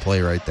execution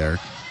play right there.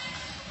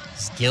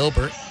 It's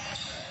Gilbert.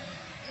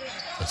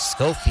 So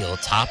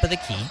Schofield, top of the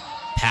key.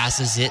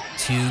 Passes it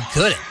to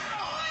Gooden.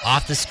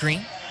 Off the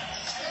screen.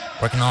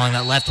 Working along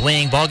that left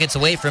wing. Ball gets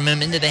away from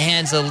him into the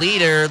hands of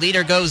Leader.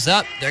 Leader goes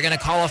up. They're going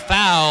to call a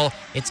foul.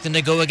 It's going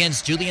to go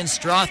against Julian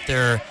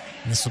Strother.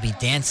 And this will be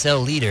Dancel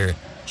Leader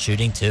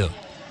shooting 2.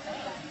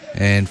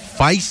 And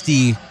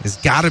feisty has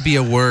got to be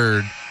a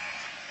word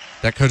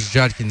that Coach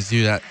Judkins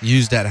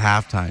used at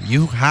halftime.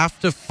 You have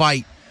to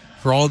fight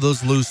for all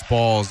those loose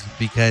balls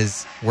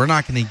because we're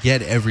not going to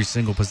get every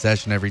single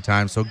possession every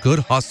time. So good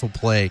hustle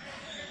play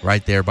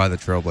right there by the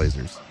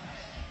Trailblazers.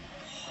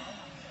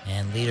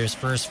 And Leader's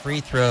first free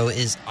throw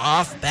is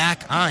off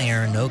back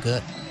iron. No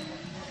good.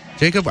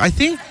 Jacob, I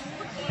think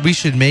we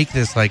should make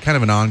this like kind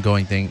of an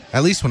ongoing thing,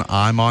 at least when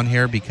I'm on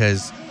here,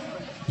 because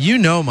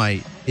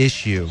my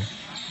issue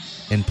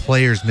in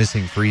players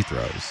missing free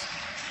throws.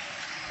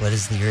 What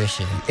is your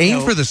issue?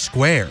 Aim for the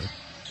square.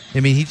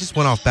 I mean, he just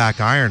went off back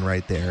iron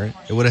right there.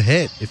 It would have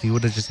hit if he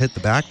would have just hit the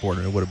backboard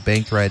and it would have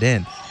banked right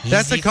in.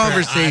 That's a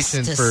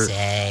conversation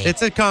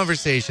it's a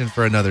conversation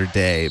for another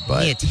day.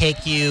 But we need to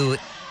take you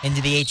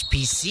into the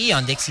HPC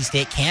on Dixie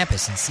State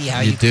campus and see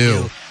how you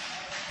do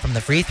from the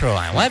free throw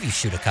line. We'll have you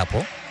shoot a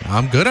couple.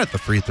 I'm good at the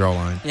free throw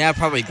line. Yeah,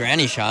 probably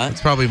granny shot.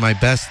 It's probably my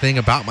best thing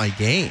about my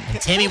game. And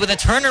Timmy with a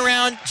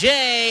turnaround.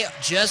 Jay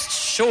just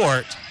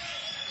short.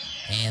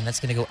 And that's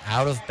going to go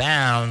out of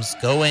bounds,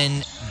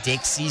 going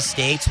Dixie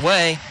State's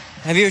way.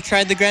 Have you ever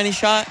tried the granny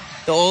shot?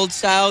 The old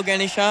style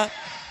granny shot?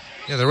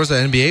 Yeah, there was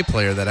an NBA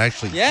player that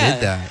actually did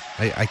that.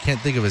 I can't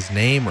think of his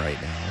name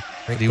right now.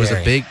 But he was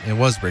it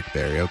was Rick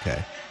Barry,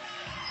 okay.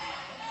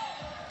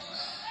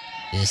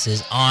 This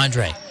is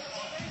Andre.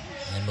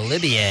 And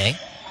Malibier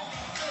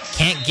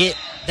can't get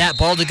that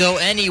ball to go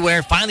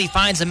anywhere. Finally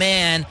finds a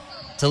man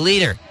to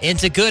Leader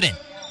into Gooden.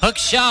 Hook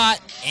shot,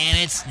 and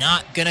it's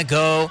not going to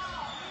go.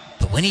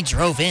 But when he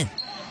drove in,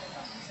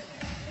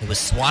 it was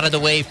swatted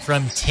away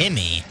from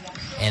Timmy,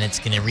 and it's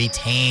going to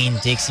retain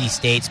Dixie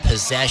State's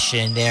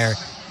possession there.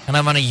 Kind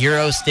of on a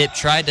Euro step,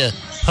 tried to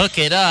hook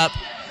it up,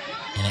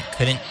 and it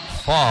couldn't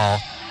fall.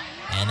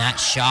 And that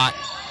shot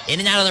in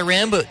and out of the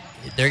rim, but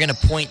they're going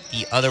to point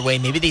the other way.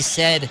 Maybe they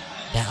said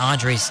that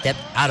Andre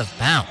stepped out of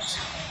bounds.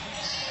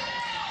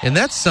 And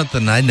that's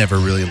something I never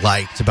really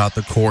liked about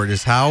the court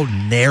is how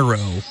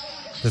narrow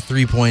the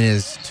three-point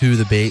is to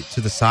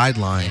the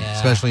sideline,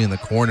 especially in the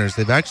corners.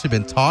 They've actually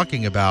been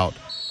talking about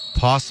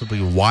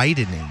possibly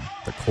widening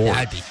the court.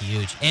 That'd be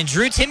huge. And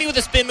Drew Timme with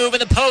a spin move in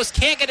the post.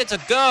 Can't get it to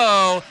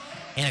go.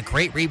 And a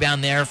great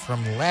rebound there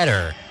from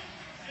Letter.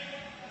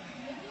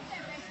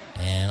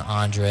 And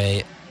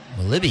Andre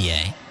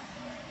Malibier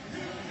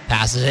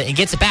passes it and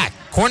gets it back.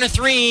 Corner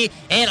three,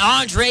 and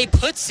Andre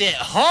puts it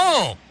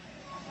home.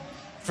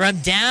 From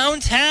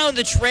downtown,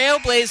 the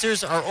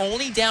Trailblazers are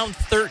only down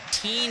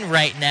 13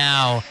 right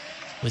now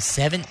with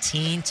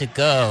 17 to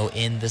go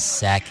in the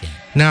second.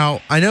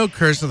 Now, I know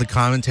curse of the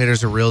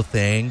commentators are a real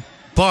thing,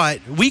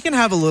 but we can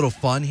have a little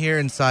fun here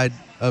inside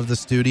of the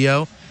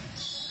studio.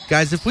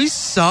 Guys, if we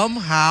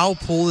somehow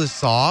pull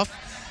this off,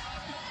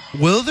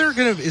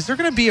 is there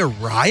gonna be a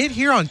riot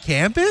here on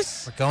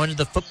campus? We're going to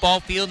the football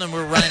field and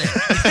we're running.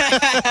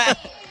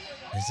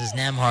 This is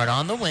Nembhard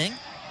on the wing.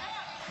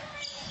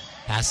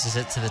 Passes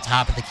it to the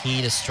top of the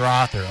key to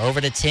Strother.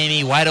 Over to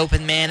Timme. Wide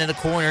open man in the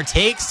corner.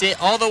 Takes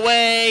it all the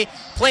way.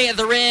 Play at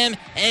the rim.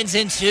 Ends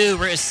in two.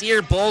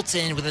 Rasir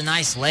Bolton with a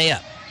nice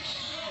layup.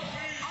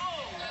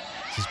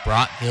 He's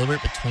brought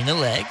Gilbert between the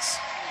legs.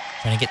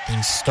 Trying to get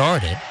things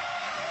started.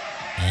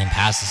 And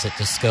passes it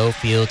to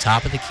Schofield.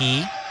 Top of the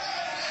key.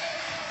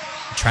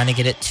 Trying to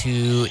get it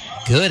to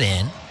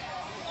Gooden.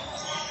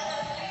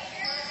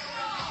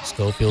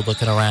 Schofield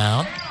looking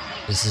around.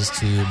 This is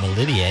to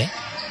Malibier.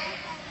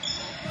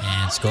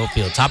 And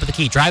Schofield, top of the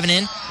key, driving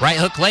in, right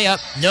hook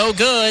layup, no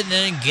good, and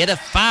then get a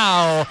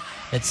foul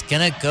that's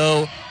going to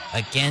go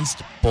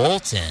against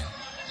Bolton.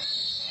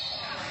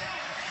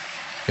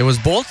 It was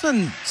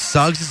Bolton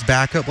Suggs'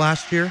 backup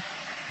last year?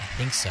 I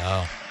think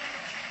so.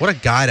 What a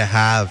guy to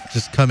have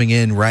just coming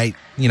in right,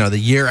 the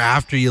year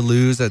after you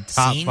lose at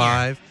top Senior.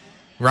 5,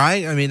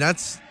 right? I mean,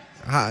 that's,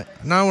 I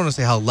don't want to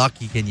say how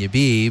lucky can you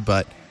be,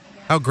 but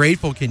how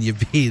grateful can you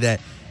be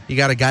that you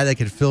got a guy that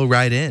can fill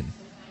right in.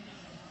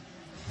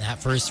 That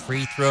first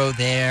free throw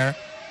there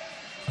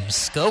from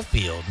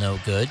Schofield, no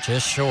good,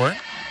 just short.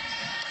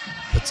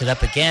 Puts it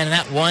up again, and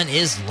that one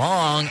is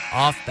long,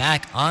 off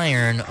back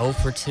iron, 0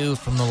 for 2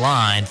 from the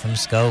line from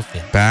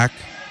Schofield. Back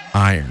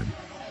iron.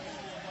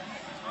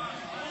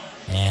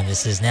 And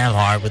this is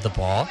Nembhard with the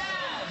ball.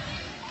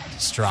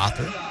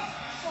 Strother.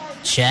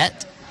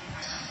 Chet.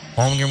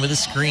 Holmgren with a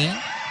screen.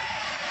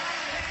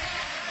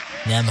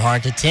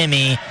 Nembhard to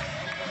Timme.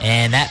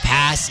 And that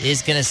pass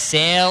is going to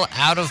sail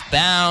out of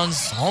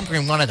bounds.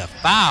 Holmgren wanted a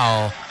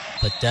foul,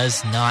 but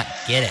does not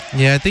get it.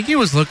 Yeah, I think he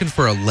was looking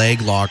for a leg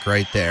lock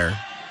right there.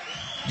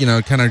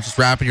 Kind of just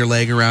wrapping your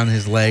leg around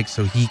his leg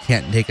so he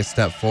can't take a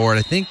step forward.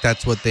 I think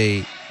that's what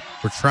they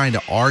were trying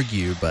to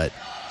argue, but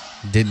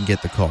didn't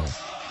get the call.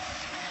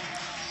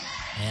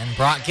 And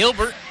Brock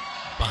Gilbert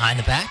behind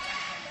the back.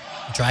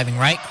 Driving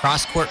right,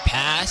 cross-court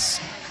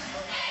pass.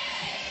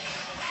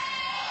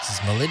 This is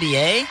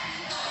Malibier.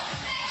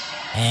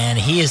 And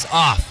he is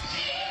off.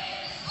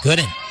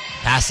 Gooden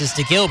passes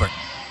to Gilbert.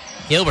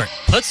 Gilbert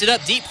puts it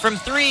up deep from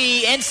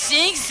 3 and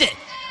sinks it.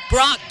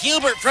 Brock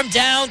Gilbert from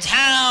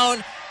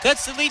downtown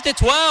cuts the lead to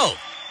 12.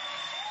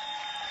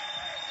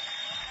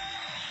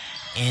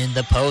 In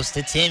the post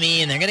to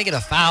Timme, and they're going to get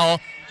a foul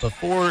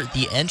before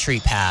the entry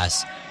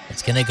pass.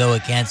 It's going to go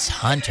against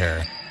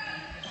Hunter.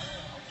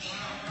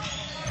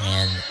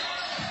 And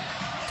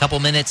a couple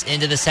minutes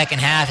into the second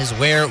half is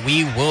where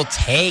we will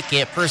take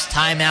it. First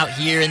time out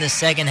here in the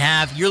second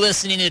half. You're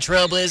listening to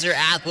Trailblazer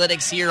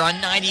Athletics here on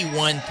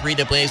 91.3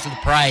 to Blaze with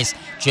Price,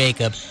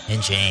 Jacob,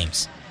 and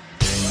James.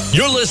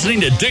 You're listening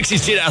to Dixie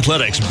State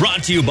Athletics,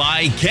 brought to you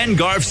by Ken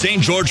Garff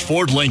St. George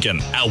Ford Lincoln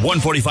at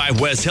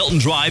 145 West Hilton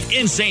Drive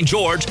in St.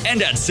 George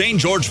and at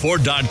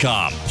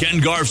stgeorgeford.com. Ken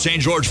Garff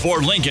St. George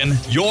Ford Lincoln,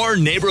 your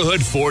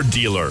neighborhood Ford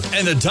dealer,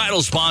 and the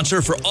title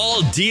sponsor for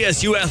all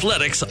DSU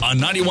athletics on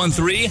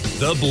 91.3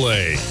 The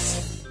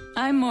Blaze.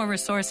 I'm more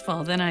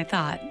resourceful than I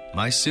thought.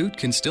 My suit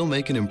can still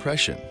make an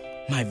impression.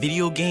 My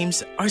video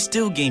games are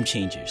still game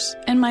changers.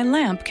 And my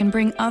lamp can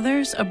bring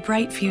others a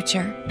bright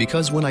future.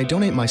 Because when I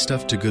donate my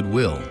stuff to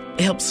Goodwill,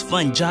 it helps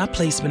fund job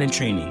placement and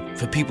training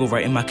for people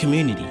right in my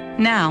community.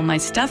 Now my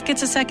stuff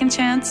gets a second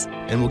chance.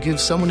 And will give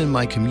someone in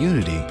my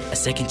community a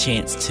second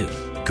chance too.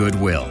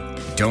 Goodwill.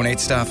 Donate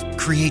stuff,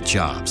 create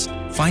jobs.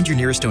 Find your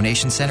nearest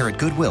donation center at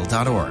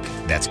goodwill.org.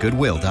 That's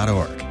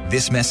goodwill.org.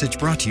 This message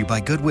brought to you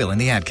by Goodwill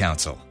and the Ad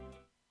Council.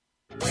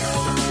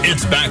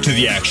 It's back to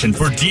the action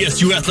for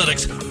DSU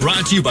Athletics,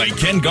 brought to you by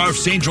Ken Garff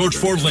St. George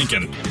Ford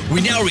Lincoln.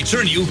 We now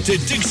return you to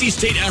Dixie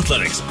State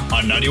Athletics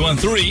on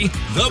 91.3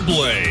 The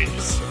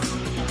Blaze.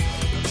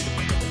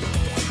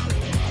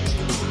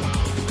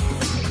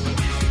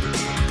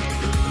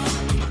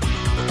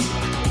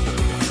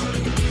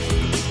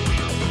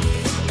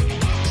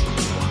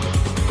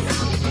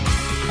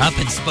 Up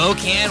in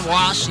Spokane,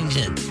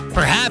 Washington,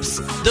 perhaps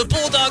the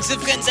Bulldogs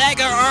of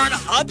Gonzaga are on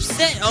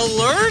upset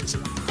alert?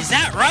 Is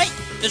that right?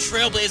 The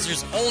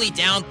Trailblazers only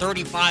down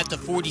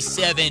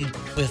 35-47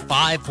 with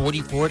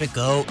 5:44 to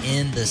go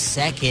in the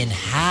second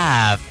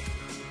half.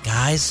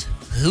 Guys,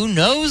 who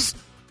knows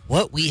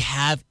what we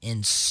have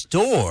in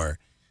store.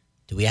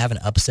 Do we have an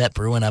upset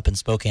brewing up in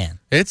Spokane?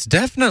 It's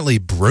definitely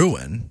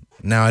brewing.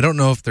 Now, I don't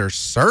know if they're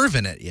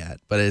serving it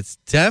yet, but it's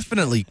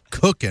definitely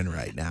cooking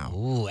right now.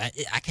 Ooh,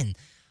 I can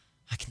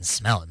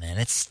smell it, man.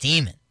 It's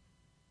steaming.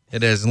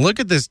 It is. And look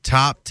at this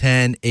top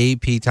 10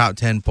 AP top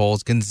 10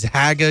 polls.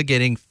 Gonzaga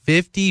getting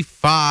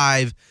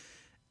 55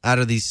 out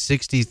of these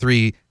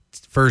 63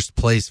 first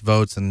place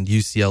votes, and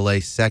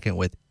UCLA second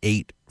with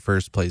 8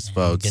 first place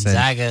votes.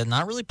 Gonzaga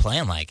not really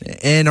playing like it.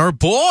 And our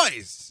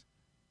boys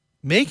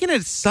making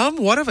it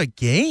somewhat of a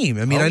game.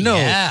 I mean, I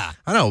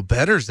know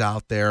bettors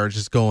out there are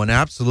just going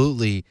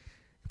absolutely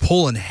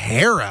pulling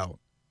hair out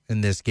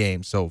in this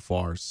game so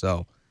far.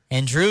 So,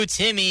 and Drew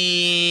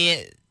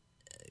Timme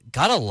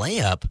got a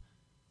layup,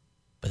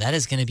 but that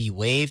is going to be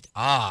waved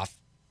off.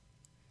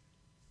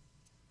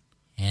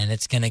 And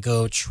it's going to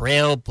go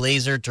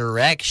Trailblazer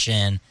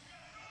direction.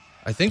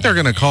 I think they're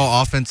going to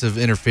call offensive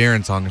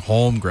interference on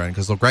Holmgren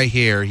because look right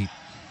here.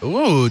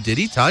 Did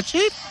he touch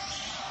it?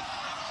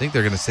 I think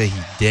they're going to say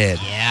he did.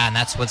 Yeah, and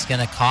that's what's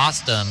going to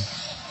cost them.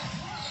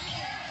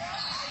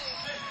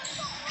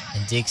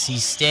 And Dixie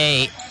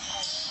State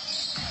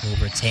will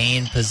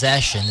retain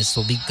possession. This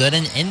will be good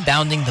in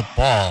inbounding the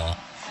ball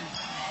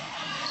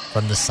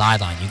from the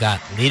sideline. You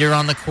got Leader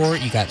on the court.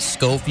 You got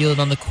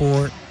Schofield on the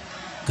court.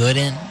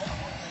 Gooden,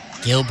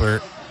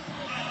 Gilbert.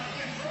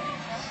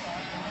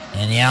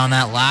 And on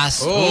that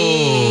last...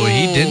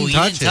 he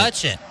didn't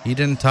touch it. He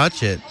didn't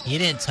touch it. He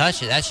didn't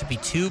touch it. That should be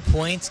 2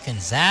 points,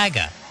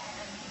 Gonzaga.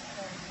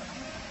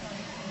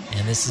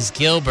 And this is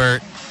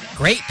Gilbert.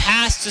 Great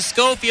pass to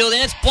Schofield,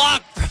 and it's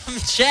blocked from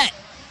Chet.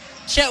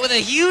 Chet with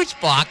a huge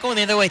block going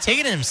the other way,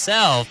 taking it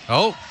himself.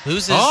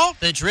 Loses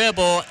the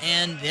dribble,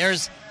 and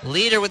there's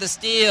Leader with a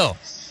steal.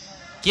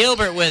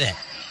 Gilbert with it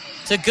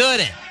to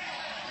Gooden.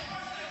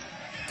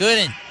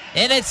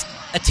 And it's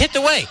a tipped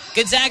away.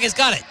 Gonzaga's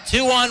got it.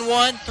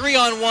 2-on-1,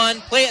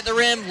 3-on-1, play at the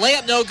rim,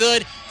 layup no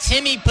good.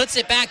 Timme puts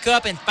it back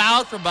up and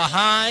fouled from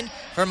behind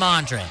for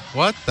Mondre.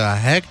 What the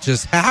heck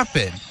just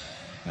happened?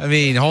 I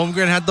mean,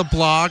 Holmgren had the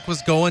block,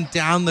 was going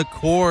down the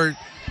court,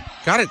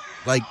 got it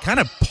kind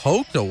of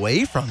poked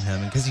away from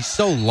him because he's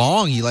so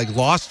long, he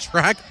lost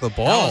track of the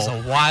ball. That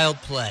was a wild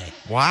play.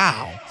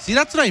 Wow. See,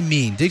 that's what I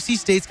mean. Dixie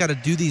State's got to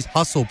do these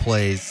hustle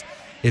plays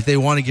if they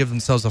want to give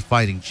themselves a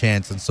fighting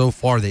chance, and so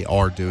far they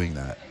are doing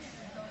that.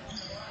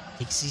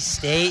 Dixie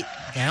State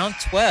down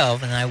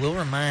 12, and I will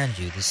remind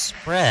you, the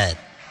spread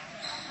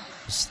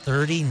was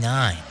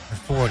 39 or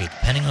 40,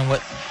 depending on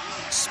what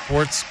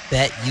sports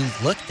bet you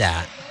looked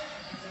at.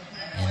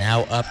 And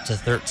now up to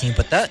 13.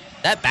 But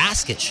that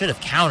basket should have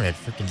counted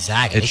for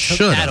Gonzaga. They took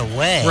that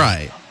away.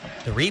 Right.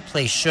 The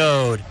replay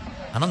showed,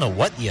 I don't know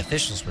what the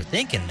officials were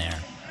thinking there,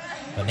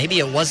 but maybe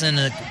it wasn't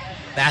a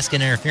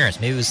basket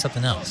interference. Maybe it was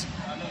something else.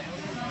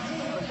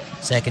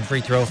 Second free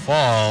throw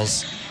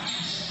falls.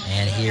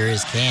 And here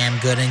is Cam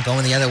Gooden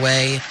going the other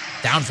way.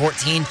 Down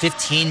 14,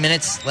 15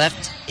 minutes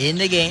left in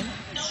the game.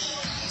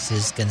 This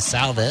is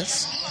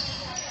Gonsalves.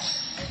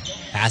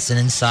 Passing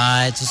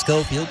inside to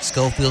Schofield.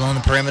 Schofield on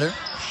the perimeter.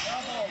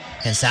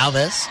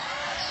 Gonsalves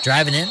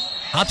driving in.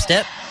 Hop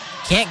step.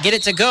 Can't get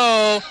it to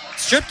go.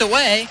 Stripped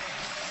away.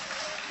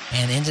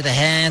 And into the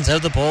hands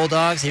of the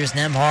Bulldogs. Here's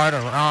Nembhard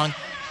wrong.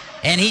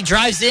 And he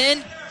drives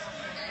in.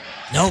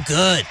 No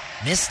good.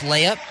 Missed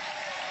layup.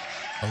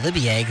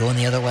 Olivier going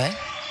the other way.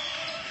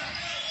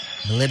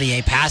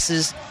 Olivier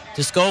passes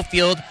to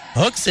Schofield.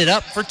 Hooks it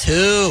up for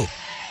 2.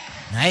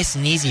 Nice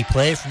and easy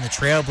play from the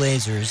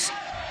Trailblazers.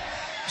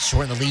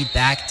 Shorten the lead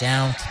back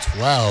down to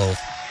 12.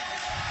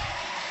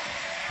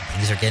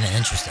 Things are getting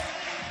interesting.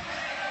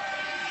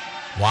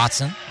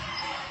 Watson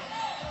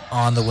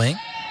on the wing.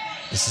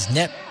 This is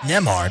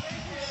Nembhard.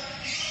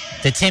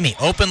 To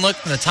Timme. Open look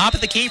from the top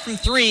of the key from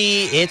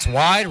 3. It's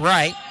wide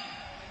right.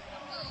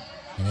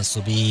 And this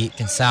will be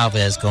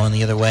Gonsalves going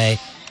the other way.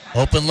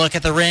 Open look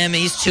at the rim.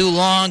 He's too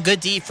long. Good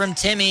D from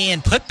Timme.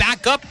 And put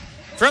back up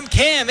from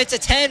Cam. It's a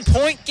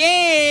 10-point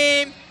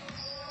game.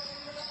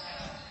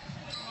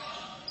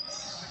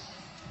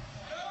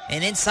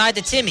 And inside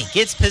to Timme.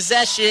 Gets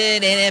possession,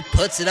 and it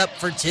puts it up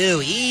for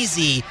 2.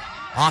 Easy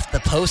off the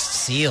post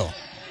seal.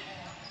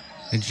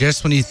 And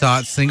just when you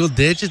thought single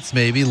digits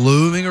maybe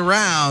looming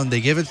around,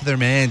 they give it to their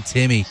man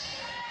Timme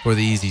for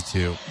the easy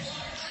 2.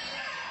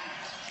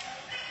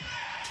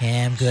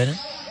 Cam Gooden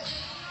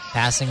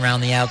passing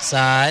around the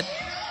outside.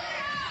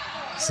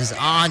 This is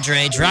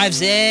Andre.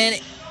 Drives in.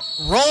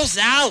 Rolls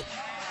out.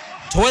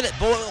 Toilet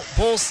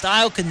bowl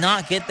style. Could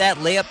not get that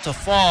layup to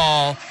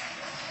fall.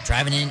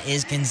 Driving in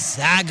is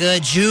Gonzaga.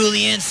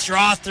 Julian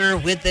Strother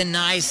with the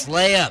nice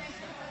layup.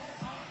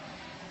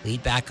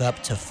 Lead back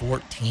up to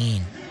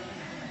 14.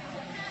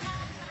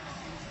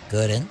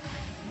 Gooden.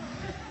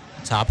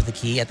 Top of the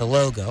key at the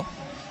logo.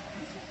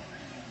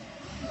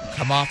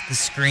 Come off the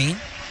screen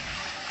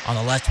on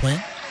the left wing.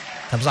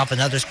 Comes off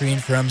another screen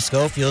from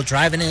Schofield.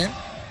 Driving in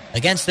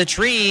against the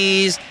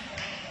trees.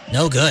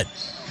 No good.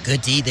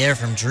 Good D there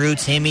from Drew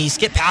Timme.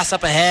 Skip pass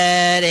up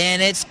ahead,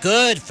 and it's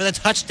good for the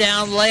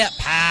touchdown layup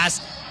pass.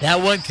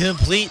 That one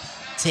complete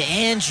to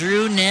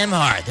Andrew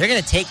Nemhard. They're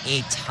going to take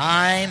a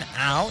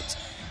timeout,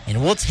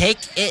 and we'll take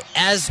it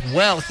as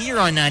well here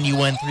on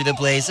 91.3 The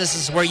Blaze. This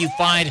is where you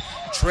find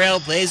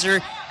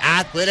Trailblazer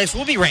Athletics.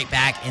 We'll be right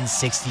back in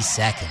 60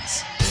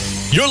 seconds.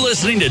 You're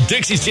listening to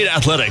Dixie State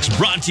Athletics,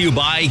 brought to you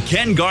by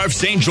Ken Garff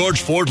St.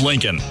 George Ford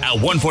Lincoln at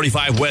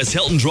 145 West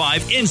Hilton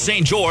Drive in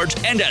St. George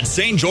and at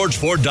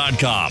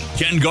stgeorgeford.com.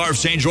 Ken Garff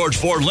St. George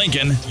Ford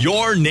Lincoln,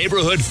 your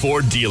neighborhood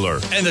Ford dealer,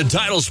 and the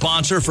title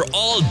sponsor for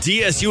all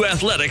DSU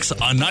athletics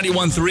on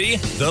 91.3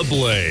 The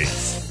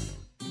Blaze.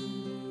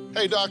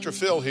 Hey, Dr.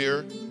 Phil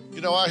here. You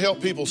know, I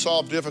help people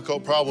solve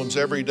difficult problems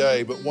every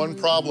day, but one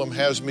problem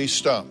has me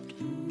stumped: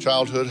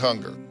 childhood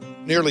hunger.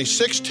 Nearly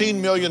 16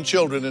 million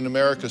children in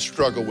America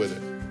struggle with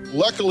it.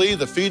 Luckily,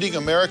 the Feeding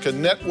America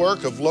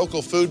network of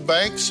local food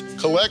banks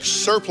collects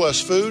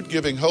surplus food,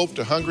 giving hope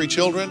to hungry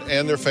children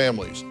and their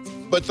families.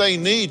 But they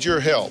need your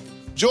help.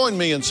 Join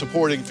me in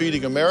supporting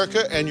Feeding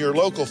America and your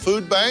local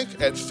food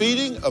bank at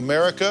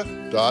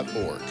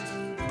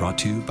feedingamerica.org. Brought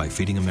to you by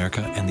Feeding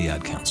America and the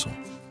Ad Council.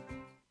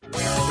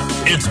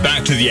 It's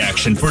back to the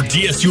action for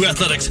DSU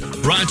Athletics,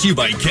 brought to you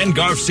by Ken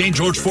Garff St.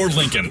 George Ford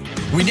Lincoln.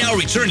 We now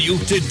return you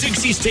to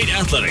Dixie State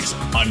Athletics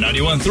on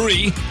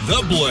 91.3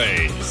 The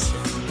Blaze.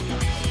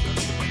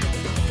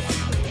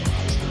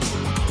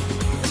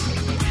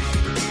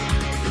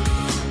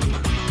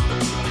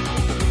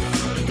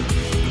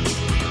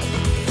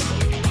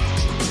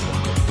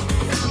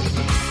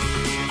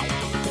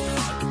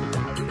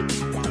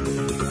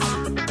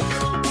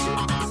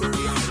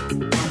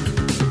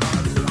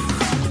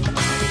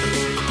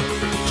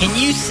 Can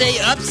you say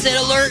upset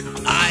alert?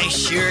 I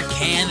sure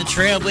can. The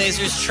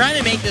Trailblazers trying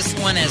to make this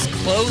one as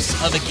close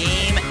of a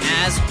game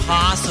as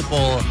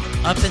possible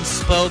up in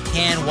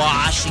Spokane,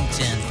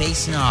 Washington,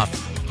 facing off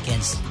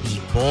against the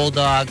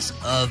Bulldogs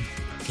of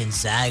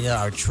Gonzaga.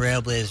 Our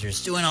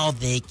Trailblazers doing all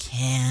they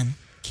can.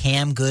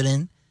 Cam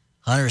Gooden,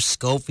 Hunter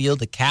Schofield,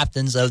 the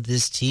captains of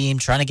this team,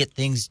 trying to get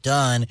things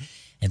done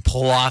and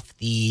pull off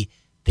the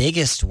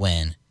biggest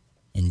win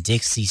in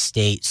Dixie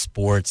State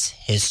sports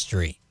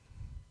history.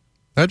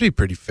 That'd be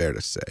pretty fair to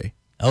say.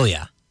 Oh,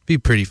 yeah. Be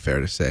pretty fair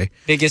to say.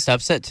 Biggest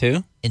upset,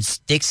 too? In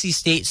Dixie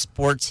State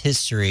sports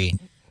history,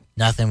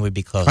 nothing would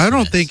be close. I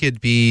don't think it'd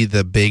be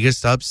the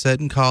biggest upset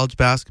in college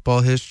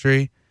basketball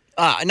history.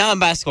 Not in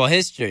basketball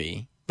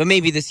history, but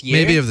maybe this year.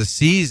 Maybe of the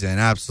season,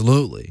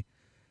 absolutely.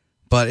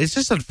 But it's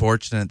just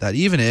unfortunate that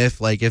even if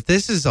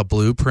this is a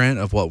blueprint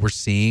of what we're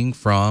seeing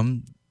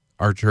from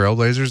our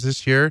Trailblazers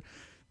this year,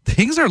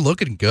 things are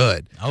looking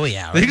good. Oh,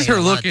 yeah. Things are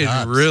looking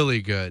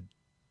really good.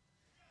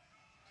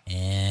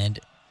 And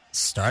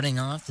starting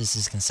off, this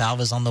is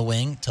Gonsalves on the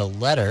wing to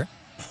Letter.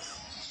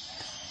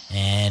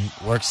 And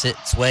works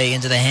its way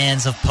into the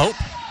hands of Pope.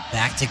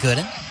 Back to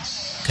Gooden.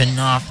 Gooden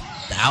off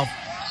the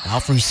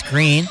Alfrey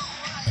screen.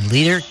 And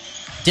Leader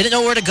didn't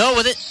know where to go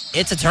with it.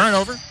 It's a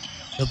turnover.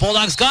 The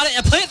Bulldogs got it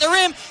and played at the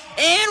rim.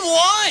 And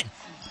won!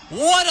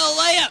 What a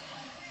layup!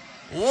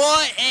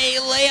 What a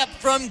layup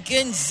from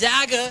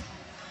Gonzaga.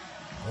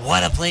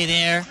 What a play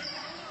there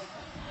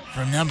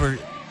from number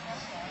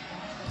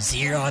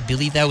 0. I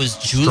believe that was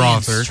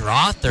Julian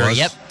Strother.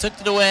 Yep, took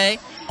it away.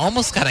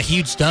 Almost got a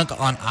huge dunk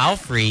on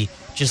Alfrey.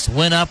 Just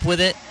went up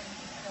with it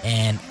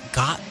and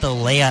got the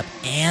layup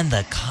and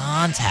the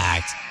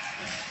contact.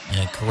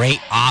 And a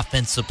great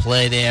offensive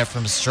play there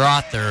from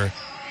Strother,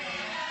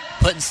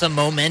 putting some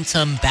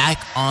momentum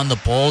back on the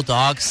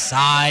Bulldogs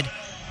side.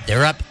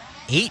 They're up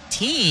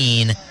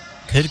 18.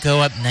 Could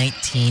go up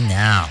 19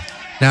 now.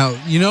 Now,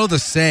 you know the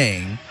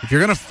saying, if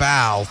you're going to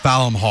foul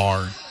them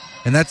hard.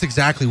 And that's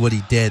exactly what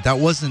he did. That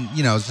wasn't,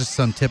 it was just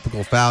some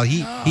typical foul.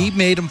 He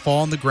made him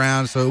fall on the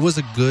ground, so it was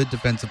a good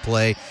defensive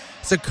play.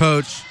 As a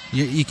coach,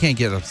 you can't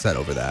get upset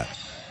over that.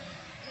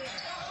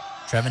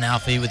 Trevin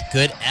Alfrey with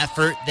good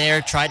effort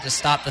there, tried to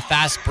stop the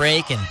fast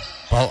break, and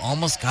ball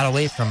almost got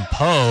away from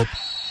Pope.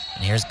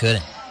 And here's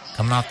Gooden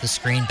coming off the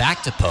screen,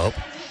 back to Pope.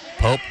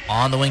 Pope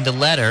on the wing to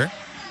Letter,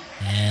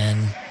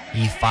 and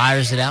he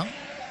fires it out.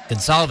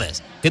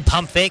 Gonsalves, good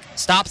pump fake,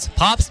 stops,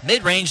 pops,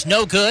 mid-range,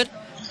 no good.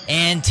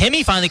 And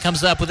Timmy finally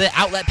comes up with it.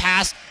 Outlet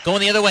pass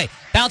going the other way.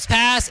 Bounce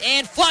pass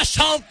and flush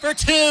home for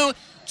 2.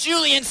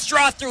 Julian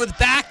Strother with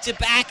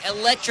back-to-back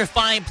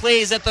electrifying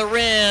plays at the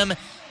rim.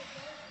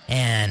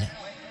 And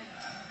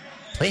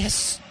play has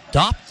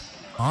stopped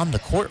on the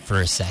court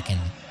for a second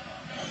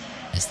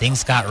as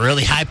things got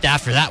really hyped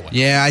after that one.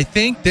 Yeah, I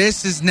think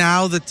this is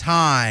now the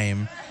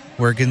time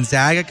where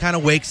Gonzaga kind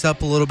of wakes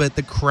up a little bit.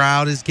 The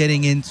crowd is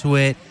getting into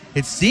it.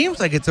 It seems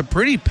like it's a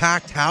pretty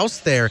packed house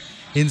there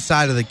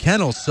inside of the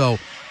kennel. So,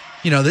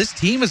 this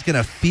team is going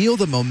to feel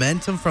the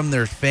momentum from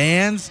their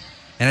fans,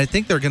 and I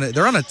think they're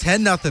on a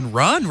 10-0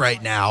 run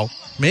right now,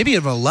 maybe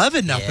an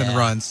 11-0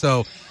 run.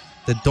 So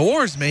the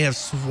doors may have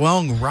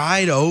swung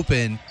right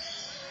open,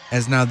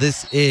 as now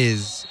this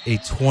is a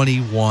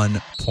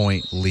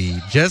 21-point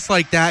lead. Just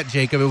like that,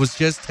 Jacob, it was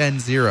just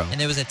 10-0. And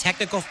there was a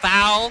technical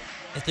foul.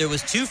 If there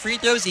was 2 free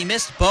throws, he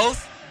missed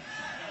both.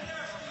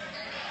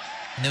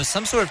 And there was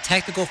some sort of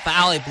technical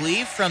foul, I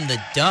believe, from the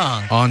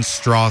dunk. On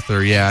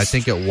Strother, yeah, I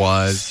think it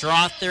was.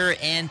 Strother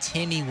and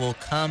Timmy will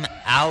come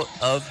out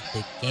of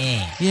the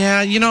game.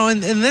 Yeah,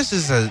 and this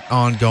is an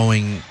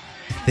ongoing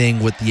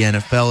thing with the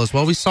NFL as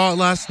well. We saw it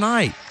last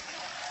night.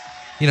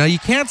 You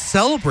can't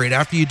celebrate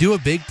after you do a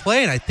big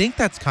play, and I think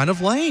that's kind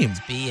of lame.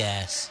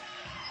 It's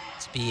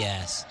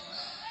BS.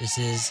 This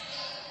is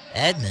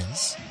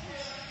Edmonds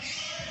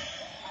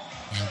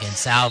and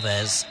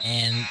Gonsalves,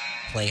 and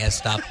play has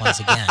stopped once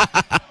again.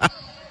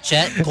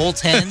 Chet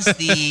goaltends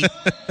the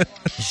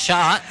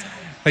shot.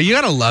 You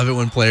gotta love it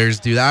when players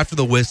do that. After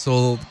the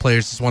whistle, the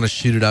players just want to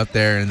shoot it up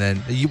there, and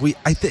then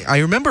I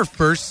remember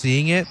first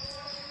seeing it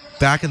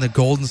back in the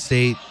Golden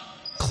State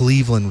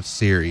Cleveland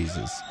series.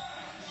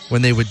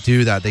 When they would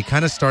do that, they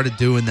kind of started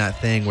doing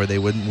that thing where they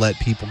wouldn't let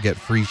people get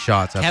free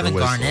shots after Kevin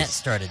whistles. Garnett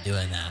started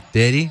doing that.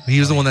 Did he? He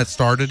was the one that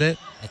started it?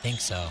 I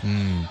think so.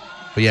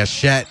 But yeah,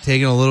 Chet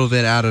taking a little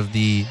bit out of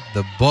the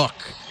book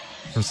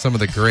from some of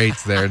the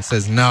greats there and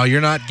says, no,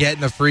 you're not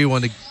getting a free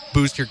one to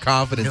boost your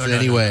confidence in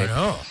any way.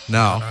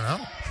 No.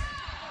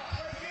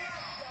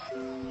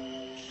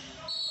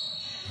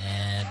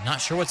 And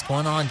not sure what's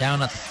going on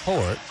down at the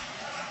court.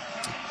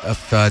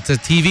 It's a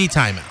TV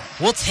timeout.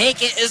 We'll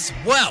take it as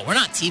well. We're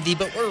not TV,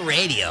 but we're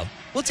radio.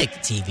 We'll take the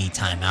TV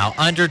timeout.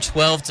 Under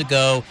 12 to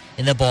go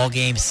in the ball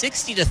game.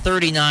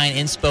 60-39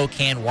 in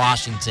Spokane,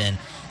 Washington.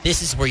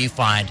 This is where you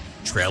find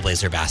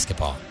Trailblazer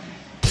basketball.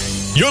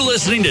 You're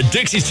listening to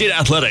Dixie State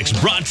Athletics,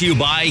 brought to you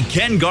by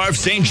Ken Garff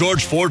St.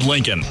 George Ford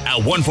Lincoln at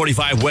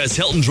 145 West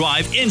Hilton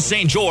Drive in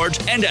St. George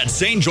and at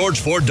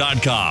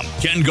stgeorgeford.com.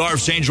 Ken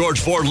Garff St. George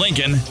Ford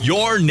Lincoln,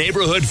 your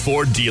neighborhood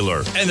Ford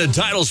dealer, and the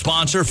title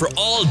sponsor for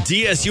all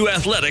DSU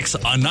athletics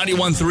on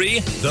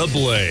 91.3 The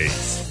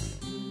Blaze.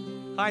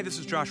 Hi, this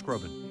is Josh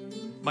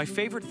Groban. My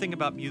favorite thing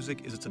about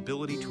music is its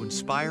ability to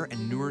inspire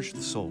and nourish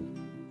the soul.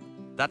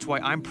 That's why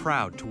I'm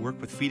proud to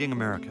work with Feeding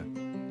America,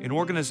 an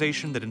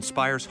organization that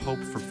inspires hope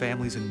for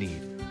families in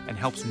need and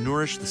helps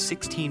nourish the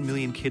 16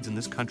 million kids in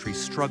this country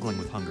struggling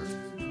with hunger.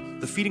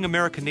 The Feeding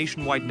America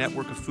nationwide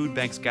network of food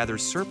banks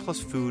gathers surplus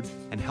food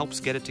and helps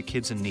get it to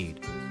kids in need.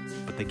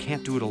 But they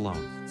can't do it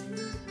alone.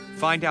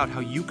 Find out how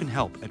you can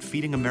help at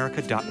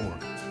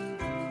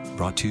feedingamerica.org.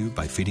 Brought to you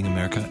by Feeding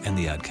America and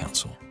the Ad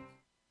Council.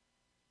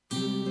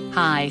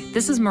 Hi,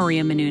 this is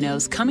Maria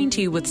Menounos coming to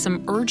you with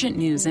some urgent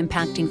news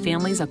impacting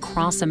families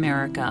across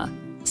America.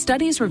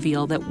 Studies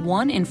reveal that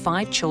 1 in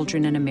 5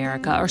 children in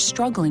America are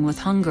struggling with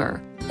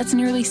hunger. That's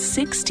nearly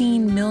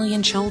 16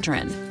 million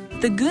children.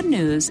 The good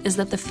news is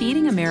that the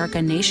Feeding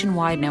America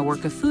nationwide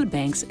network of food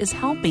banks is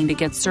helping to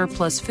get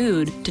surplus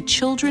food to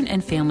children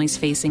and families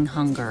facing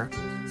hunger.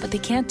 But they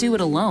can't do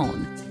it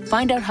alone.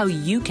 Find out how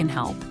you can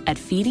help at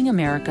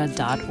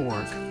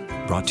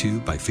feedingamerica.org. Brought to you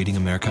by Feeding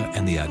America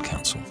and the Ad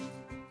Council.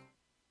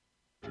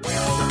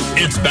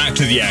 It's back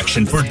to the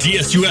action for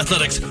DSU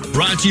Athletics,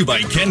 brought to you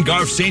by Ken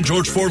Garff St.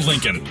 George Ford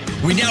Lincoln.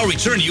 We now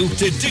return you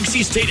to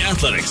Dixie State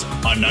Athletics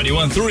on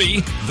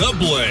 91.3 The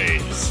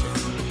Blaze.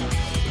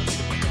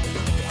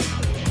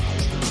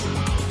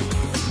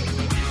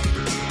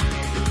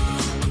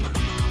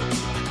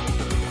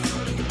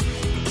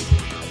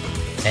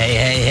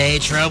 Hey,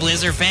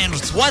 Trailblazer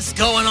fans, what's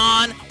going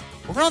on?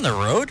 We're on the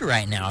road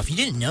right now. If you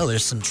didn't know,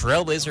 there's some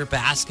Trailblazer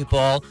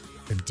basketball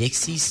from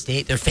Dixie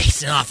State. They're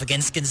facing off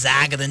against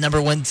Gonzaga, the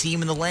number 1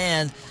 team in the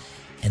land,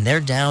 and they're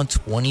down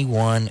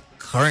 21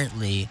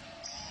 currently,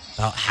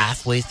 about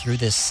halfway through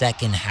this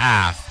second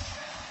half.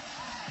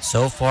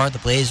 So far, the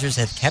Blazers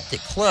have kept it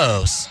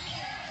close,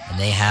 and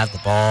they have the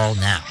ball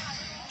now.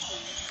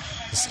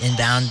 This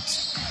inbound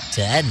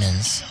to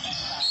Edmonds,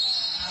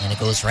 and it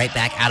goes right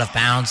back out of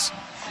bounds,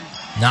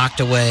 knocked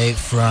away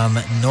from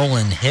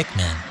Nolan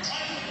Hickman.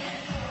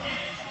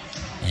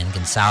 And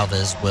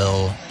Gonsalves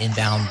will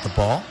inbound the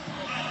ball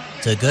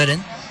to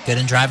Gooden.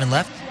 Gooden driving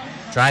left,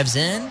 drives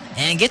in,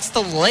 and gets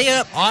the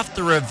layup off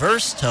the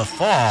reverse to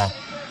fall.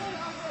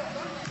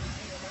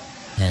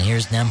 And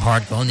here's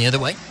Nembhard going the other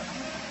way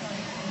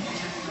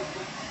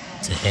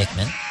to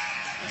Hickman.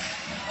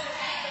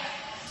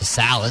 To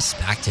Salas,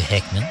 back to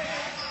Hickman.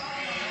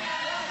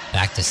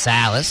 Back to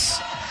Salas.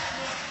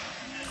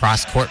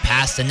 Cross-court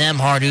pass to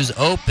Nembhard, who's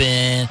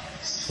open.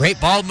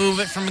 Great ball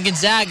movement from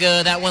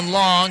Gonzaga. That one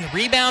long.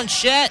 Rebound,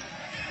 Chet.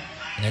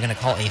 And they're going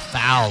to call a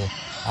foul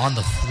on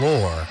the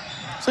floor.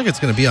 Looks like it's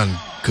going to be on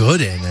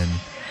Gooden. And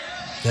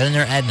Gooden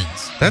or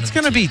Edmonds. That's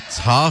going to be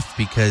tough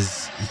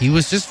because he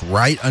was just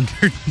right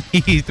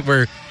underneath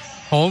where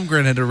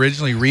Holmgren had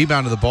originally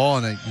rebounded the ball,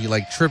 and he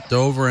tripped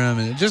over him.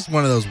 And it's just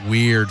one of those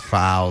weird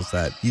fouls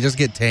that you just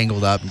get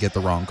tangled up and get the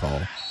wrong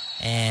call.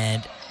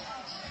 And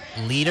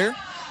leader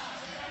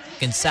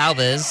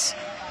Gonsalves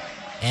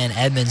and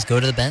Edmonds go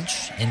to the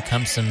bench. In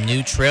comes some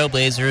new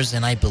Trailblazers,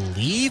 and I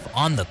believe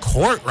on the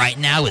court right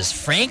now is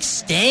Frank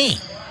Stain.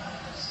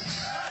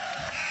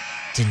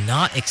 Did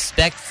not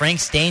expect Frank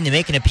Stain to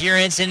make an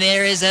appearance, and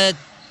there is a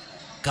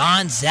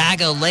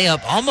Gonzaga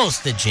layup,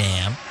 almost a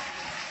jam.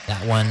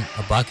 That one,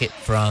 a bucket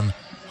from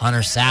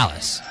Hunter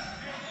Salas.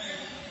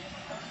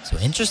 So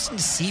interesting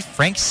to see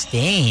Frank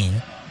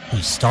Stain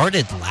who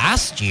started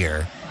last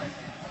year,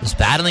 was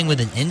battling with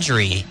an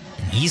injury,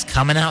 and he's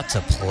coming out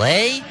to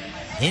play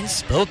in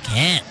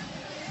Spokane.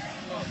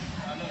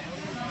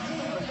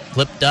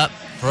 Flipped up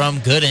from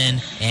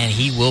Gooden, and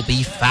he will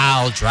be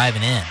fouled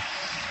driving in.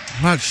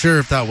 I'm not sure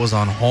if that was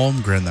on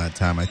Holmgren that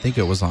time. I think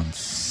it was on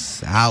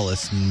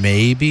Salas.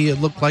 Maybe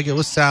it looked like it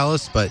was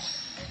Salas, but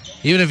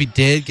even if he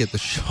did get the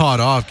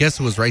shot off, guess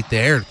who was right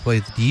there to play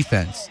the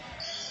defense?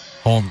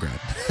 Holmgren.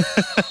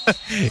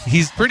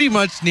 He's pretty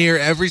much near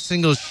every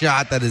single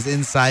shot that is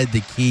inside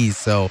the key.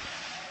 So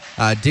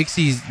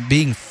Dixie's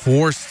being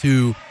forced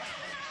to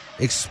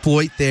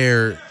exploit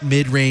their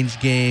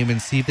mid-range game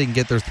and see if they can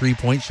get their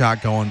three-point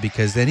shot going,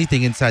 because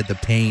anything inside the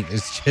paint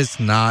is just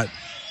not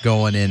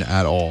going in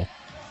at all.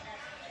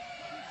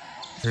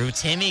 Drew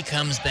Timme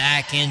comes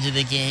back into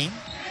the game.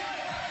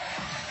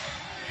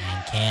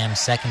 And Cam's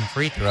second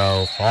free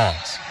throw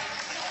falls.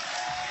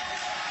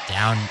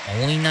 Down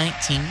only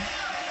 19.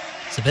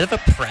 It's a bit of a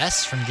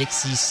press from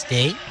Dixie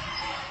State.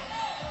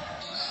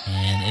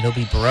 And it'll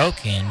be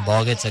broken.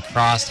 Ball gets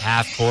across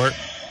half court.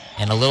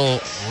 And a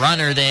little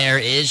runner there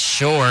is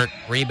short.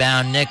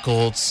 Rebound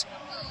Nichols.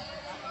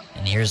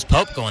 And here's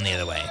Pope going the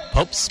other way.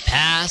 Pope's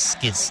pass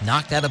gets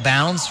knocked out of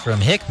bounds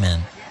from Hickman.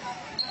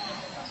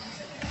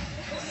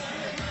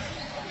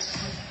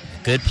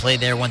 Good play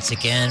there once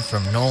again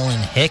from Nolan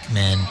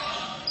Hickman.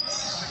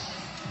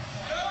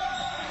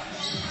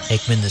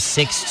 Hickman, the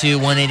 6'2",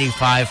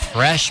 185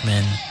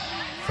 freshman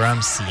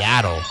from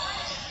Seattle.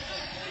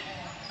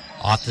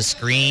 Off the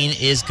screen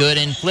is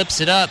Gooden,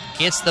 flips it up,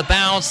 gets the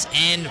bounce,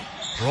 and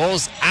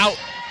rolls out.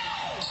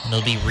 And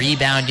it'll be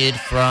rebounded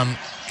from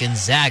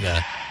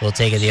Gonzaga. We'll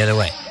take it the other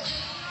way.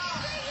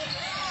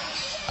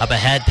 Up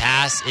ahead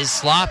pass is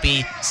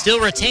sloppy, still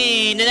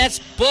retained, and that's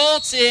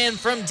Bolton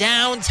from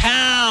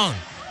downtown.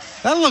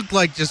 That looked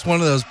like just one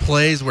of those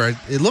plays where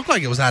it looked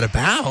like it was out of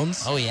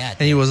bounds. Oh, yeah.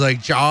 And he was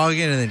like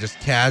jogging and then just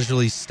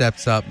casually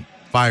steps up,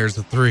 fires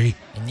a three.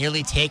 And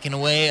nearly taken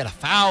away. And a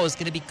foul is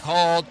going to be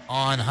called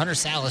on Hunter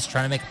Salas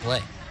trying to make a play.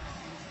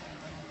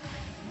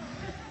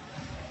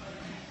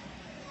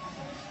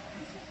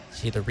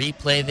 See the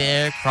replay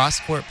there.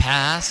 Cross-court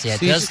pass. Yeah,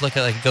 it does look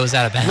like it goes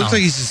out of bounds. Looks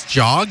like he's just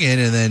jogging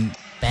and then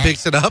Bang.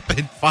 Picks it up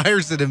and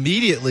fires it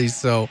immediately.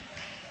 So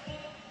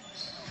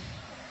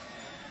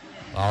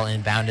ball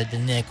inbounded to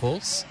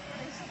Nichols,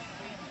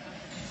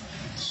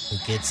 who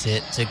gets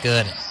it to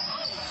Gooden.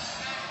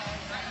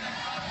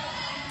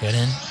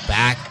 Gooden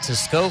back to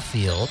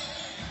Schofield.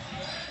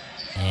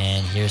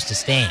 And here's to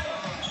Stain.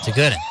 To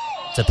Gooden.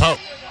 To Pope.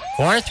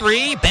 Corner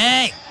three.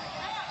 Bang!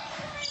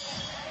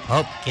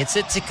 Pope gets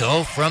it to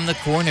go from the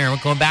corner. We're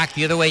going back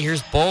the other way.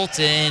 Here's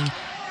Bolton.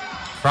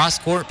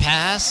 Cross-court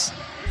pass.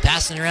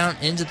 Passing around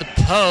into the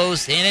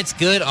post. And it's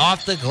good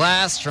off the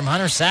glass from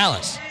Hunter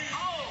Salas.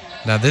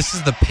 Now, this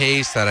is the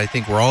pace that I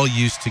think we're all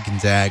used to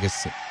Gonzaga,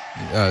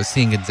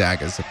 seeing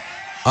Gonzaga's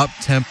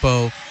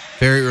up-tempo,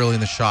 very early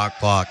in the shot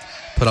clock,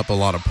 put up a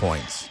lot of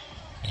points.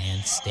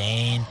 And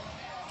Stain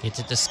gets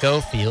it to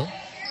Schofield.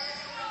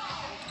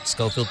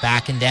 Schofield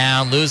backing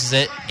down, loses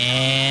it,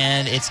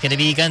 and it's going to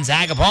be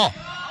Gonzaga ball.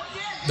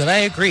 But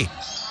I agree.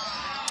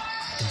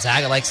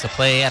 Gonzaga likes to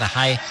play at a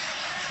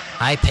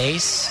high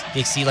pace.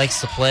 Dixie likes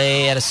to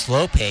play at a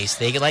slow pace.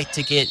 They like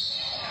to get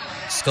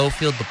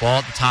Schofield the ball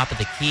at the top of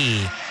the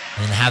key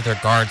and then have their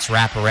guards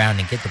wrap around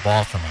and get the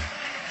ball from him.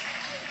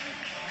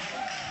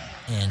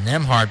 And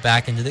Nembhard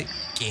back into the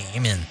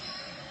game. And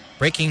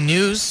breaking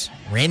news,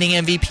 reigning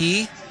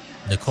MVP,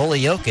 Nikola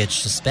Jokic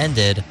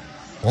suspended.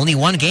 Only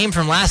one game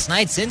from last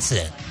night's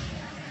incident.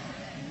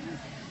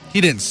 He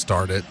didn't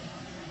start it.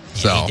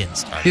 Yeah, he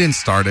didn't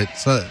start it.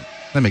 So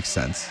that makes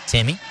sense.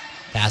 Timme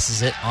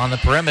passes it on the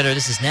perimeter.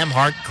 This is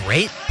Nembhard.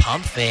 Great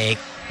pump fake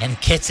and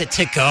gets it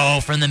to go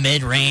from the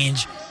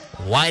mid-range.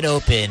 Wide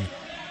open.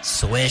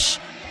 Swish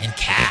and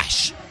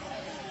cash.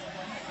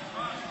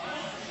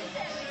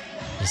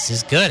 This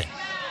is Gooden.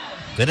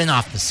 Gooden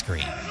off the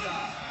screen.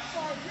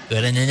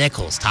 Gooden to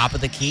Nichols. Top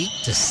of the key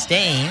to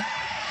Stain.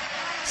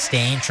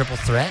 Stain, triple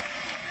threat.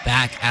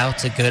 Back out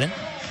to Gooden.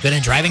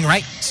 Gooden driving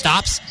right.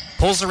 Stops.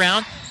 Pulls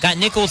around. Got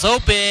Nichols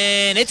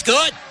open. It's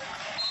good.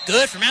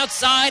 Good from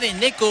outside, and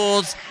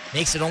Nichols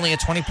makes it only a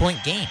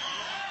 20-point game.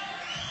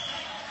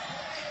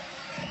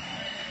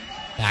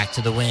 Back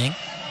to the wing.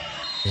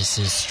 This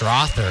is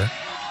Strother.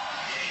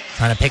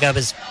 Trying to pick up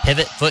his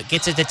pivot foot.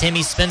 Gets it to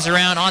Timme. Spins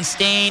around on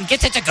Stain.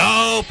 Gets it to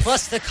go.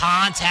 Plus the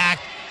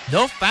contact.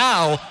 No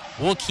foul.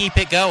 We'll keep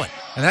it going.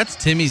 And that's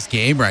Timmy's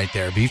game right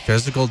there. Be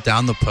physical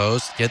down the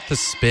post. Get the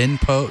spin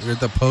or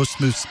the post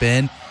move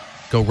spin.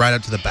 Go right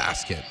up to the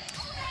basket.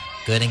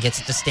 Good, and gets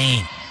it to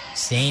Stain.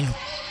 Stain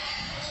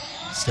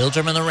still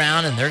dribbling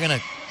around, and they're going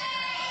to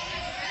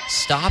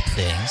stop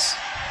things.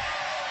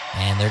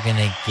 And they're going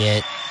to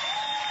get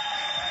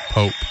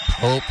Pope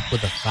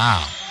with a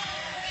foul.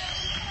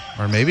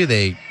 Or maybe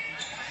they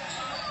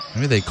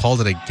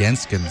called it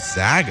against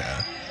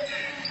Gonzaga.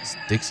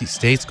 Dixie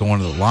State's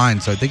going to the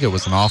line, so I think it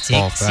was an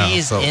off-ball foul. Dixie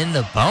is in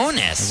the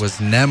bonus. It was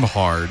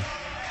Nembhard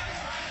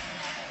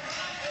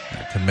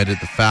that committed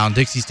the foul.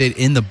 Dixie State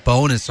in the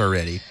bonus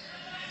already.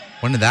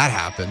 When did that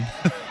happen?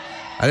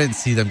 I didn't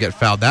see them get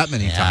fouled that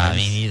many times.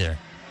 Me neither.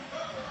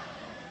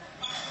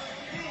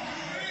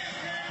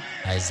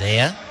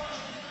 Isaiah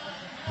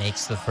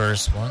makes the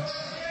first one.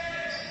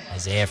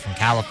 Isaiah from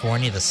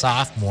California, the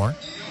sophomore.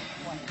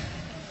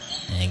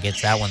 And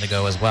gets that one to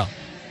go as well.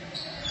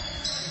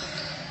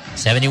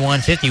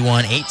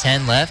 71-51,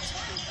 8:10 left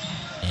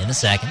in the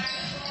second.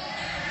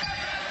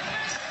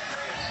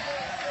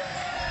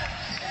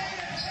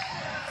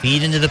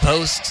 Feed into the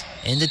post,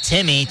 into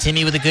Timmy.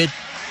 Timmy with a good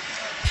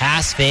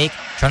pass fake.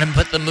 Trying to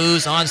put the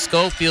moves on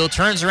Schofield.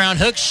 Turns around,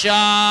 hook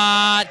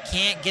shot.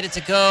 Can't get it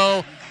to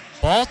go.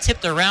 Ball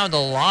tipped around a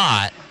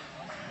lot.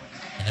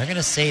 And they're going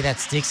to say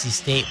that's Dixie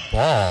State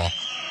ball.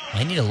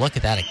 I need to look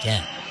at that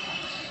again.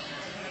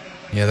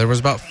 Yeah, there was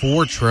about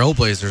 4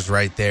 Trailblazers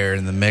right there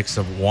in the mix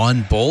of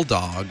one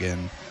Bulldog,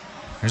 and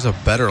there's a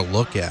better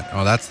look at.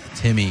 Oh, that's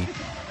Timmy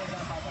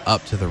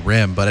up to the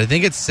rim. But I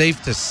think it's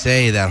safe to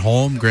say that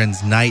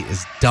Holmgren's night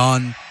is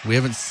done. We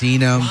haven't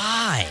seen him.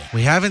 Why?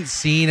 We haven't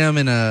seen him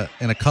in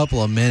a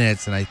couple of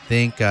minutes, and I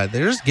think they're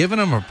just giving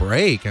him a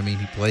break. I mean,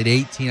 he played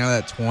 18 out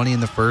of that 20 in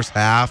the first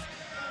half.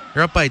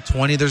 You're up by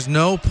 20. There's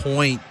no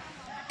point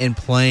in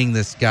playing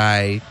this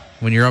guy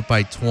when you're up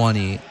by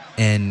 20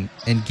 and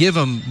give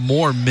him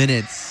more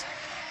minutes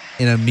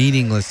in a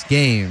meaningless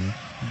game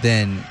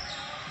than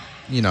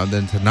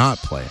to not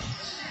play him.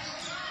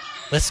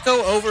 Let's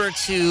go over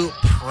to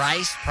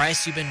Price.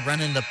 Price, you've been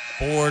running the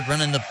board,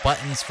 running the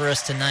buttons for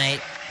us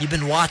tonight. You've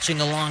been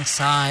watching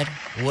alongside.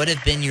 What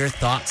have been your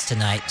thoughts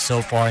tonight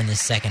so far in this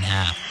second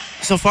half?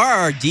 So far,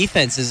 our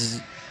defense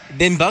has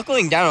been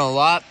buckling down a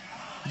lot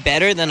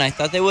better than I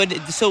thought they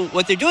would. So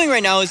what they're doing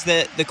right now is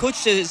that the coach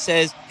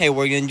says, hey,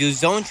 we're going to do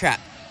zone trap.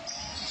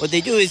 What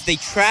they do is they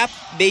trap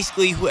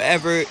basically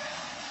whoever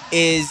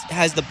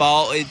has the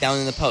ball down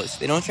in the post.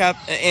 They don't trap.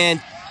 And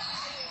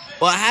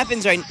what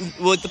happens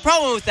the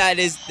problem with that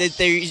is that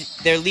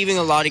they're leaving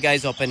a lot of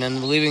guys open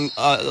and leaving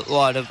a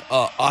lot of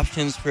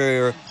options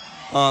for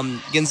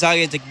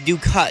Gonzaga to do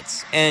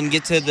cuts and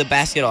get to the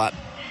basket a lot.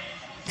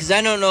 Because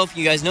I don't know if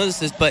you guys noticed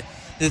this, but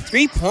the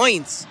 3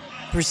 points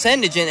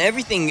percentage and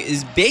everything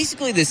is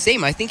basically the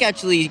same. I think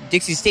actually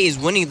Dixie State is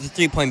winning the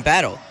 3-point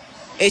battle.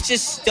 It's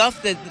just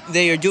stuff that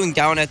they are doing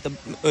down at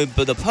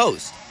the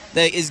post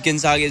that is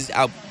Gonzaga is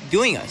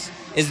outdoing us.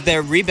 Is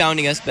they're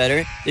rebounding us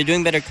better. They're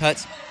doing better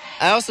cuts.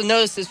 I also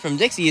noticed this from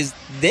Dixie is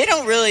they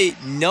don't really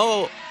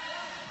know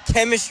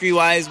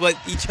chemistry-wise what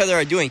each other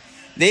are doing.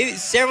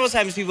 Several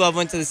times people have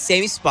went to the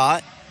same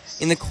spot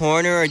in the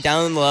corner or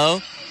down low,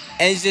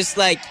 and it's just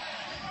like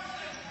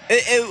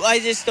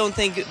I just don't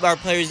think our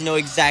players know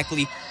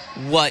exactly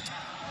what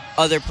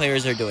other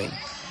players are doing.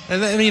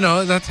 And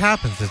that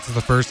happens. It's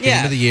the first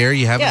game of the year.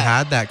 You haven't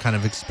had that kind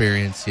of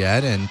experience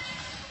yet, and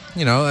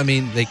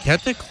they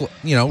kept it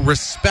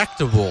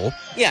respectable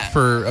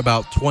for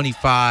about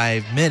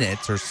 25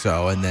 minutes or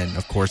so, and then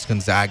of course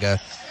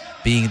Gonzaga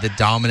being the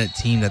dominant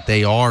team that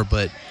they are.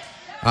 But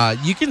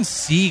you can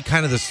see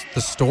kind of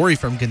the story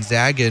from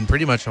Gonzaga and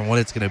pretty much on what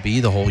it's going to be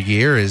the whole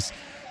year is,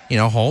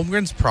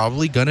 Holmgren's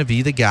probably going to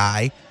be the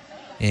guy,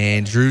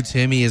 and Drew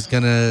Timme is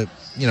going to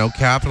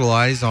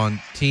capitalize on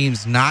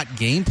teams not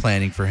game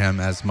planning for him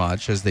as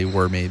much as they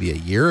were maybe a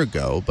year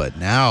ago. But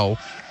now,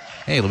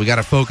 hey, we got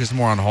to focus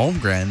more on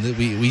Holmgren.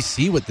 We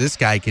see what this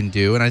guy can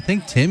do, and I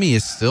think Timme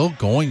is still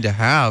going to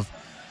have,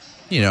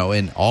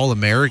 an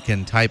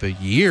All-American type of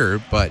year,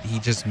 but he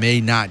just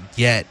may not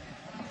get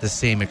the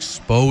same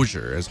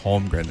exposure as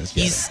Holmgren is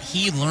getting.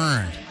 He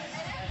learned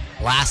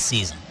last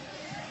season.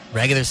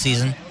 Regular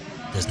season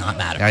does not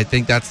matter. I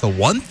think that's the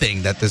one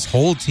thing that this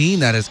whole team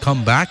that has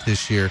come back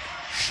this year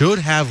should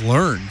have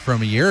learned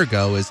from a year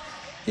ago is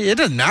it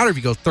doesn't matter if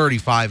you go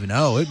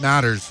 35-0. It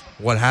matters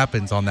what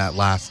happens on that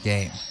last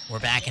game. We're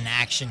back in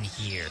action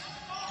here.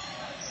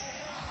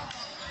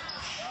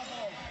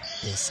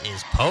 This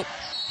is Pope.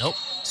 Nope.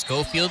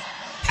 Schofield.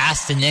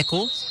 Pass to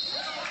Nichols.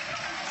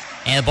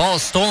 And the ball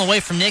is stolen away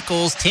from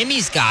Nichols.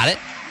 Timmy's got it.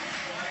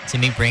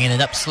 Timme bringing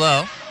it up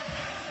slow.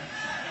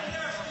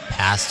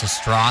 Pass to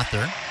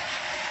Strother.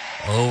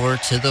 Over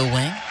to the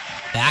wing.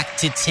 Back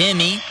to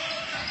Timme.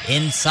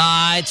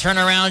 Inside.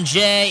 Turnaround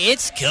Jay.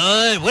 It's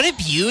good. What a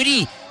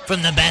beauty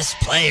from the best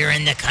player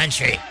in the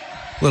country.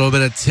 A little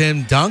bit of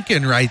Tim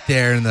Duncan right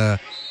there in the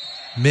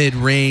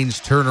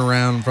mid-range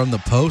turnaround from the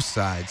post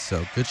side.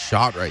 So good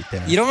shot right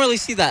there. You don't really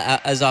see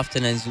that as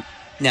often as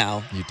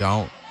now. You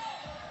don't.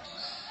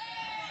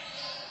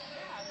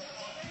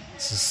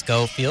 This is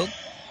Schofield.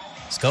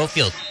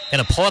 Schofield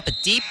going to pull up a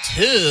deep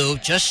 2,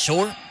 just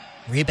short.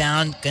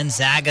 Rebound,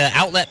 Gonzaga.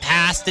 Outlet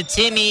pass to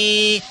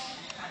Timme.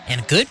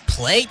 And good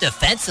play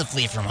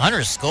defensively from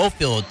Hunter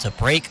Schofield to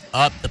break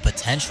up the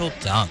potential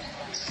dunk.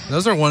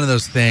 Those are one of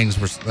those things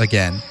where,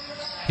 again,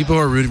 people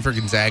who are rooting for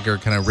Gonzaga are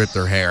kind of rip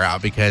their hair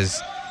out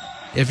because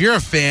if you're a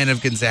fan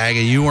of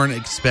Gonzaga, you weren't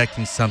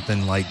expecting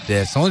something like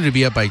this. Only to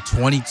be up by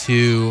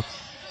 22,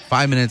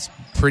 5 minutes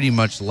pretty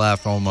much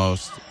left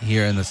almost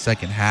here in the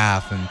second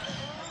half. And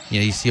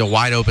you see a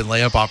wide open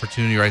layup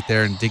opportunity right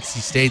there in Dixie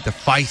State, the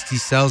feisty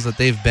selves that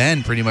they've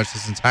been pretty much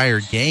this entire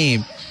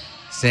game.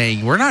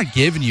 saying, we're not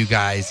giving you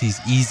guys these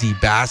easy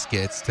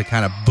baskets to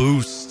kind of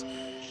boost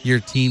your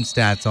team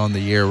stats on the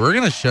year. We're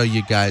going to show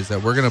you guys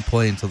that we're going to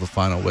play until the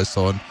final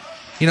whistle. And,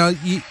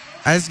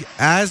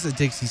 as a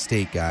Dixie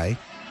State guy,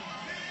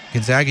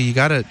 Gonzaga, you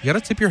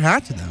gotta tip your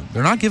hat to them.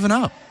 They're not giving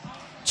up.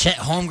 Chet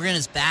Holmgren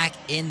is back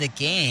in the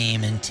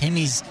game, and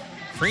Timmy's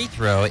free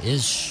throw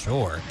is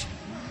short.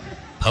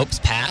 Pope's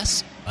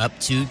pass up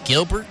to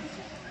Gilbert.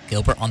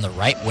 Gilbert on the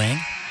right wing.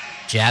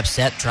 Jab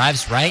step,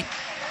 drives right.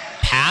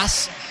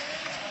 Pass.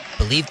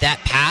 Believe that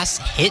pass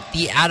hit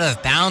the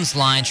out-of-bounds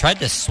line. Tried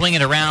to swing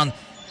it around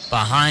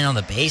behind on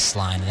the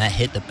baseline, and that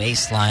hit the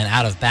baseline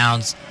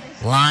out-of-bounds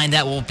line.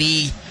 That will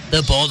be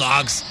the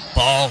Bulldogs'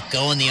 ball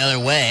going the other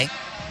way.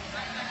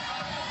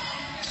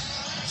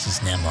 This is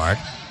Nemhard.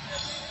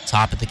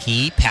 Top of the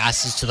key,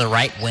 passes to the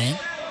right wing.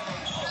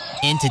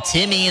 Into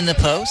Timmy in the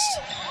post.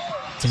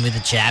 Timmy with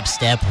a jab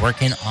step,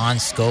 working on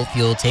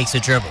Schofield. Takes a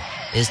dribble.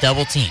 Is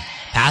double team.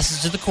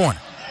 Passes to the corner.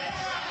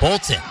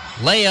 Bolton,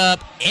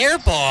 layup, air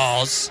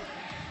balls.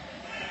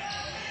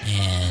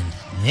 And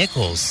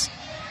Nichols,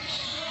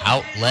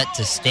 outlet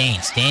to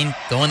Stain. Stain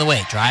going the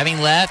way,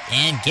 driving left,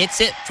 and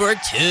gets it for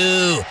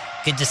two.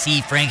 Good to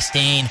see Frank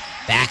Stain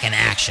back in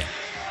action.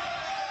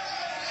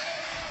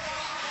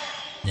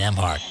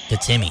 Nemhard to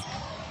Timmy.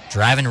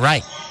 Driving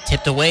right.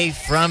 Tipped away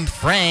from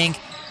Frank.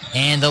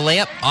 And the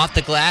layup off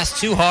the glass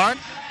too hard.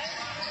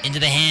 Into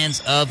the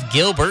hands of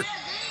Gilbert.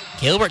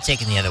 Gilbert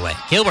taking the other way.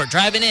 Gilbert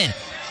driving in.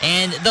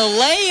 And the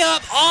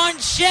layup on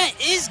Chet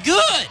is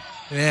good.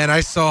 Man,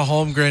 I saw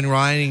Holmgren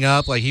lining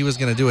up like he was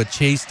going to do a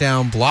chase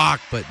down block,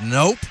 but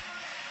nope.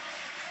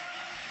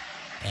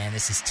 And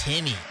this is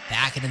Timmy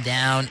backing him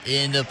down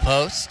in the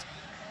post.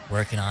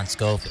 Working on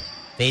Schofield.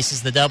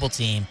 Faces the double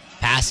team.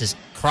 Passes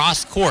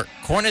cross court.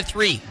 Corner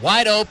three.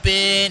 Wide open.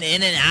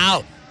 In and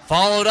out.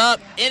 Followed up.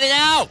 In and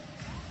out.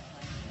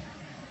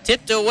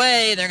 Tipped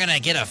away. They're going to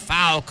get a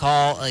foul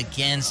call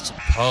against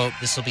Pope.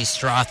 This will be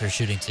Strother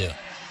shooting two.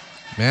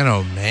 Man,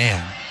 oh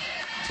man.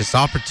 Just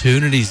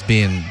opportunities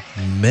being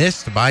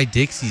missed by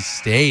Dixie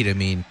State. I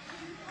mean,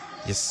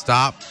 you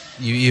stop.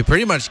 You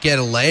pretty much get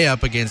a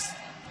layup against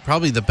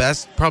probably the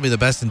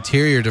best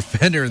interior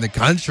defender in the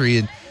country,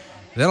 and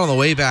then on the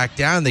way back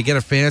down, they get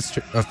a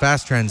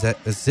fast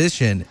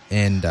transition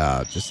and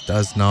just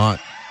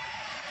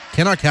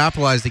cannot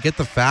capitalize to get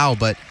the foul.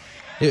 But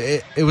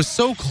it was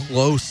so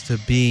close to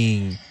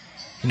being,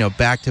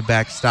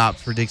 back-to-back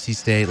stops for Dixie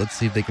State. Let's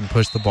see if they can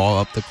push the ball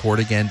up the court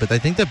again. But I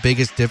think the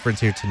biggest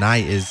difference here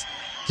tonight is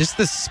just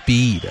the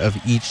speed of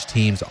each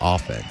team's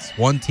offense.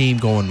 One team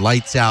going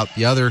lights out,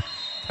 the other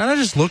kind of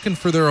just looking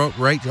for their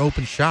right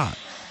open shot.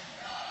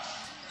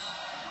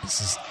 This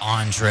is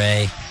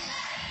Andre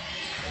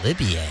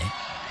Molibier.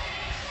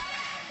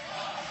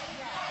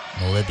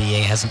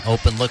 Molibier has an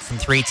open look from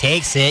three,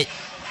 takes it,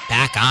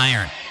 back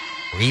iron.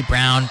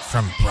 Rebound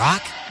from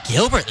Brock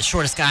Gilbert, the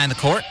shortest guy on the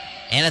court.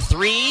 And a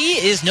three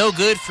is no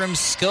good from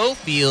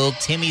Schofield.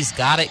 Timmy's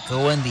got it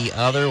going the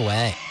other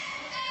way.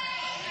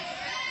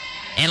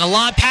 And a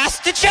long pass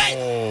to Chet.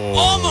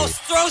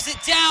 Almost throws it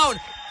down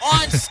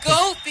on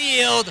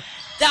Schofield.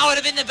 That would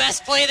have been the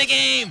best play of the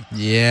game.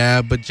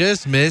 Yeah, but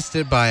just missed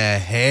it by a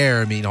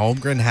hair. I mean,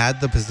 Holmgren had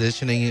the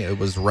positioning. It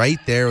was right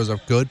there. It was a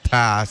good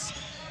pass.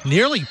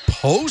 Nearly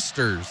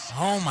posters.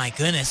 Oh, my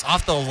goodness.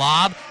 Off the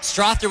lob.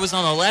 Strother was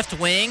on the left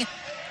wing.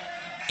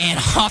 And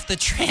off the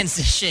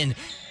transition,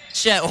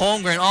 Chet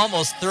Holmgren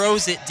almost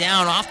throws it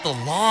down off the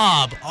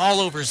lob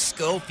all over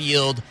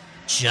Schofield.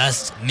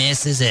 Just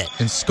misses it.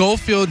 And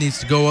Schofield needs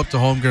to go up to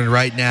Holmgren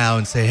right now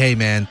and say, hey,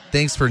 man,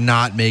 thanks for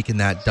not making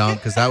that dunk,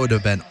 because that would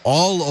have been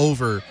all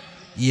over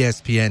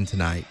ESPN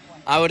tonight.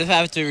 I would have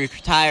had to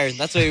retire.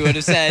 That's what he would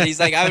have said. He's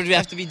like, I would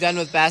have to be done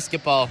with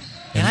basketball.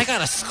 And I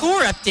got a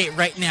score update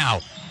right now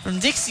from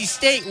Dixie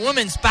State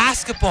women's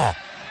basketball.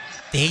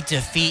 They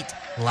defeat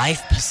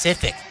Life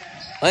Pacific.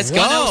 Let's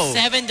go.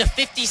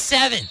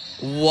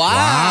 107-57.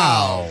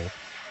 Wow.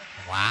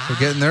 So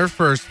getting their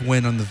first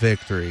win on the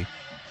victory.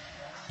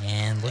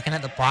 And looking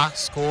at the box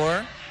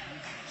score.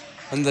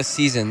 On the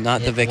season, not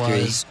the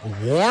victory.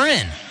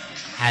 Warren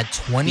had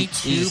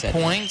 22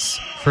 points.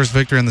 First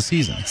victory in the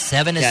season.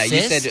 7 assists.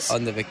 Yeah, you said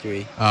on the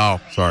victory.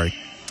 Oh, sorry.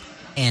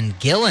 And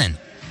Gillen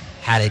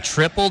had a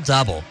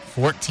triple-double.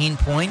 14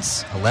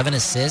 points, 11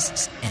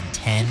 assists, and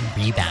 10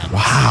 rebounds.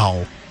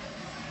 Wow.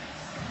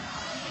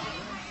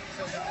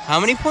 How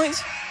many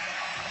points?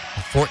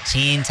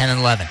 14, 10, and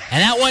 11.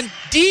 And that one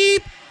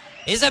deep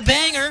is a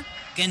banger.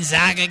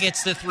 Gonzaga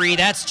gets the three.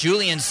 That's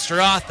Julian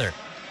Strother.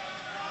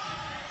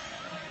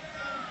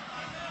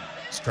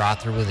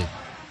 Strother with a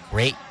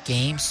great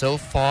game so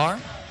far.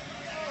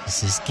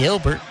 This is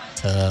Gilbert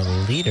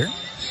to Leader.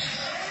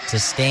 To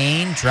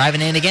Stain,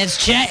 driving in against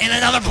Chet, and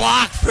another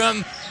block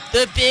from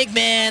the big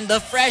man, the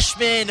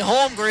freshman,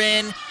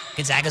 Holmgren.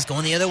 Gonzaga's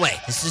going the other way.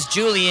 This is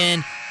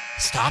Julian.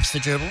 Stops the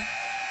dribble.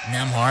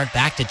 Nemhard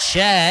back to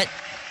Chet.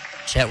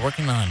 Chet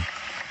working on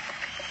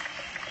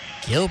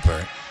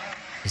Gilbert.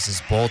 This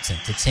is Bolton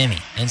to Timmy.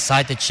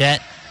 Inside to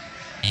Chet.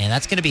 And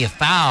that's going to be a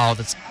foul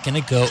that's going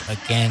to go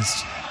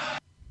against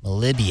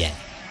Molibier.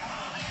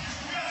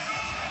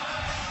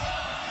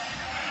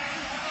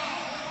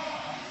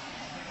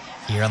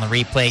 Here on the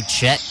replay,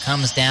 Chet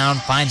comes down,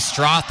 finds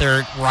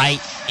Strother right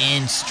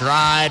in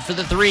stride for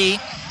the three.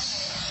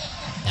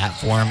 That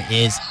form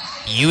is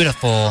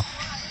beautiful.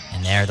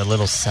 And there, the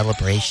little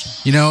celebration.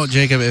 You know,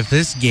 Jacob, if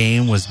this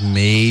game was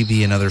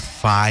maybe another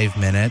 5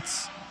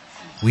 minutes,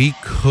 we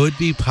could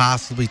be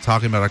possibly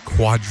talking about a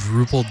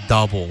quadruple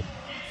double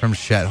from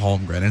Chet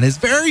Holmgren in his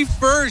very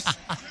first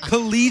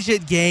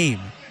collegiate game.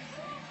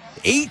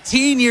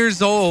 18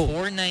 years old.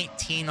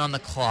 4:19 on the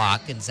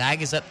clock.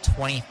 Gonzaga's up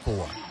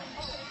 24.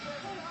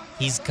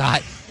 He's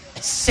got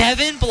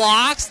 7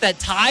 blocks that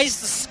ties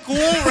the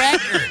school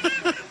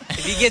record.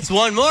 If he gets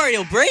one more,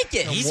 he'll break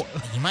it. He's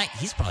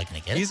probably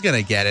going to get it. He's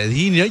going to get it.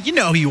 You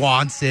know he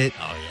wants it.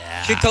 Oh,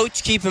 yeah. Should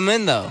coach keep him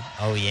in, though?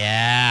 Oh,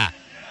 yeah.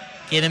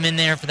 Get him in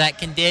there for that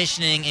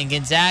conditioning. And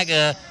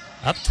Gonzaga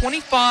up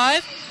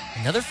 25.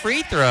 Another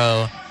free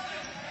throw.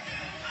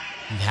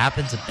 If you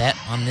happen to bet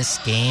on this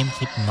game,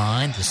 keep in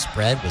mind the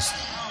spread was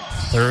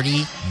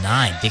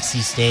 39. Dixie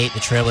State, the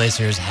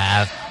Trailblazers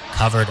have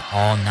covered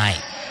all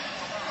night.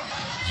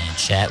 And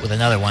Chet with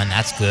another one.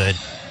 That's good.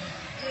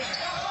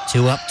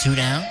 2 up, 2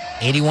 down.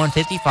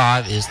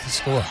 81-55 is the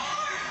score.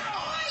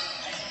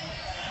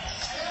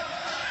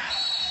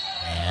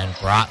 And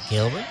Brock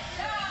Gilbert,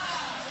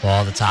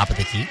 ball at the top of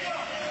the key.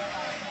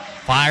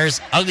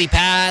 Fires, ugly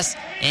pass,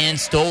 and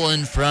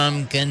stolen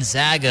from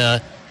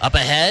Gonzaga. Up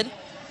ahead,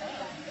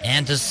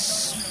 and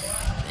just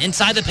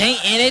inside the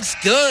paint, and it's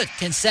good.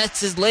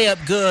 Consets his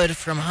layup good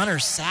from Hunter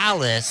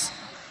Salas.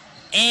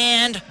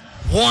 And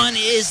one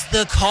is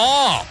the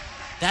call.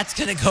 That's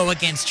going to go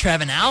against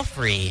Trevin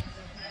Alfrey.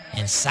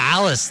 And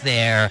Salas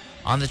there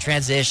on the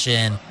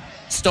transition.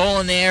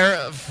 Stolen there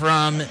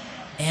from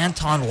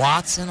Anton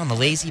Watson on the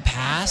lazy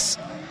pass.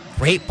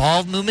 Great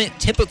ball movement.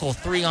 Typical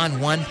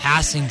 3-on-1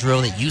 passing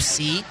drill that you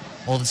see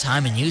all the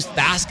time in youth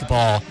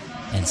basketball.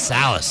 And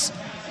Salas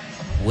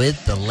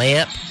with the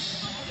layup.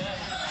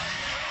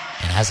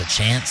 And has a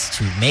chance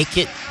to make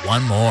it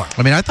one more.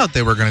 I mean, I thought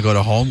they were going to go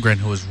to Holmgren,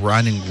 who was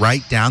running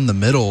right down the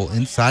middle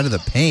inside of the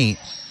paint.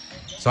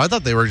 So I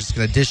thought they were just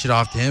going to dish it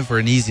off to him for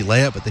an easy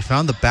layup, but they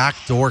found the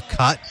backdoor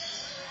cut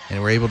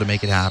and were able to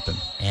make it happen.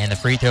 And the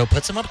free throw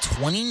puts him up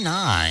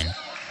 29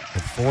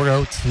 with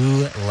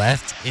 4:02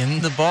 left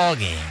in the ball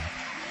game.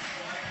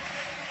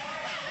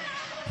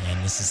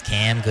 And this is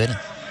Cam Gooden.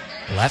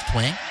 Left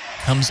wing.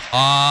 Comes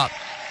up.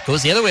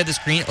 Goes the other way of the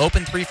screen.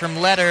 Open three from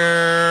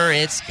Letter.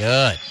 It's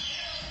good.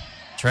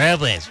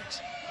 Trailblazers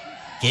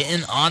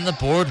getting on the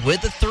board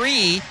with the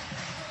three.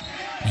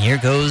 And here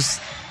goes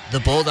the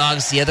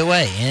Bulldogs the other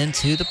way.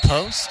 Into the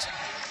post.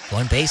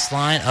 Going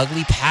baseline.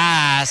 Ugly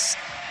pass.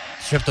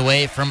 Stripped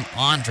away from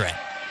Andre.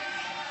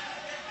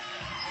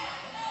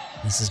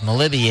 This is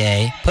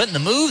Malibier putting the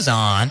moves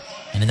on.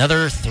 And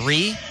another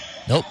three.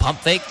 Nope, pump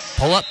fake.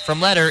 Pull up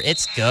from Letter.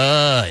 It's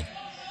good.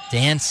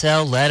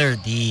 Dancel Letter,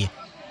 the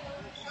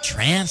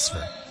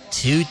transfer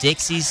to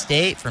Dixie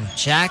State from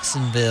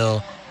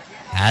Jacksonville,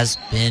 has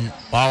been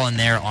balling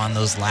there on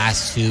those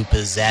last two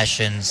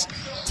possessions.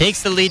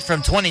 Takes the lead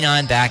from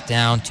 29 back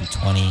down to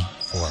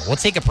 24. We'll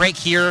take a break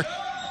here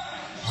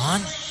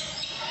on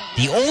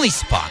the only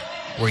spot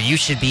where you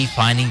should be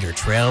finding your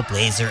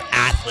Trailblazer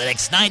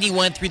Athletics.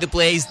 91-3 the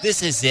Blaze.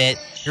 This is it.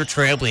 Your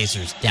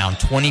Trailblazers down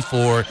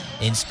 24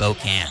 in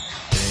Spokane.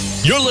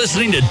 You're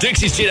listening to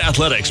Dixie State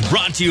Athletics,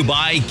 brought to you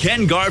by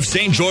Ken Garff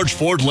St. George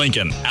Ford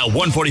Lincoln at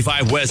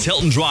 145 West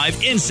Hilton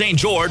Drive in St.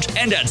 George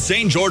and at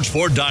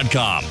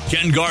stgeorgeford.com.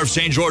 Ken Garff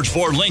St. George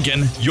Ford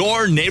Lincoln,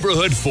 your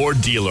neighborhood Ford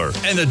dealer,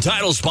 and the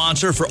title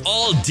sponsor for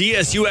all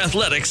DSU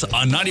athletics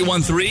on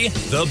 91.3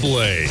 The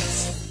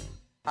Blaze.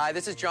 Hi,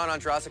 this is John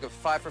Ondrasik of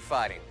Five for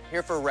Fighting,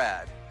 here for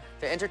RAD,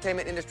 the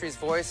entertainment industry's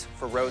voice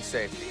for road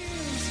safety.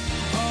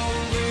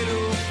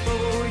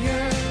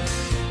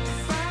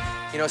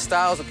 You know,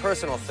 style is a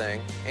personal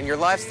thing, and your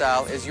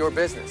lifestyle is your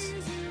business.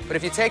 But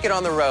if you take it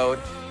on the road,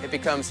 it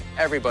becomes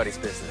everybody's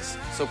business.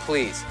 So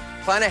please,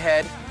 plan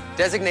ahead,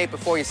 designate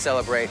before you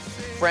celebrate.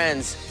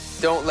 Friends,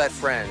 don't let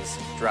friends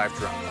drive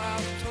drunk.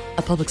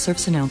 A public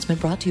service announcement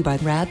brought to you by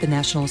RAD, the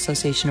National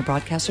Association of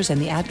Broadcasters, and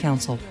the Ad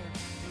Council.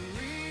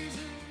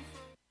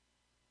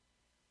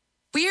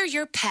 We're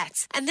your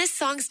pets, and this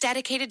song's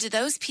dedicated to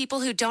those people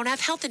who don't have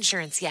health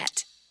insurance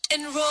yet.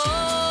 Enroll,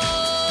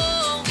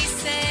 we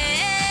say,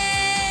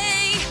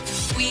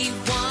 we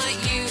want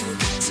you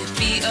to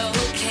be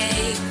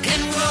okay.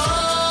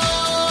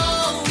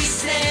 Enroll, we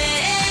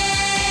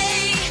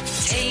say,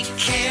 take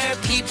care,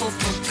 people,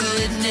 for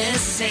goodness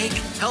sake.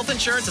 Health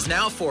insurance is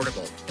now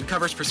affordable and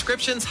covers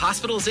prescriptions,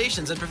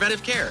 hospitalizations, and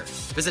preventive care.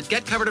 Visit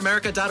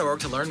getcoveredamerica.org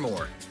to learn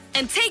more.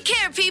 And take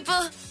care,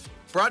 people.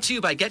 Brought to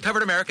you by Get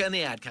Covered America and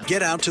the Ad Council.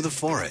 Get out to the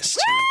forest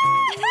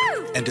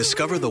and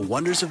discover the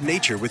wonders of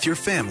nature with your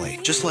family,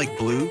 just like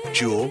Blue,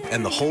 Jewel,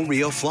 and the whole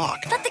Rio flock.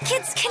 Let the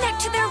kids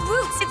connect to their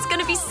roots. It's going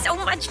to be so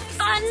much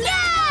fun.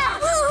 Yeah!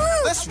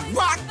 Woo-hoo! Let's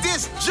rock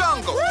this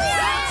jungle.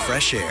 Yeah!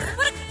 Fresh air.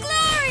 What a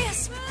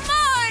glorious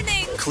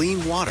morning.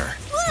 Clean water.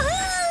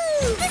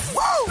 Woohoo! This is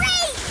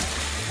great!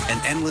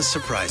 and endless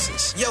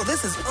surprises. Yo,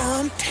 this is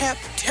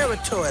untapped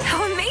territory.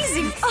 How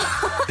amazing.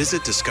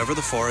 Visit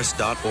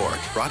discovertheforest.org.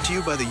 Brought to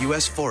you by the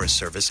U.S. Forest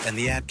Service and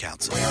the Ad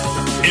Council.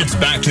 It's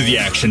back to the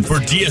action for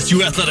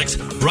DSU Athletics,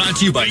 brought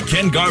to you by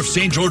Ken Garff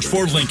St. George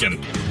Ford Lincoln.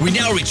 We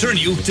now return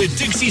you to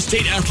Dixie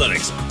State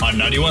Athletics on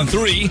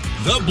 91.3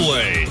 The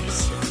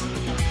Blaze.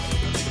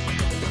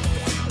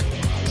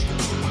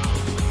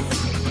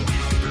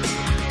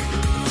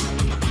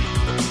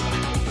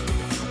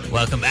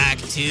 Welcome back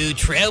to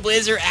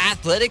Trailblazer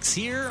Athletics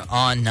here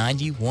on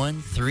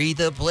 91.3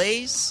 The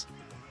Blaze.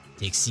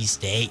 Dixie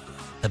State,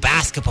 the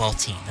basketball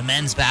team, the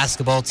men's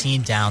basketball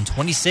team down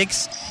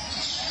 26.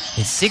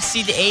 It's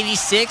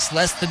 60-86,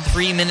 less than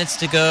 3 minutes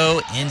to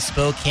go in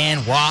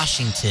Spokane,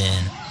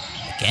 Washington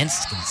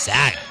against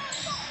Gonzaga.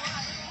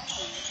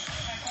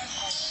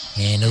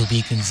 And it'll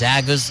be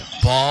Gonzaga's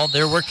ball.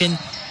 They're working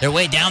their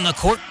way down the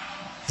court.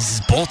 This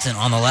is Bolton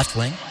on the left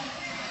wing.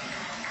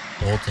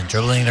 Bolton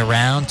dribbling it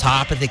around,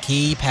 top of the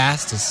key,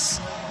 pass to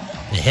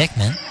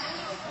Hickman.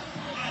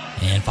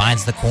 And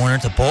finds the corner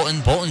to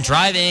Bolton. Bolton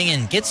driving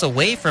and gets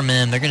away from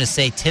him. They're going to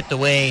say tipped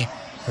away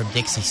from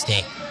Dixie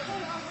State.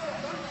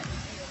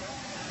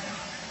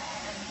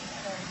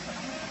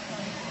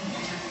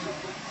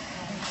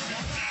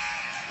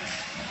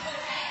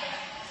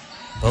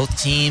 Both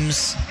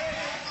teams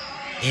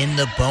in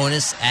the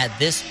bonus at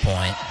this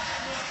point.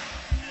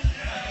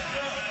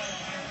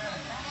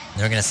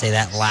 They're going to say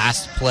that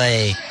last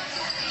play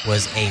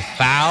was a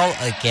foul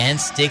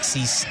against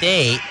Dixie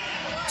State.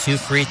 2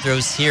 free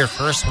throws here.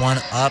 First one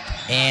up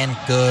and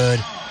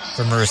good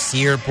for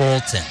Mercier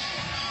Bolton.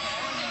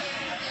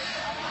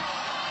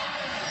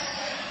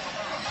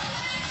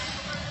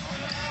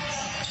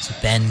 So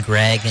Ben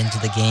Gregg into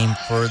the game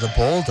for the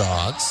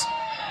Bulldogs.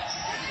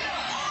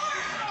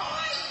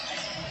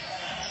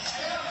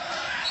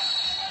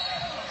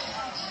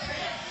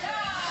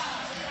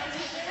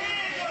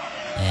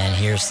 And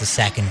here's the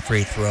second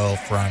free throw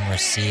from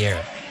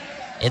Mercier.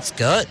 It's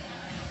good.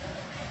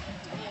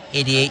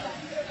 88-60.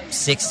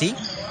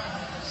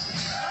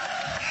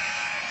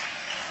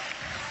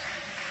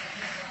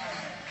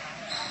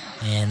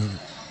 And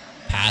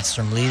pass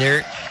from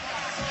Leader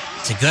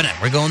to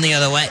Gooden. We're going the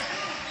other way.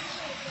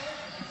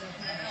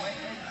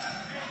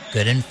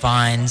 Gooden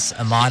finds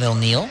Ahmad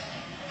O'Neal.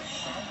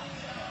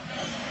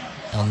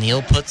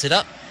 O'Neal puts it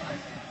up.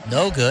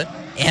 No good.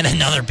 And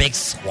another big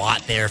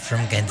swat there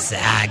from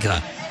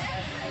Gonzaga.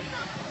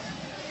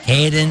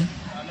 Caden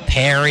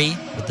Perry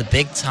with the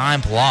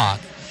big-time block.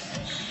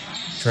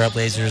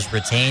 Trailblazers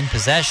retain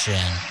possession.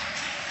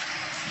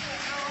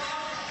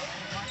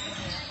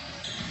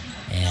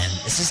 And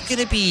this is going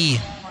to be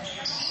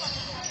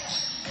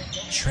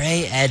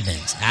Trey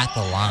Edmonds at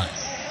the line.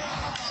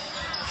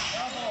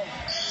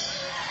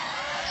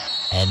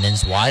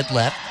 Edmonds wide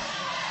left.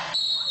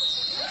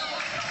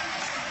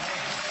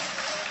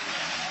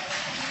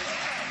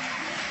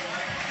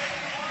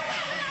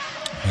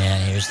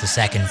 And here's the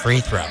second free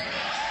throw.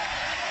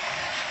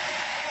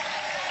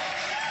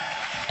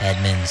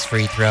 Edmonds'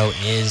 free throw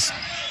is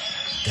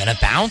going to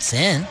bounce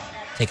in,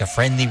 take a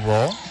friendly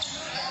roll.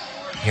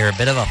 Here, a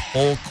bit of a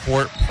full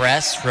court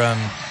press from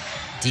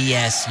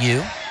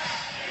DSU.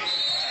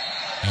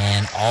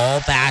 And all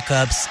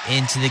backups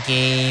into the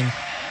game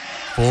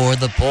for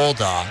the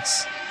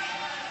Bulldogs.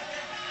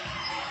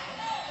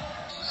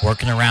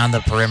 Working around the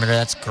perimeter,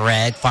 that's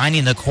Gregg.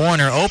 Finding the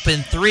corner,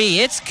 open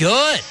three, it's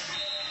good.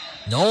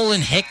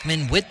 Nolan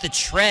Hickman with the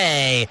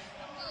tray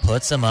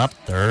puts him up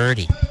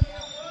 30.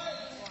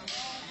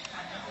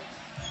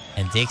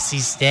 And Dixie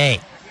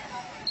State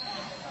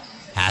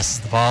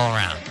passes the ball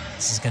around.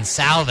 This is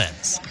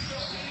Gonsalves.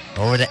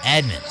 Over to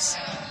Edmonds.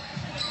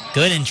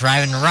 Gooden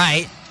driving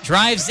right.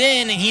 Drives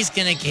in, and he's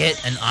going to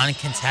get an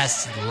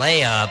uncontested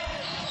layup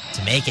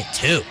to make it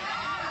 2.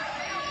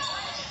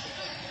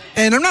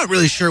 And I'm not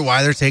really sure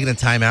why they're taking a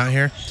timeout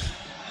here.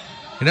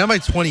 You're down by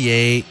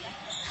 28.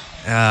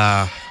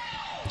 I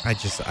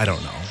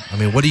don't know. I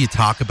mean, what do you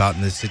talk about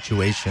in this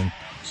situation?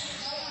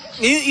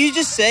 You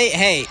just say,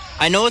 hey,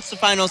 I know it's the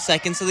final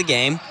seconds of the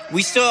game.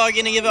 We still are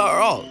going to give it our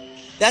all.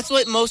 That's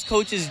what most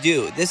coaches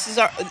do. This is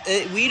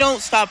we don't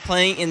stop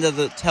playing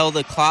till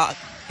the clock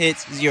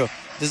hits 0.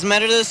 Doesn't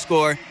matter the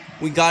score.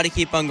 We got to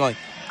keep on going.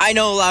 I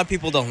know a lot of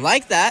people don't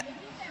like that,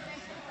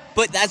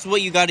 but that's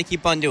what you got to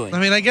keep on doing. I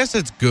mean, I guess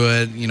it's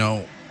good,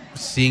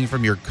 seeing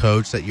from your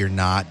coach that you're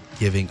not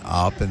giving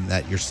up and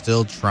that you're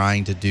still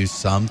trying to do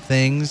some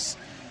things.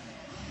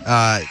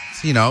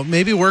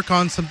 Maybe work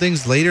on some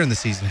things later in the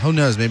season. Who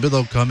knows? Maybe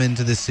they'll come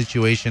into this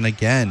situation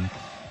again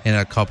in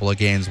a couple of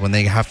games when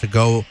they have to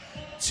go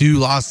to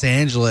Los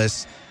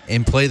Angeles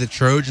and play the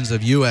Trojans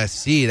of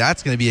USC.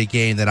 That's going to be a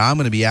game that I'm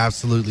going to be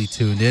absolutely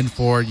tuned in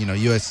for.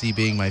 USC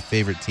being my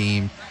favorite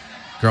team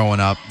growing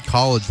up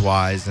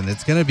college-wise, and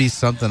it's going to be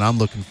something I'm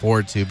looking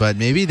forward to. But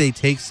maybe they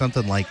take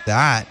something like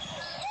that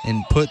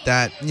and put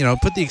that,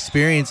 put the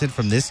experience in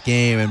from this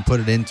game and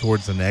put it in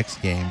towards the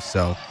next game.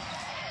 So,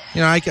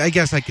 I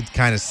guess I could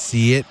kind of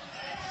see it.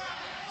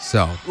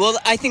 So, well,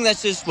 I think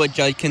that's just what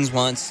Judkins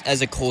wants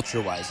as a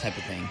culture-wise type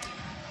of thing.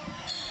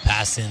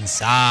 Pass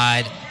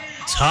inside.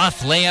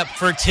 tough layup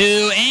for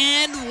 2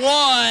 and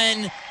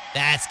 1.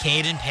 That's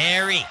Caden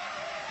Perry.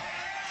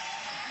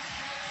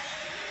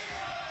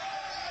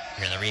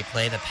 You're going to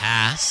replay the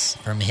pass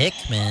from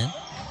Hickman.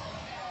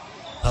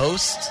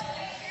 Post,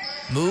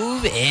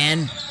 move,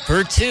 and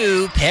for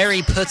 2,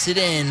 Perry puts it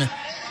in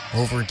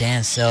over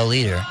Dancel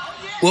Leader.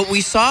 What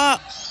we saw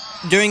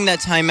during that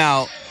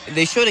timeout,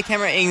 they showed a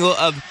camera angle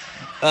of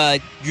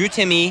Drew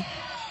Timme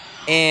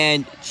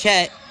and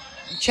Chet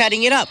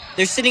chatting it up.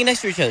 They're sitting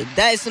next to each other.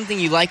 That is something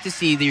you like to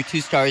see your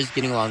two stars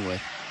getting along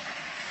with.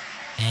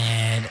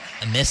 And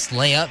a missed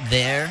layup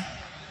there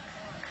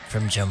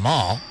from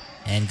Jamal.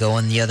 And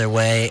going the other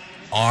way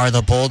are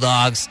the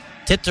Bulldogs.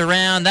 Tipped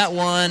around. That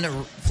one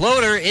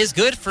floater is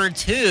good for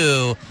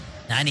 2.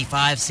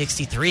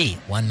 95-63.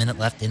 1 minute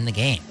left in the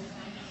game.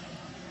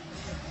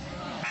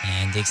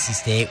 And Dixie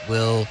State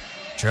will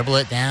dribble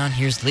it down.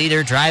 Here's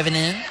Leader driving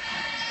in.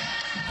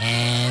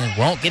 And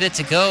won't get it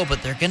to go,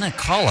 but they're going to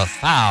call a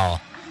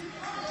foul.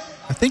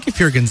 I think if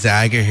you're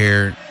Gonzaga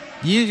here,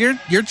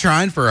 you're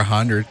trying for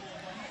 100.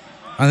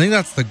 I think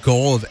that's the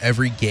goal of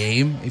every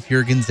game. If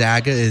you're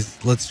Gonzaga, is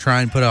let's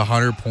try and put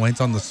 100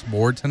 points on the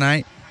board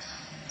tonight.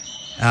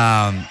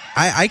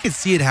 I could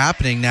see it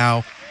happening.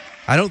 Now,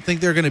 I don't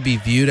think they're going to be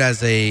viewed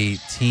as a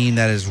team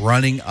that is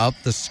running up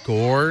the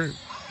score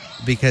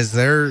because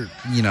their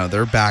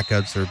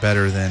backups are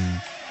better than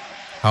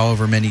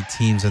however many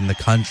teams in the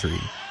country.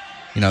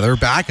 Their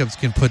backups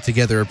can put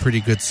together a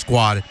pretty good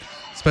squad,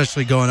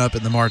 especially going up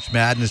in the March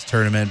Madness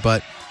tournament.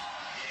 But,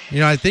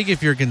 I think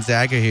if you're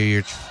Gonzaga here,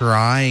 you're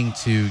trying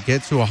to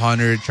get to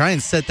 100, try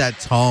and set that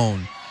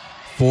tone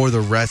for the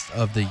rest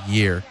of the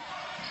year.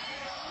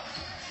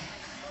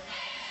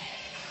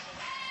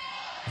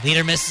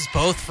 Leader misses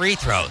both free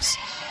throws.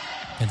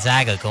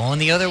 Gonzaga going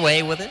the other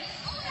way with it.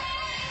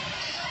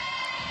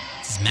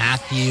 This is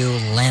Matthew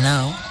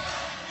Leno.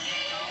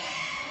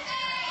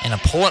 And a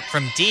pull-up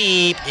from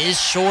deep is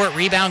short.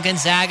 Rebound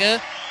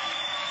Gonzaga.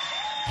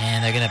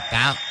 And they're going to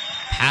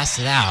pass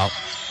it out.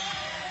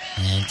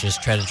 And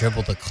just try to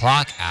dribble the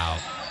clock out.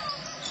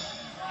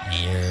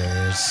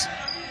 Here's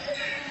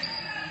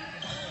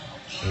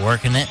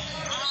working it.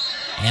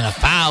 And a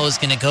foul is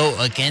going to go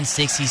against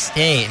Dixie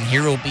State. And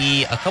here will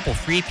be a couple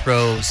free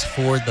throws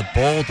for the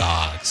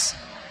Bulldogs.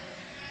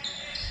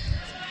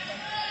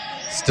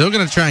 Still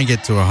going to try and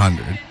get to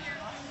 100.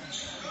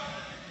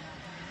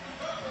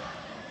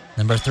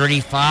 Number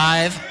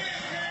 35,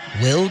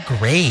 Will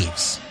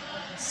Graves.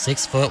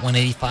 6 foot,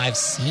 185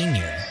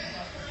 senior.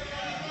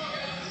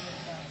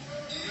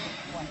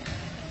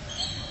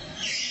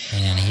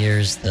 And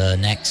here's the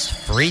next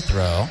free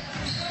throw.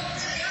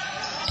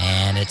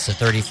 And it's a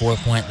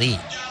 34-point lead.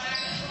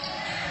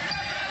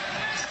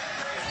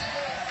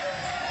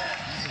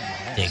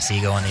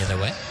 Dixie going the other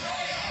way.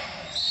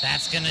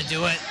 That's going to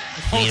do it.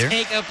 We'll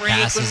take a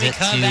break. When we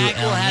come back,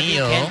 we'll have the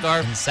Ken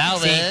Garf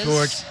St.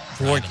 George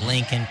Ford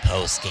Lincoln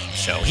post-game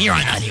show here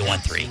on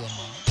 91.3.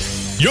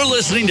 You're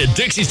listening to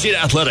Dixie State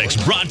Athletics,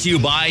 brought to you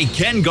by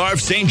Ken Garf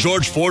St.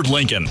 George Ford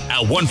Lincoln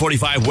at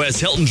 145 West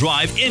Hilton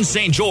Drive in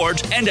St.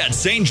 George and at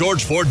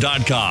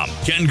stgeorgeford.com.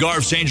 Ken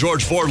Garf St.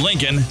 George Ford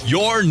Lincoln,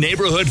 your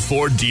neighborhood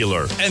Ford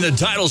dealer, and the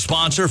title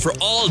sponsor for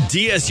all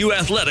DSU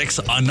athletics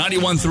on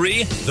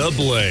 91.3 The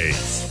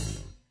Blaze.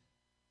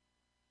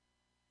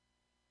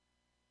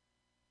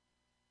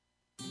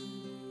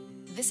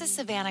 This is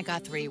Savannah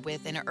Guthrie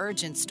with an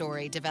urgent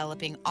story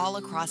developing all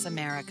across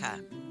America.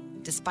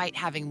 Despite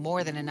having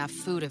more than enough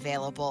food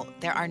available,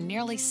 there are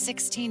nearly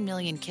 16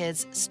 million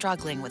kids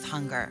struggling with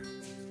hunger.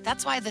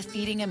 That's why the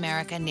Feeding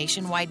America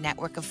nationwide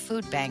network of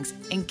food banks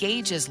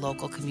engages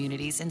local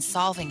communities in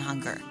solving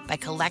hunger by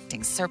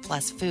collecting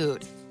surplus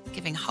food,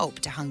 giving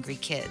hope to hungry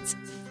kids.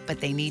 But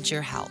they need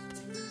your help.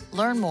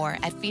 Learn more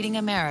at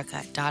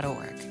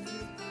feedingamerica.org.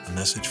 A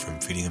message from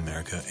Feeding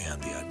America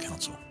and the Ad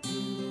Council.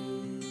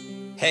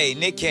 Hey,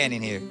 Nick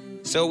Cannon here.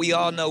 So we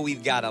all know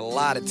we've got a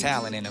lot of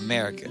talent in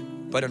America.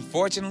 But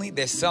unfortunately,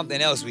 there's something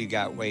else we've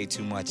got way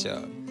too much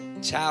of.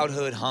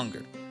 Childhood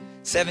hunger.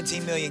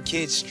 17 million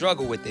kids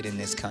struggle with it in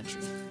this country.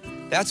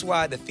 That's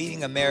why the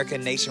Feeding America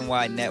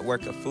nationwide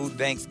network of food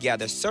banks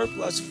gather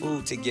surplus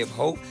food to give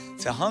hope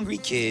to hungry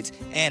kids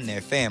and their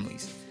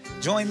families.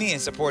 Join me in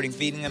supporting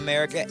Feeding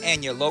America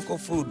and your local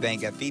food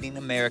bank at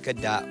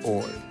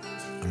feedingamerica.org.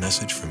 A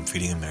message from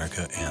Feeding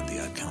America and the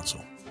Ad Council.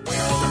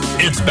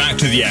 It's back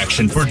to the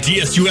action for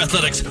DSU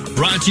Athletics,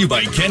 brought to you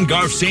by Ken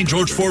Garf St.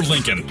 George Ford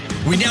Lincoln.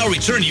 We now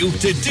return you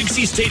to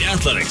Dixie State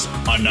Athletics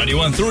on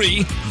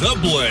 91.3 The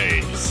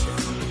Blaze.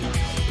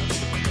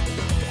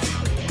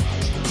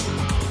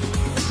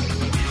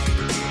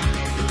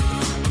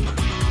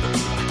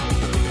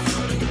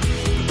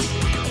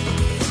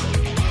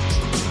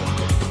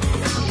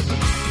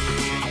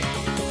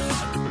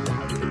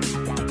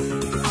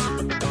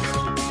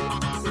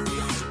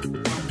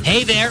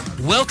 Hey there,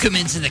 welcome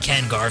into the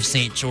Ken Garf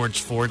St.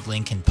 George Ford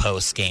Lincoln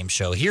post-game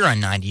show here on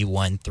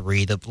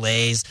 91.3 The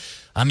Blaze.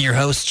 I'm your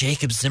host,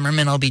 Jacob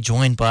Zimmerman. I'll be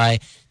joined by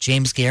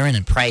James Guerin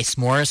and Price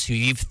Morris, who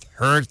you've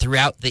heard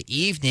throughout the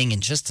evening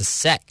in just a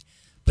sec.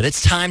 But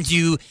it's time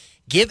to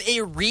give a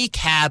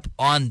recap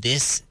on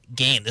this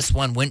game. This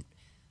one went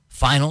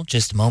final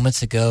just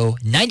moments ago.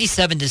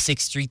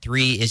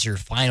 97-63 is your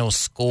final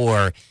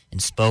score in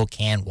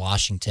Spokane,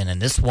 Washington.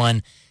 And this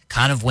one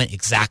kind of went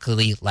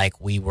exactly like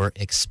we were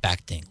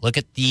expecting. Look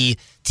at the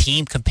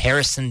team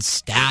comparison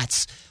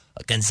stats.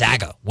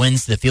 Gonzaga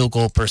wins the field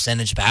goal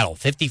percentage battle,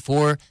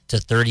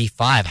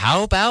 54-35.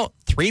 How about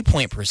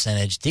three-point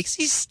percentage?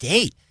 Dixie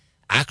State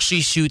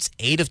actually shoots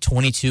 8 of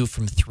 22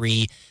 from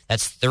 3.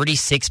 That's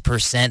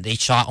 36%. They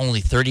shot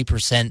only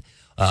 30%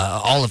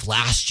 all of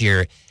last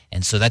year,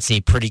 and so that's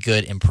a pretty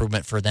good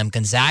improvement for them.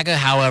 Gonzaga,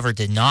 however,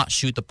 did not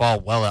shoot the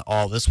ball well at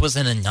all. This was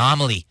an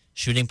anomaly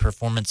shooting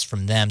performance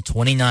from them,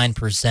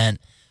 29%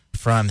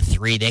 from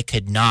 3. They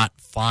could not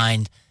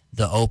find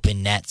the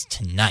open nets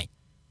tonight.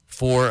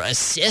 For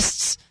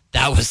assists,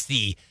 that was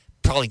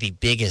probably the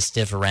biggest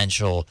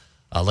differential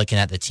looking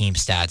at the team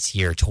stats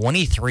here.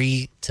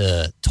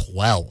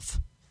 23-12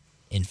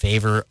 in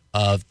favor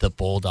of the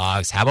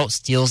Bulldogs. How about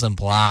steals and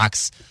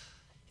blocks?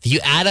 If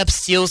you add up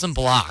steals and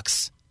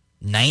blocks,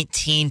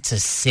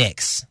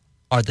 19-6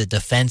 are the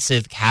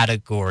defensive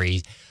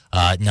category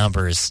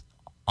numbers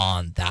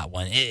on that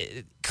one.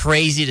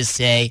 Crazy to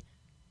say.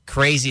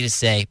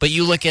 But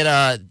you look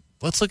at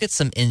let's look at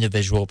some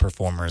individual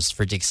performers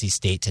for Dixie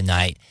State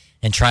tonight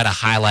and try to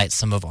highlight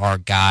some of our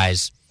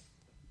guys.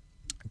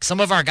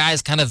 Some of our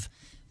guys kind of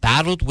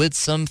battled with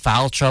some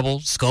foul trouble.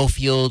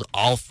 Schofield,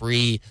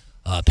 Allfree,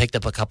 picked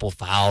up a couple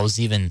fouls.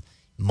 Even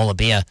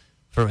Mulabia,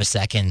 for a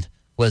second,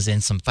 was in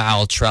some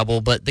foul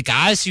trouble. But the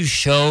guys who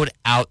showed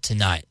out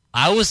tonight,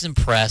 I was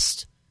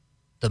impressed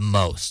the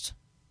most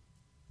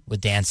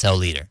with Dancel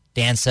Leader.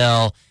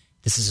 Dancel,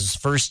 this is his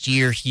first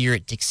year here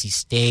at Dixie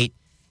State.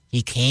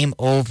 He came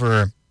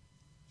over.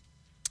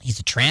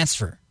 He's a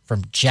transfer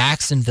from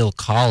Jacksonville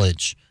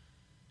College,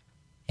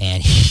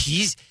 and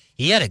he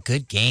had a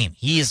good game.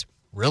 He is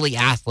really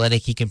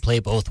athletic. He can play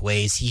both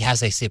ways. He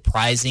has a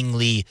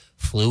surprisingly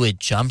fluid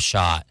jump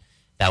shot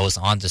that was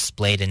on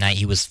display tonight.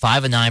 He was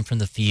 5 of 9 from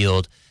the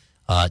field,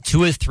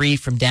 2 of 3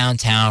 from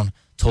downtown,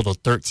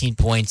 totaled 13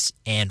 points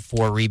and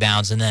 4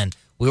 rebounds. And then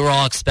we were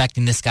all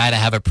expecting this guy to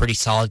have a pretty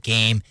solid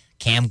game.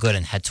 Cam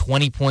Gooden had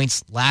 20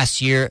 points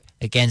last year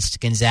against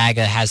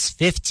Gonzaga, has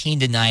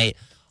 15 tonight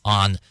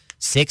on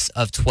 6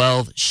 of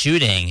 12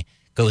 shooting,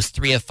 goes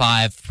 3 of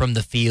 5 from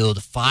the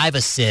field, 5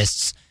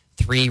 assists,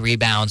 3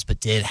 rebounds, but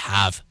did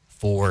have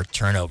 4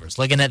 turnovers.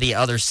 Looking at the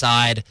other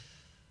side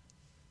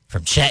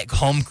from Chet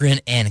Holmgren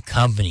and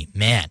company,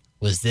 man,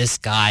 was this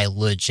guy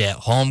legit.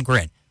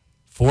 Holmgren,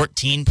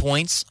 14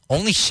 points,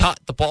 only shot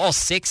the ball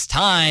 6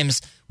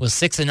 times, was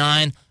 6 of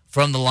 9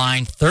 from the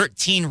line,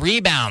 13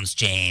 rebounds,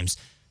 James,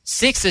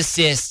 6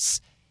 assists,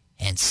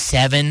 and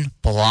 7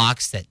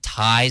 blocks. That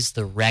ties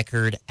the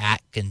record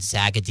at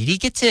Gonzaga. Did he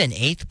get to an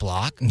 8th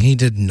block? He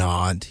did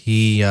not.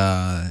 He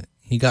got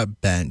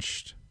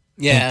benched.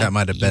 Yeah, I think that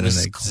might have been an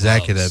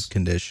executive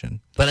condition.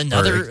 But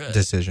another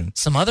decision.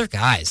 Some other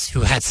guys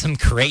who had some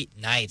great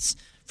nights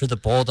for the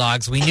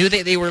Bulldogs. We knew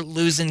that they were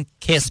losing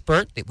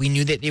Kispert. We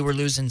knew that they were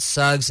losing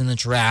Suggs in the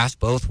draft.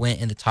 Both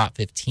went in the top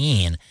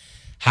 15.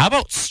 How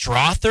about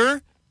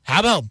Strother? How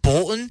about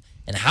Bolton?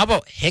 And how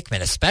about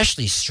Hickman,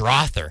 especially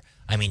Strother?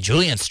 I mean,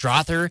 Julian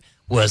Strother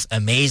was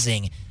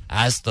amazing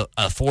as the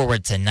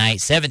forward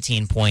tonight.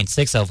 17 points,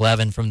 6 of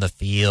 11 from the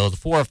field,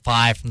 4 of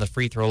 5 from the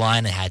free throw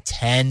line, and had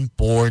 10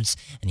 boards,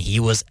 and he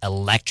was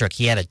electric.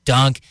 He had a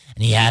dunk,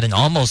 and he had an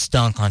almost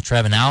dunk on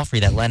Trevin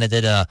Alfrey that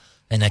landed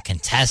in a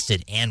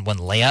contested and one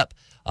layup.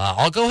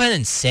 I'll go ahead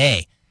and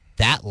say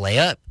that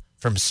layup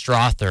from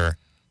Strother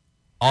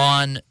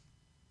on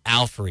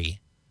Alfrey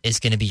is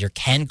going to be your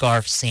Ken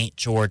Garff St.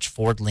 George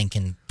Ford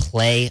Lincoln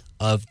play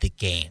of the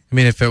game. I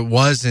mean, if it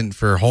wasn't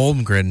for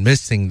Holmgren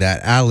missing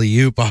that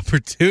alley-oop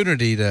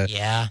opportunity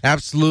to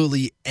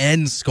absolutely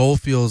end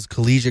Schofield's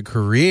collegiate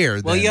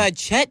career. Well, you had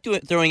Chet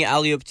throwing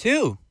alley-oop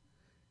too.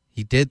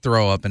 He did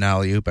throw up an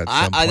alley-oop at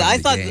some point I in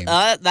the thought game.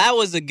 that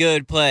was a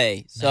good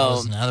play. So that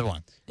was another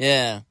one.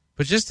 Yeah.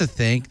 But just to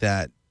think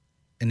that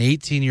an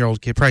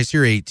 18-year-old kid, Price,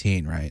 you're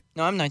 18, right?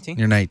 No, I'm 19.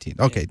 You're 19.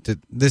 Okay,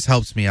 this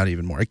helps me out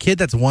even more. A kid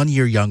that's 1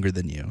 year younger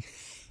than you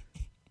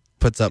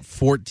puts up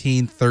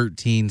 14,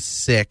 13,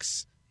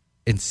 6,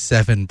 and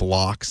 7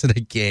 blocks in a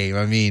game.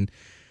 I mean,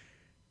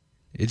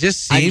 it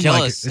just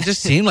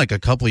seemed like a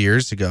couple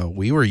years ago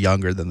we were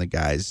younger than the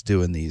guys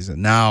doing these,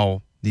 and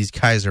now these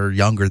guys are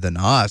younger than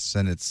us,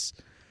 and it's,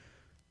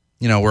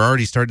 you know, we're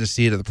already starting to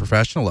see it at the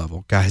professional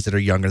level. Guys that are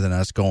younger than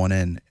us going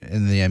in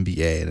the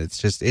NBA, and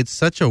it's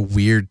such a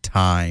weird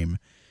time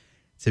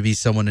to be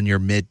someone in your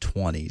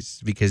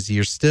mid-20s because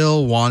you're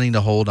still wanting to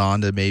hold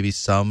on to maybe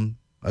some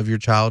of your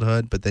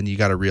childhood, but then you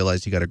got to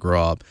realize you got to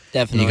grow up.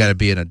 Definitely. And you got to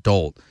be an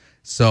adult.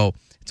 So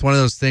it's one of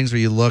those things where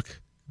you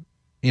look,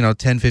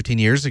 10, 15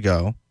 years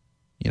ago,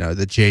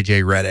 the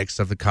J.J. Redicks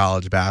of the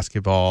college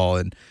basketball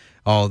and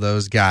all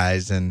those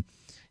guys, and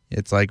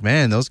it's like,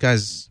 man, those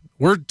guys,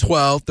 we're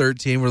 12,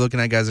 13, we're looking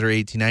at guys that are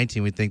 18,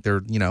 19, we think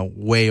they're,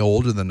 way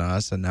older than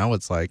us, and now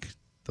it's like,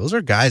 those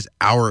are guys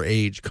our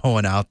age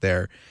going out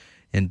there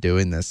and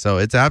doing this. So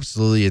it's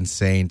absolutely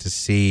insane to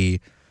see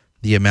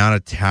the amount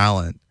of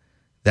talent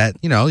that,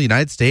 you know, the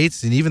United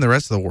States and even the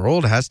rest of the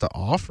world has to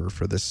offer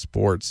for this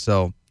sport.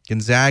 So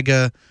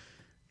Gonzaga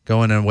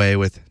going away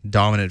with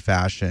dominant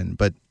fashion.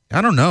 But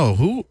I don't know,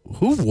 who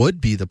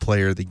would be the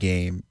player of the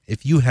game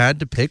if you had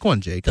to pick one,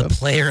 Jacob? The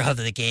player of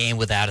the game,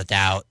 without a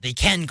doubt. The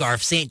Ken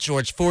Garff St.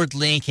 George Ford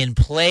Lincoln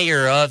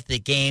player of the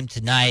game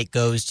tonight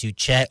goes to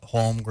Chet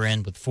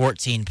Holmgren with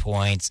 14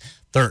 points,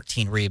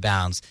 13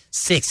 rebounds,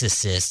 6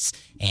 assists,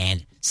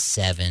 and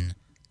 7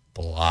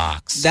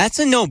 blocks. That's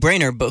a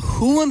no-brainer, but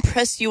who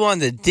impressed you on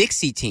the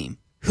Dixie team?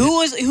 Who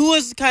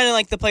was kind of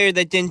like the player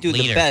that didn't do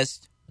the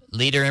best?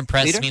 Leader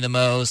impressed me the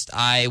most.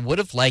 I would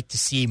have liked to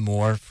see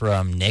more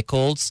from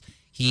Nichols.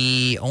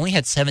 He only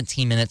had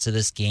 17 minutes of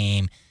this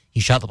game. He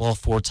shot the ball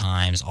 4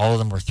 times. All of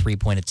them were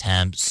 3-point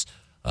attempts.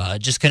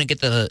 Just couldn't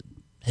get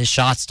his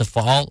shots to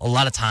fall. A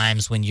lot of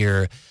times when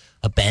you're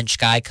a bench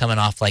guy coming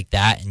off like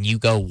that and you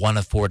go 1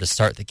 of 4 to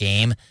start the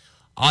game,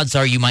 odds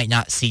are you might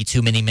not see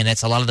too many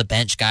minutes. A lot of the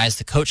bench guys,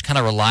 the coach kind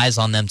of relies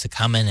on them to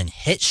come in and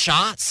hit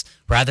shots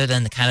rather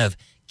than to kind of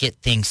get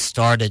things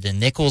started. And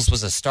Nichols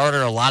was a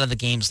starter a lot of the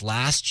games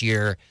last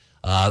year.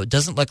 It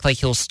doesn't look like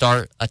he'll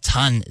start a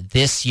ton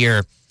this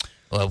year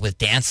with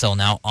Dansell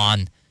now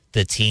on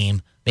the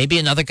team. Maybe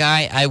another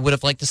guy I would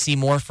have liked to see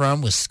more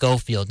from was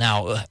Schofield.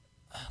 Now,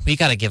 we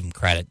got to give him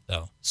credit,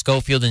 though.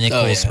 Schofield and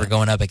Nichols were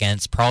going up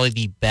against probably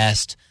the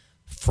best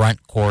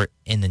front court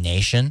in the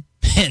nation.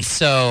 And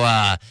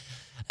so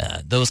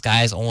those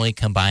guys only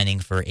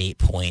combining for 8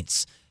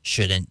 points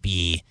shouldn't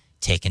be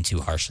taken too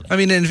harshly. I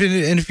mean, and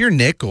if you're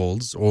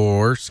Nichols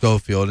or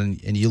Schofield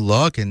and you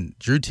look and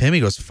Drew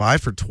Timme goes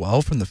 5 for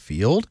 12 from the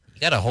field,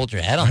 you got to hold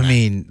your head on that. I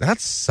mean,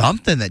 that's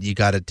something that you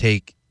got to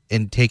take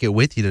it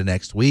with you to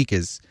next week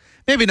is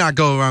maybe not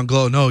go around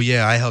gloating, oh,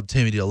 yeah, I held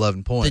Timme to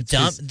 11 points.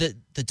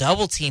 The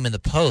double team in the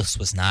post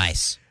was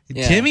nice.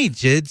 Yeah. Timme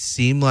did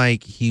seem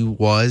like he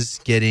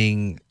was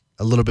getting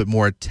a little bit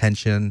more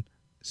attention,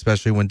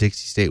 especially when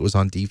Dixie State was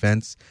on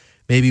defense,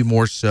 maybe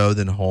more so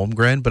than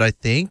Holmgren. But I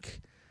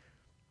think,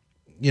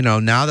 you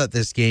know, now that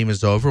this game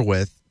is over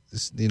with,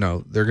 you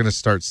know, they're going to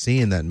start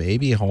seeing that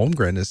maybe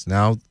Holmgren is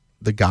now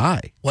the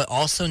guy. What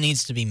also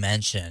needs to be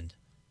mentioned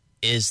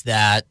is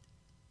that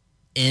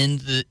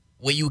in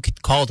what you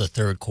could call the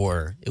third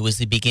quarter, it was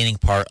the beginning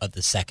part of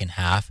the second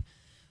half.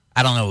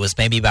 I don't know, it was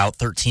maybe about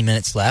 13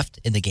 minutes left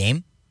in the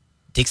game.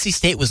 Dixie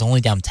State was only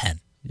down 10.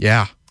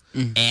 Yeah.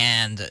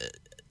 And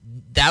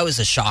that was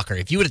a shocker.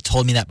 If you would have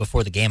told me that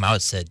before the game, I would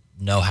have said,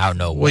 no how,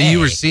 no way. Well, you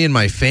were seeing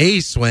my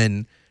face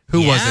when,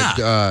 who was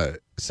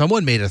it?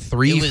 Someone made a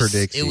 3 for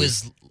Dixie.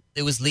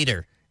 It was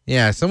Leader.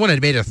 Yeah, someone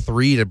had made a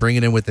 3 to bring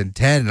it in within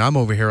 10, and I'm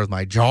over here with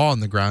my jaw on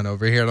the ground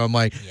over here, and I'm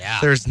like,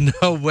 there's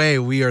no way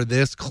we are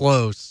this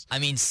close. I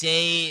mean,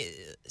 say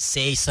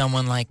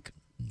someone like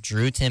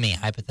Drew Timme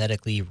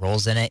hypothetically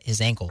rolls in at his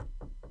ankle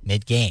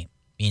mid-game,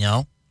 you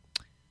know?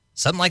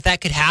 Something like that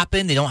could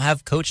happen. They don't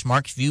have Coach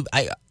Mark Few.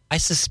 I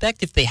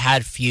suspect if they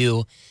had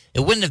Few,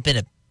 it wouldn't have been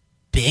a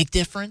big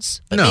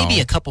difference, but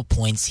maybe a couple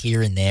points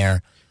here and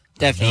there.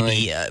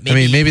 Definitely.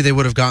 Maybe they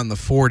would have gotten the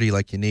 40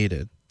 like you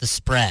needed. The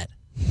spread.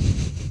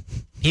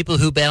 People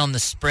who bet on the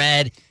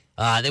spread,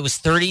 it was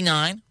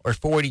 39 or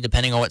 40,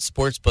 depending on what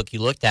sports book you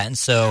looked at. And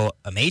so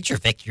a major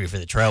victory for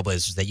the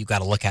Trailblazers that you got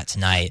to look at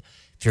tonight,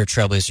 if you're a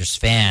Trailblazers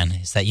fan,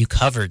 is that you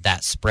covered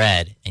that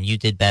spread and you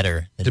did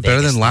better than Did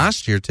better than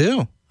last year,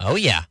 too. Oh,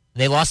 yeah.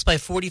 They lost by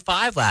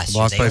 45 last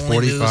year. Lost by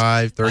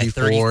 45,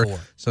 34.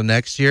 So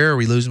next year, are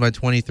we losing by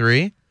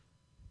 23?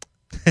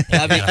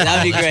 That'd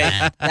be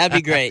great. That'd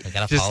be great.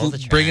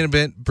 Just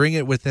bring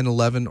it within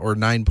 11 or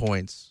 9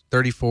 points.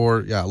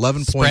 34, 11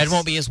 points. Spread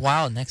won't be as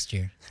wild next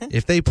year.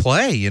 If they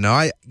play,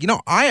 I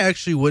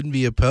actually wouldn't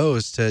be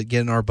opposed to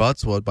getting our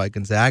butts whooped by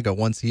Gonzaga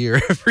once a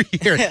year, every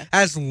year,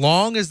 as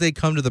long as they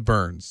come to the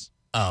Burns.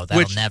 Oh,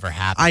 that'll never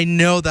happen. I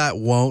know that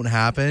won't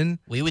happen.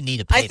 We would need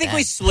to pay I think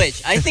we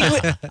switch. I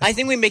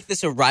think we make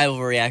this a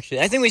rivalry, actually.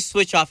 I think we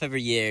switch off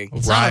every year.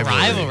 It's not a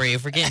rivalry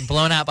if we're getting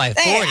blown out by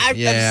 40. I'm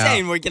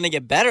saying we're going to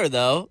get better,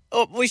 though.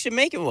 Oh, we should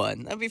make it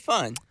one. That'd be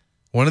fun.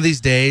 One of these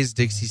days,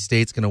 Dixie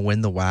State's going to win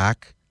the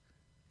WAC,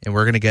 and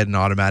we're going to get an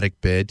automatic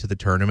bid to the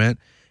tournament,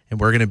 and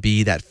we're going to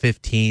be that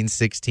 15,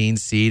 16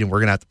 seed, and we're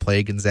going to have to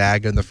play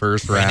Gonzaga in the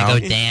first round. We're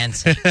going to go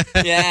dancing.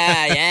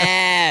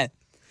 Yeah.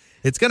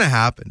 It's going to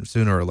happen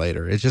sooner or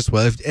later. It's just,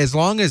 as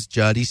long as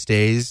Juddy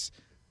stays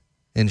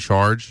in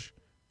charge,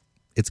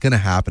 it's going to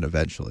happen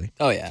eventually.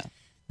 Oh, yeah.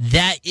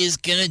 That is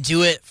going to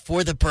do it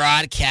for the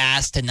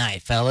broadcast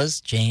tonight,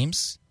 fellas.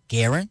 James,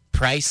 Garen,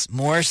 Price,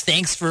 Morris,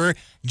 thanks for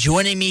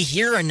joining me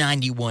here on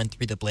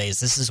 91.3 The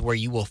Blaze. This is where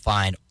you will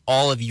find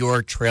all of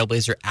your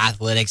Trailblazer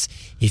athletics.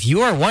 If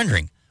you are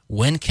wondering,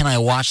 when can I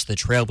watch the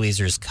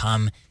Trailblazers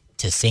come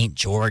to St.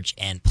 George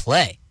and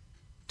play?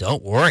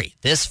 Don't worry.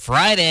 This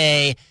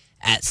Friday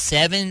at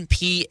 7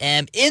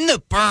 p.m. in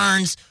the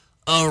Burns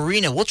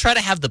Arena. We'll try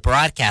to have the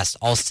broadcast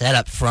all set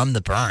up from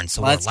the Burns.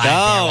 So Let's we're live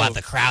go. there. We'll have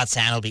the crowd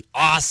sound. It'll be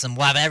awesome.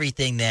 We'll have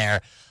everything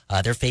there.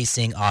 They're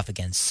facing off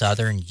against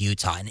Southern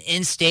Utah. An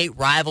in-state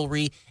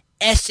rivalry,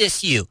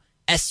 SSU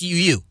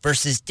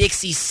versus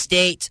Dixie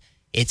State.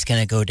 It's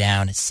going to go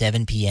down at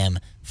 7 p.m.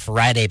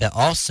 Friday, but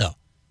also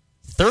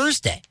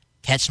Thursday.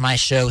 Catch my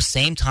show,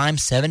 same time,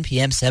 7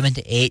 p.m., 7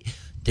 to 8.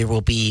 There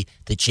will be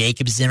the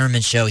Jacob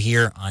Zimmerman Show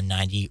here on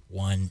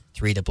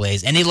 91.3 The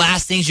Blaze. Any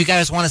last things you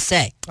guys want to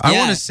say? I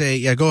want to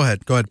say, go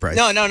ahead. Go ahead, Bryce.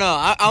 No.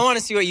 I want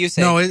to see what you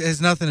say. No, it has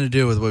nothing to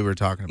do with what we were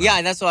talking about.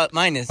 Yeah, that's what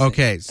mine is.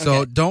 Okay,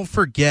 so don't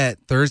forget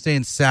Thursday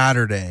and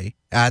Saturday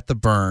at the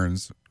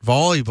Burns,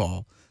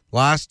 volleyball.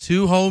 Last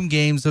 2 home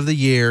games of the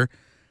year.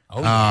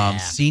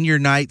 Senior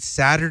night,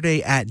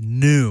 Saturday at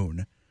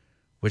noon,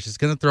 which is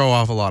going to throw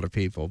off a lot of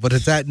people. But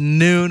it's at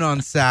noon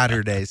on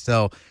Saturday.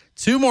 So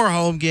 2 more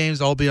home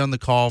games. I'll be on the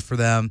call for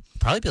them.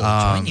 Probably be able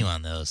to join you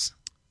on those.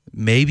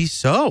 Maybe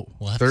so.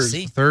 We'll have to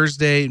see.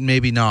 Thursday,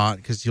 maybe not,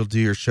 because you'll do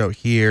your show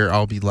here.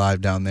 I'll be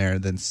live down there.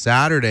 Then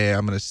Saturday,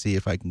 I'm going to see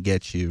if I can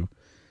get you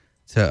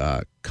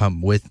to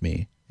come with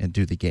me and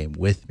do the game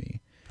with me.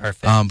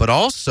 Perfect. But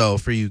also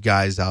for you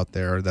guys out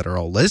there that are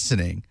all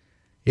listening,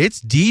 it's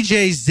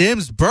DJ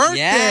Zim's birthday.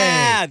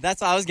 Yeah,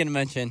 that's what I was going to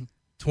mention.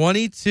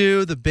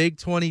 22, the big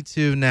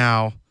 22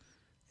 now.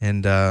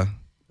 And sadly,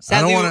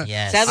 I don't want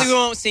to. Sadly, we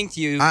won't sing to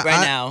you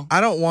now.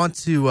 I don't want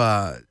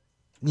to,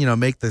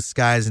 make the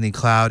skies any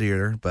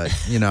cloudier, but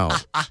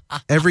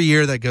every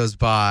year that goes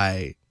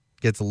by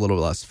gets a little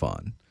less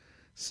fun.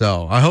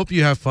 So I hope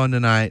you have fun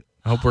tonight.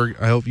 I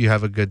hope you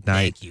have a good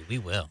night. Thank you. We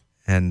will.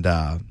 And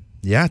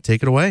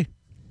take it away.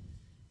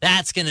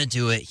 That's going to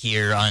do it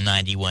here on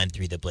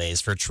 91.3 The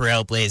Blaze for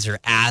Trailblazer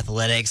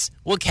Athletics.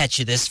 We'll catch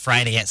you this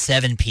Friday at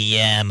 7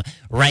 p.m.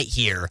 right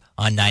here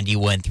on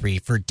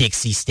 91.3 for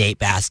Dixie State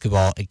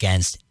basketball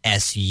against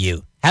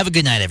SU. Have a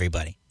good night,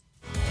 everybody.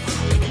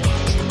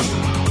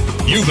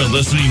 You've been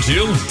listening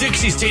to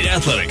Dixie State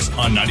Athletics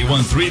on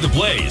 91.3 The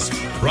Blaze.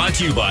 Brought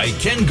to you by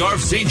Ken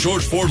Garff St.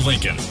 George Ford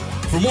Lincoln.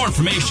 For more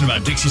information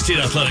about Dixie State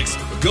Athletics,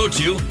 go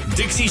to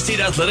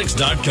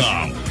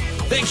DixieStateAthletics.com.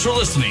 Thanks for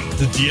listening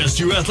to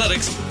DSU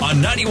Athletics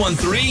on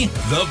 91.3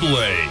 The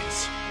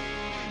Blaze.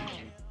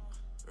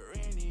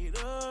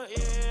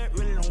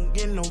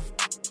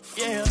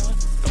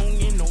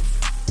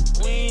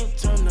 We ain't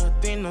turn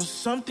nothing or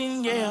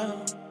something, yeah.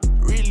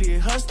 Really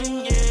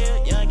hustling,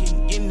 yeah. Y'all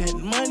getting that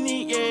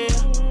money, yeah.